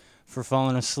life? For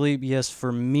falling asleep, yes,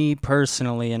 for me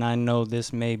personally, and I know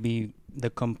this may be the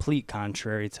complete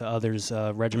contrary to others'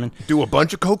 regimen. Do a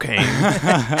bunch of cocaine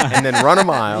and then run a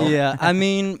mile. Yeah, I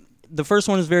mean, the first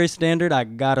one is very standard. I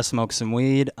gotta smoke some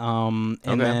weed. And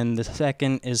then the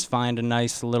second is find a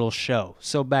nice little show.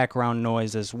 So background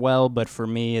noise as well, but for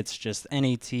me, it's just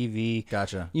any TV.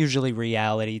 Gotcha. Usually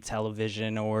reality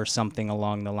television or something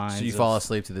along the lines. So you fall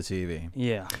asleep to the TV.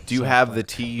 Yeah. Do you have the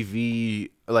TV,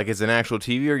 like it's an actual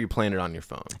TV, or are you playing it on your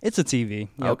phone? It's a TV.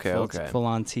 Yep, Okay. Full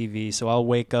on TV. So I'll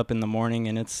wake up in the morning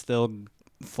and it's still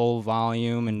full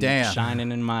volume and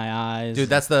shining in my eyes. Dude,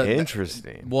 that's the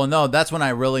interesting. Well, no, that's when I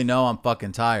really know I'm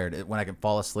fucking tired. When I can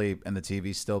fall asleep and the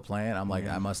TV's still playing, I'm like,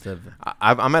 I must have.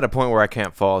 I'm at a point where I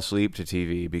can't fall asleep to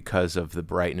TV because of the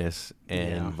brightness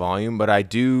and volume. But I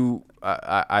do.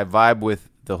 I vibe with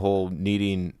the whole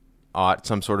needing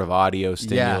some sort of audio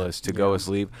stimulus to go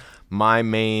asleep. My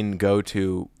main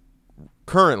go-to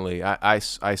currently, I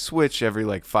switch every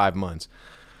like 5 months.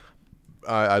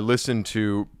 I listen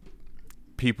to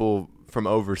people from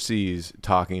overseas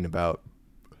talking about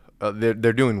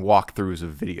they're doing walkthroughs of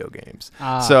video games.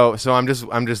 So I'm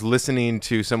just listening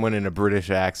to someone in a British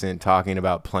accent talking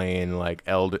about playing like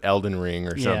Elden Ring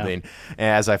or something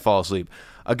as I fall asleep.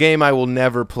 A game I will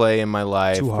never play in my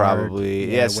life, Too hard.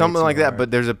 probably. Yeah, something like that.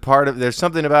 But there's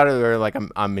something about it where like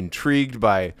I'm intrigued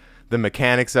by the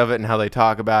mechanics of it and how they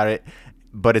talk about it.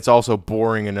 But it's also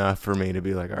boring enough for me to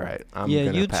be like, all right, I'm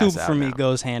gonna pass YouTube out for me now.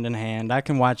 goes hand in hand. I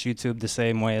can watch YouTube the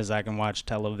same way as I can watch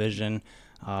television.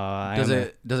 Does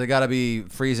it gotta be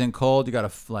freezing cold? You got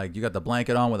the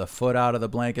blanket on with a foot out of the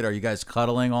blanket? Are you guys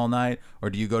cuddling all night, or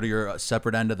do you go to your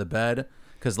separate end of the bed?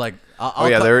 Because like,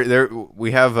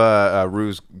 we have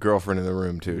Rue's girlfriend in the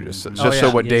room too. Just so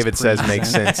what David says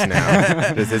makes sense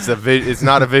now. It's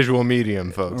not a visual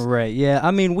medium, folks. Right. Yeah.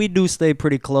 I mean, we do stay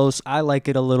pretty close. I like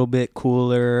it a little bit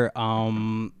cooler.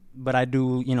 But I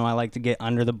do, I like to get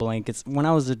under the blankets. When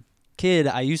I was a kid,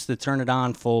 I used to turn it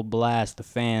on full blast, the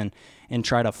fan, and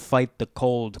try to fight the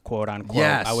cold, quote unquote.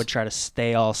 Yes. I would try to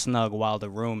stay all snug while the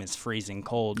room is freezing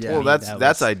cold. Well,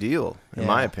 that's ideal in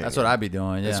my opinion. That's what I'd be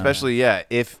doing. Yeah. Especially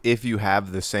if you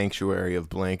have the sanctuary of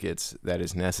blankets that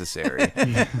is necessary.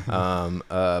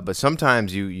 But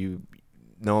sometimes you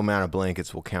no amount of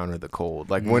blankets will counter the cold.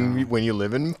 Like when you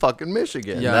live in fucking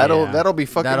Michigan, that'll be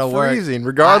fucking freezing,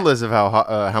 regardless of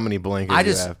how many blankets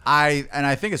you have.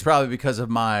 I think it's probably because of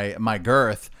my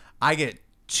girth. I get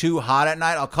too hot at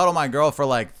night. I'll cuddle my girl for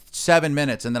like 7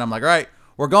 minutes, and then I'm like, all right,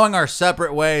 we're going our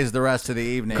separate ways the rest of the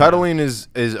evening. Cuddling is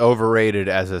overrated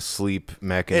as a sleep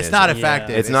mechanism. It's not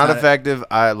effective. It's not effective.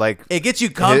 It gets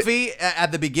you comfy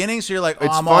at the beginning, so you're like,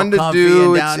 it's I'm fun all to comfy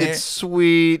do. and down It's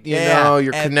sweet. You know,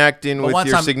 you're connecting with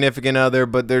your significant other,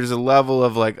 but there's a level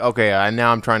of like, okay,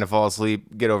 now I'm trying to fall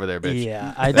asleep. Get over there, bitch.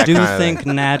 Yeah, I do think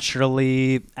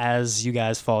naturally, as you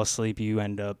guys fall asleep, you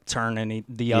end up turning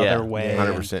the other way.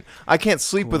 100%. I can't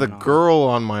sleep with a girl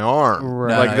on my arm.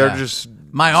 Right. Like they're just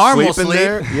my arm will sleeping sleep.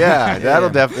 There. Yeah, that'll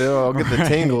definitely. I'll get the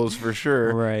tingles for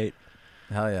sure. Right.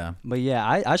 Hell yeah. But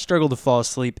yeah, I struggle to fall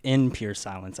asleep in pure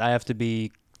silence. I have to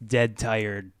be dead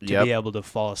tired to be able to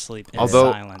fall asleep in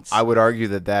silence. I would argue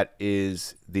that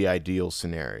is the ideal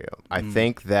scenario. I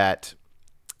think that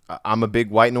I'm a big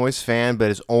white noise fan,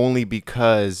 but it's only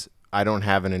because I don't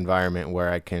have an environment where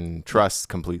I can trust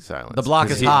complete silence. The block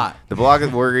is hot. The block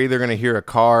is, we're either going to hear a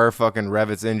car fucking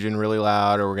rev its engine really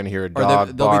loud, or we're going to hear a dog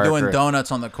they'll bark. be doing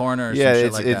donuts on the corner or some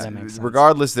shit like that.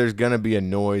 Regardless, there's going to be a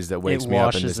noise that wakes me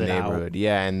up in this washes it neighborhood.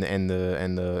 Yeah, and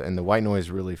the white noise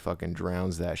really fucking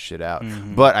drowns that shit out.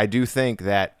 But I do think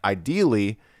that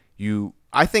ideally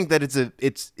I think that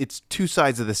it's two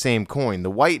sides of the same coin. The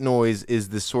white noise is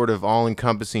this sort of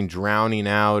all-encompassing drowning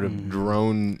out of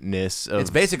drone-ness of it's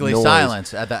basically noise.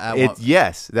 silence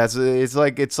Yes, it's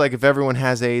like if everyone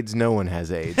has AIDS, no one has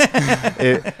AIDS.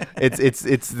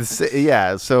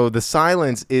 So the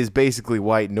silence is basically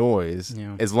white noise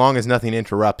as long as nothing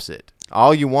interrupts it.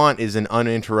 All you want is an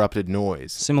uninterrupted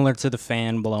noise. Similar to the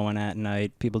fan blowing at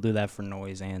night. People do that for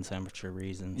noise and temperature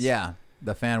reasons. Yeah,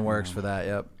 the fan works for that.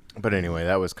 Yep. But anyway,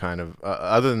 that was kind of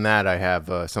other than that, I have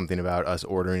something about us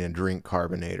ordering a drink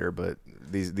carbonator, but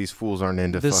these fools aren't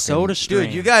into the fucking soda stream.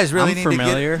 Dude, you guys really need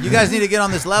familiar. to get. You guys need to get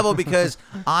on this level because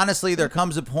honestly, there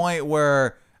comes a point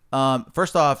where,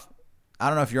 first off, I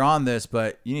don't know if you're on this,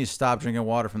 but you need to stop drinking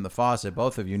water from the faucet.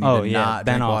 Both of you need to not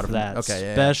been drink off water from that.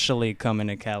 Especially coming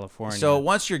to California. So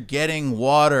once you're getting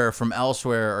water from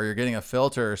elsewhere, or you're getting a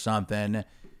filter or something, you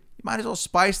might as well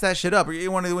spice that shit up. Or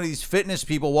you're one of these fitness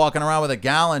people walking around with a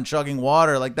gallon chugging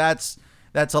water. Like that's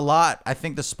a lot. I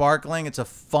think the sparkling, it's a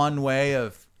fun way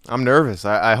of. I'm nervous.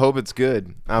 I hope it's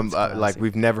good. I'm like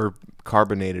we've never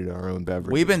carbonated our own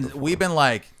beverage. We've been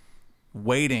like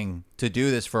waiting to do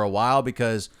this for a while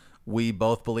because we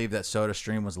both believed that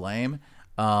SodaStream was lame,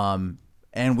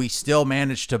 and we still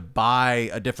managed to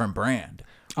buy a different brand.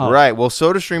 Oh. Right. Well,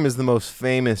 SodaStream is the most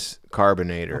famous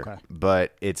carbonator, Okay.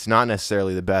 but it's not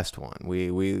necessarily the best one. We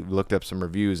looked up some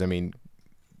reviews. I mean,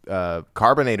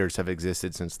 carbonators have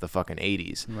existed since the fucking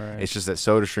 80s. Right. It's just that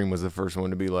SodaStream was the first one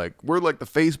to be like, we're like the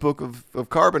Facebook of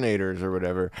carbonators or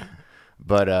whatever.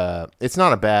 But it's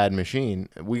not a bad machine.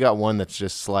 We got one that's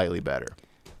just slightly better.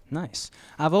 Nice.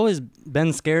 I've always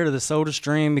been scared of the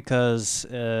SodaStream because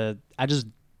I just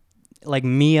like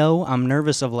Mio. I'm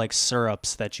nervous of like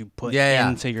syrups that you put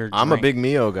into your drink. I'm a big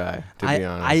Mio guy, to be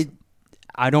honest.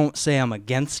 I don't say I'm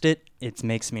against it. It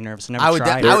makes me nervous. I never I would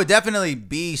tried I it. would definitely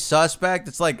be suspect.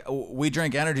 It's like we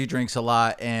drink energy drinks a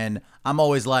lot, and I'm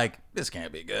always like, this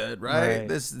can't be good, right?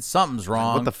 Right. Something's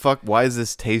wrong. What the fuck? Why does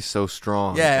this taste so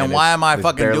strong? Yeah, and why am I there's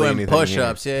fucking barely doing anything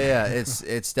push-ups? here. Yeah.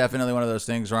 It's definitely one of those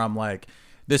things where I'm like,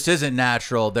 this isn't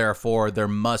natural. Therefore, there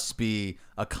must be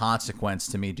a consequence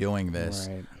to me doing this.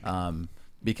 Right.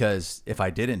 Because if I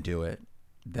didn't do it,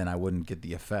 then I wouldn't get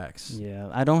the effects. Yeah,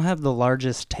 I don't have the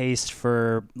largest taste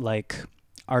for like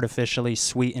artificially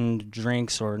sweetened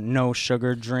drinks or no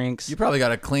sugar drinks. You probably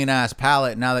got a clean ass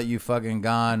palate now that you've fucking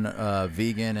gone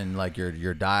vegan and like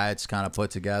your diet's kind of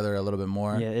put together a little bit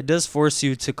more. Yeah, it does force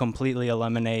you to completely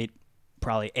eliminate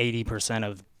probably 80%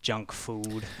 of junk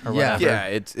food or whatever. Yeah,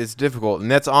 it's difficult,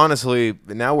 and that's honestly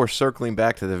now we're circling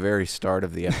back to the very start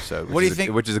of the episode. What do you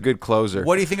think? Which is a good closer.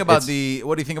 What do you think about What do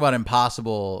you think about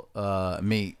Impossible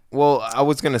meat? Well, I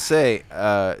was gonna say,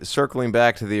 circling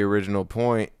back to the original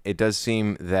point, it does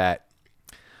seem that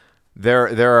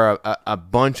there are a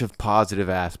bunch of positive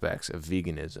aspects of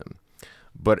veganism,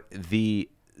 but the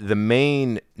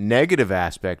main negative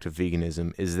aspect of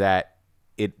veganism is that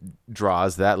it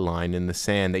draws that line in the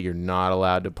sand that you're not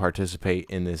allowed to participate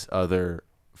in this other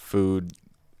food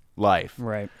life.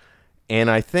 Right.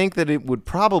 And I think that it would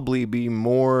probably be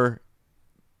more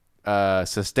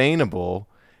sustainable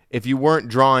if you weren't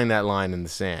drawing that line in the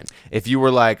sand. If you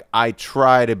were like, I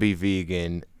try to be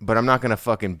vegan, but I'm not going to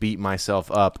fucking beat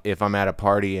myself up if I'm at a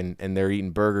party and they're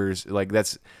eating burgers. Like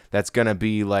that's going to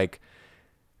be like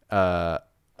a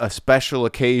special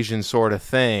occasion sort of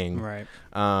thing. Right.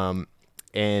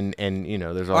 And you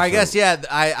know, there's also I guess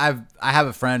I have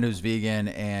a friend who's vegan,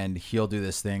 and he'll do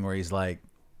this thing where he's like,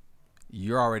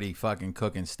 you're already fucking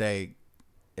cooking steak,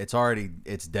 it's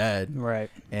dead, Right.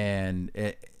 and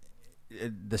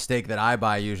the steak that I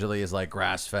buy usually is like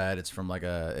grass fed. It's from like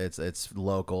it's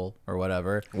local or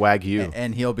whatever, Wagyu.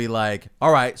 and he'll be like,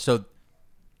 all right, so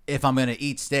if I'm gonna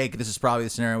eat steak, this is probably the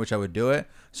scenario in which I would do it.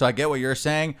 So I get what you're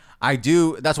saying. I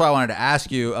do. That's why I wanted to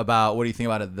ask you about what do you think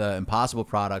about the Impossible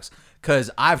products, because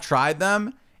I've tried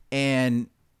them and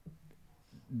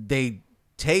they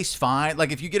taste fine.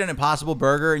 Like if you get an Impossible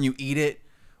burger and you eat it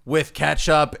with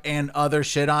ketchup and other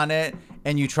shit on it,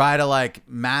 and you try to like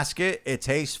mask it, it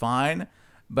tastes fine.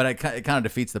 But it kind of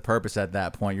defeats the purpose at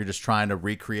that point. You're just trying to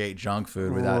recreate junk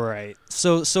food without. Right.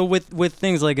 So with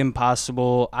things like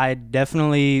Impossible, I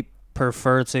definitely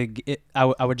prefer to get,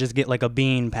 I would just get like a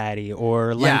bean patty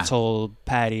or lentil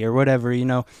patty or whatever, you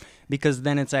know, because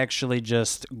then it's actually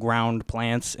just ground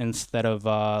plants instead of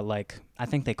like I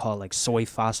think they call it like soy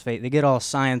phosphate. They get all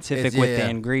scientific with the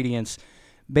ingredients.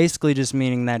 Basically just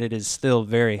meaning that it is still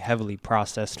very heavily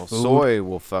processed food. Soy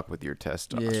will fuck with your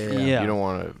testosterone. Yeah. You don't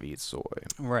want to eat soy.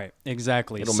 Right,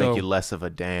 exactly. It'll make you less of a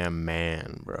damn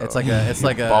man, bro. It's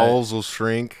like a balls will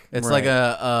shrink. It's like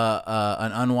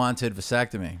an unwanted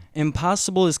vasectomy.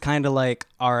 Impossible is kind of like,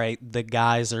 all right, the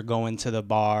guys are going to the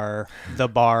bar. The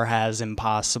bar has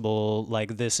Impossible.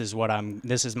 Like this is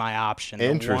my option.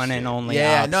 The one and only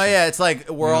option. It's like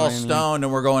we're all stoned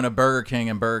and we're going to Burger King,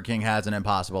 and Burger King has an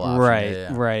Impossible option. Right,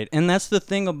 right. And that's the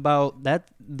thing about that,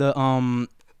 the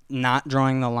not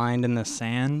drawing the line in the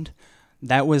sand.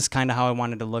 That was kind of how I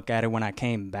wanted to look at it when I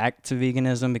came back to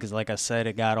veganism, because like I said,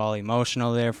 it got all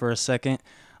emotional there for a second.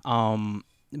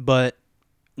 But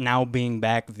now being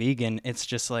back vegan, it's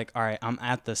just like, all right, I'm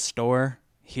at the store.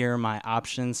 Here are my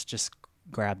options. Just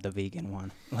grab the vegan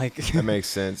one. Like that makes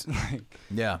sense.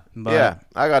 But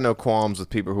I got no qualms with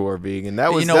people who are vegan.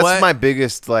 That's my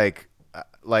biggest like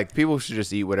people should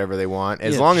just eat whatever they want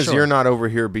as long as you're not over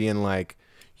here being like,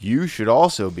 you should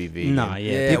also be vegan. No,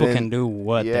 people can do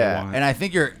what they want. And I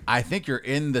think you're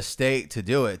in the state to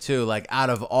do it too. Like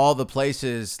out of all the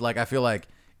places, like I feel like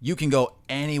you can go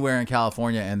anywhere in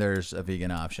California and there's a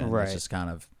vegan option. Right. It's just kind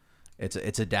of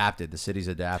it's adapted. The city's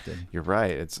adapted. You're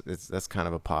right. That's kind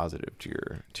of a positive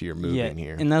to your moving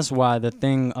here. And that's why the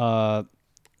thing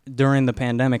during the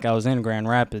pandemic I was in Grand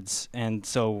Rapids, and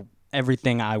so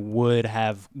everything I would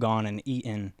have gone and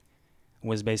eaten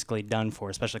was basically done for,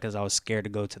 especially because I was scared to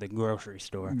go to the grocery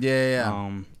store.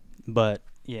 Yeah. But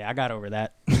yeah, I got over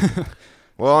that.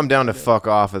 Well, I'm down to fuck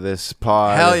off of this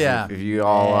pod. Hell yeah. If you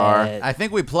all are. I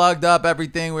think we plugged up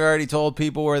everything. We already told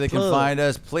people where they can find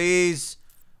us. Please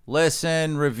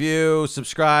listen, review,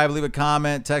 subscribe, leave a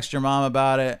comment, text your mom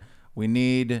about it. We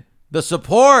need the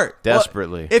support.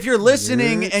 Desperately. If you're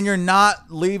listening and you're not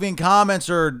leaving comments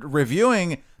or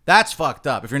reviewing, that's fucked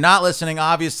up. If you're not listening,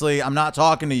 obviously, I'm not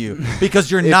talking to you because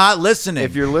you're not listening.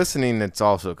 If you're listening, it's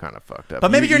also kind of fucked up.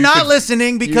 But maybe you're not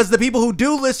listening because the people who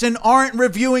do listen aren't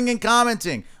reviewing and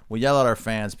commenting. We yell at our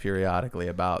fans periodically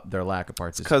about their lack of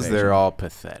participation. Because they're all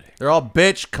pathetic. They're all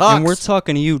bitch cucks. And we're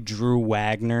talking to you, Drew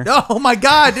Wagner. Oh my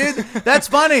God, dude. That's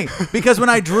funny. Because when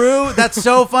I drew, that's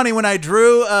so funny. When I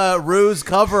drew Rue's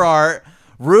cover art,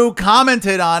 Rue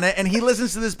commented on it and he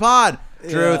listens to this pod.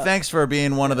 Drew, thanks for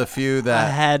being one of the few that I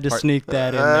had to sneak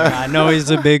that in there. I know he's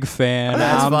a big fan.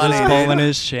 That's I'm funny, just pulling dude.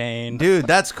 his chain. Dude,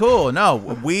 that's cool. No,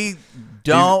 we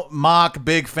don't mock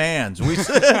big fans. We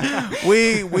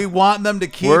want them to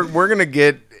keep. We're gonna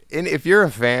get. And if you're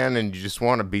a fan and you just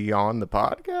want to be on the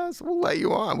podcast, we'll let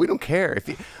you on. We don't care. If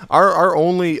you, our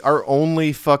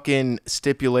only fucking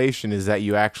stipulation is that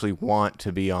you actually want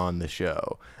to be on the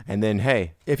show. And then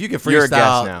hey, if you could you're a guest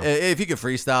freestyle, now. if you could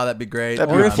freestyle, that'd be great.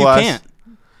 That'd be Or a if you plus. can't.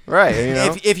 Right. You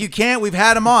know? If you can't, we've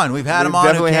had them on. We've had them on.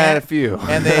 definitely who had can't. a few.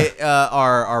 And they,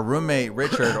 our roommate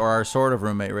Richard, or our sort of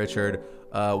roommate Richard,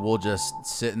 will just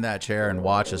sit in that chair and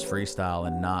watch us freestyle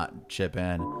and not chip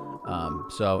in.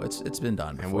 So it's been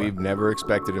done before. And we've never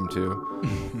expected him to.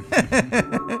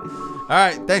 All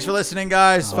right, thanks for listening,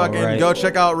 guys. Fucking right. go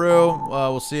check out Rue.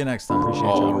 We'll see you next time.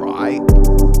 All right.